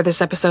joining us for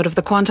this episode of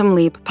the Quantum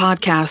Leap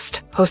podcast,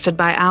 hosted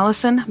by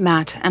Allison,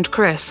 Matt, and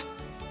Chris,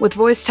 with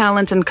voice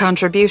talent and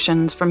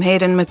contributions from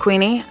Hayden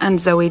McQueenie and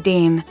Zoe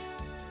Dean.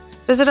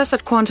 Visit us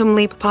at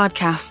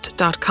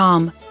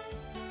quantumleappodcast.com.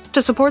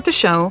 To support the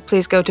show,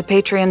 please go to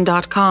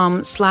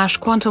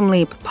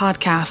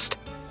patreon.com/quantumleappodcast.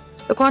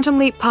 The Quantum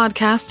Leap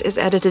podcast is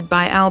edited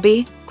by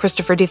Albie,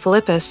 Christopher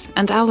DeFilippis,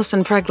 and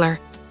Allison Pregler.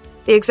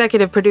 The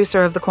executive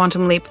producer of the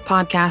Quantum Leap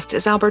podcast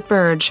is Albert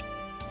Burge.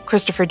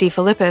 Christopher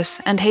DeFilippis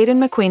and Hayden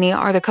McQueenie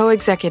are the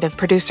co-executive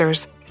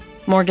producers.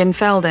 Morgan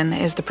Felden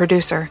is the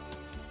producer.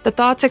 The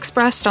thoughts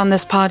expressed on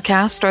this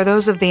podcast are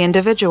those of the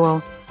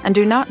individual and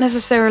do not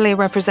necessarily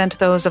represent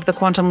those of the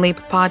Quantum Leap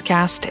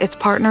podcast, its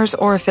partners,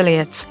 or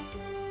affiliates.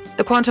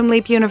 The Quantum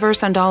Leap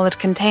universe and all it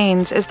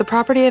contains is the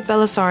property of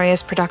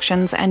Belisarius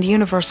Productions and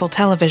Universal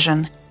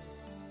Television.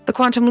 The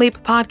Quantum Leap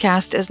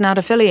podcast is not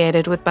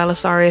affiliated with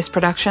Belisarius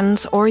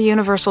Productions or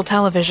Universal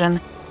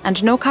Television,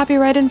 and no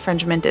copyright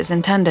infringement is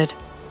intended.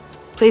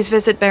 Please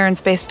visit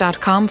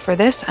barrenspace.com for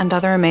this and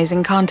other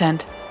amazing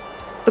content.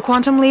 The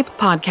Quantum Leap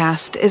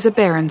podcast is a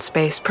Barren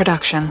Space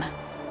production.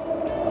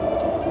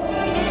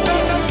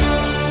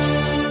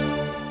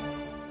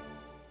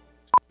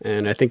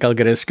 And I think I'll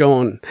get us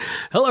going.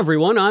 Hello,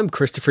 everyone. I'm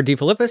Christopher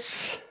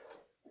DeFilippis.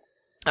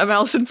 I'm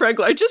Allison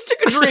Pregler. I just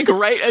took a drink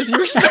right as you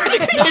were starting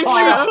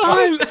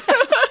the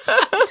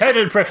intro.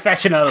 Total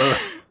professional.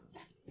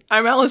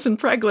 I'm Allison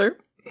Pregler.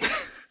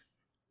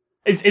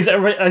 Is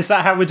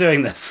that how we're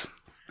doing this?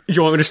 Do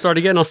you want me to start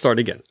again? I'll start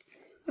again.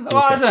 Oh,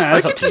 I don't know.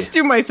 I could just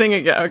do my thing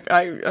again.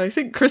 I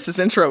think Chris's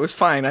intro was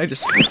fine. I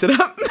just fucked it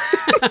up.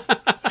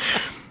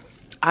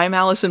 I'm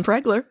Allison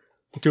Pregler.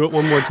 Do it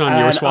one more time.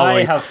 You were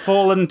swallowing. I have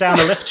fallen down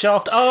a lift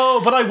shaft. Oh,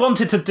 but I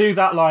wanted to do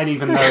that line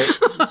even though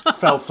it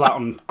fell flat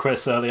on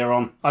Chris earlier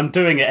on. I'm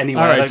doing it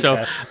anyway.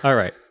 All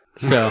right.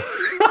 So,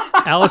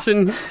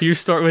 Allison, you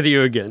start with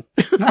you again.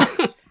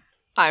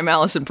 I'm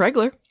Allison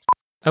Pregler.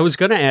 I was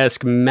going to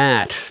ask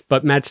Matt,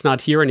 but Matt's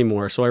not here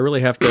anymore, so I really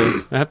have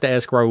to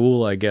ask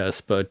Raul, I guess.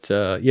 But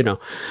I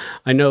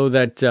know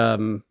that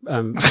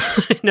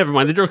never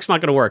mind, the joke's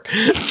not going to work.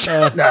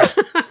 No.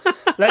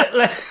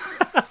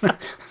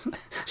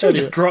 Should we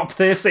just drop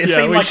this? It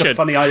seemed like a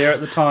funny idea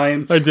at the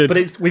time. I did. But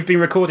we've been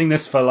recording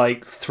this for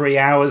like 3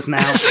 hours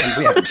now, and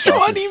we haven't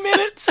started. 20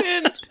 minutes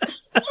in. 20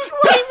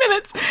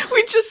 minutes.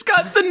 We just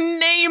got the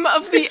name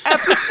of the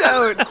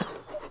episode.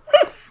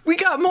 We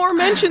got more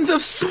mentions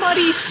of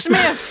Smutty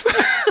Smith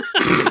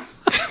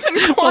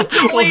than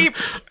Quantum Leap.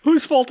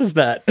 Whose fault is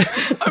that?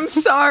 I'm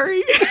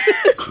sorry.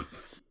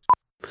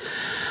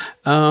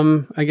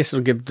 I guess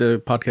it'll give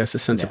the podcast a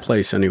sense of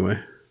place anyway.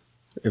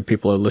 If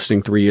people are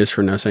listening 3 years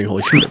from now saying,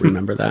 holy shit,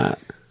 remember that.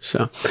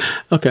 So,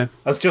 okay.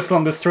 As just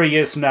long as 3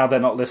 years from now they're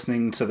not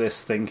listening to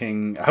this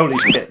thinking, holy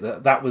shit,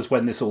 that was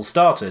when this all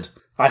started.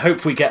 I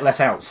hope we get let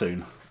out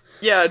soon.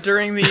 Yeah,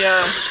 during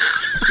the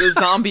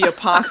zombie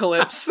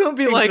apocalypse, they'll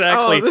be like,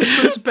 exactly. Oh,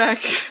 this was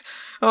back,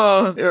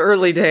 the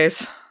early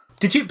days.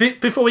 Did you,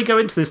 before we go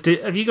into this,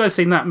 have you guys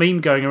seen that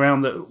meme going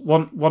around that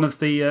one of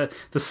the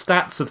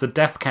stats of the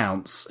death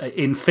counts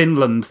in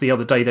Finland the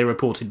other day, they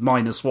reported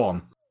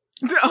 -1?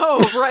 Oh,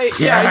 right.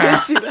 Yeah, I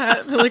did see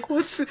that. They're like,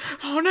 what's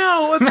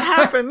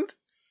happened?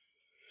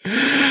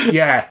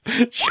 Yeah.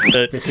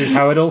 Shit. This is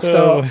how it all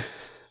starts.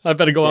 I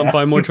better go out and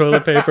buy more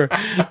toilet paper.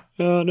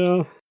 Oh,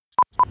 no.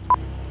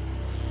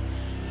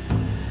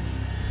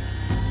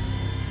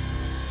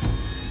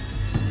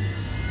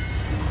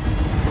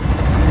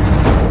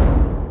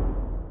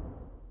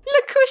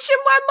 Le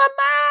couche-moi,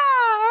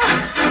 maman!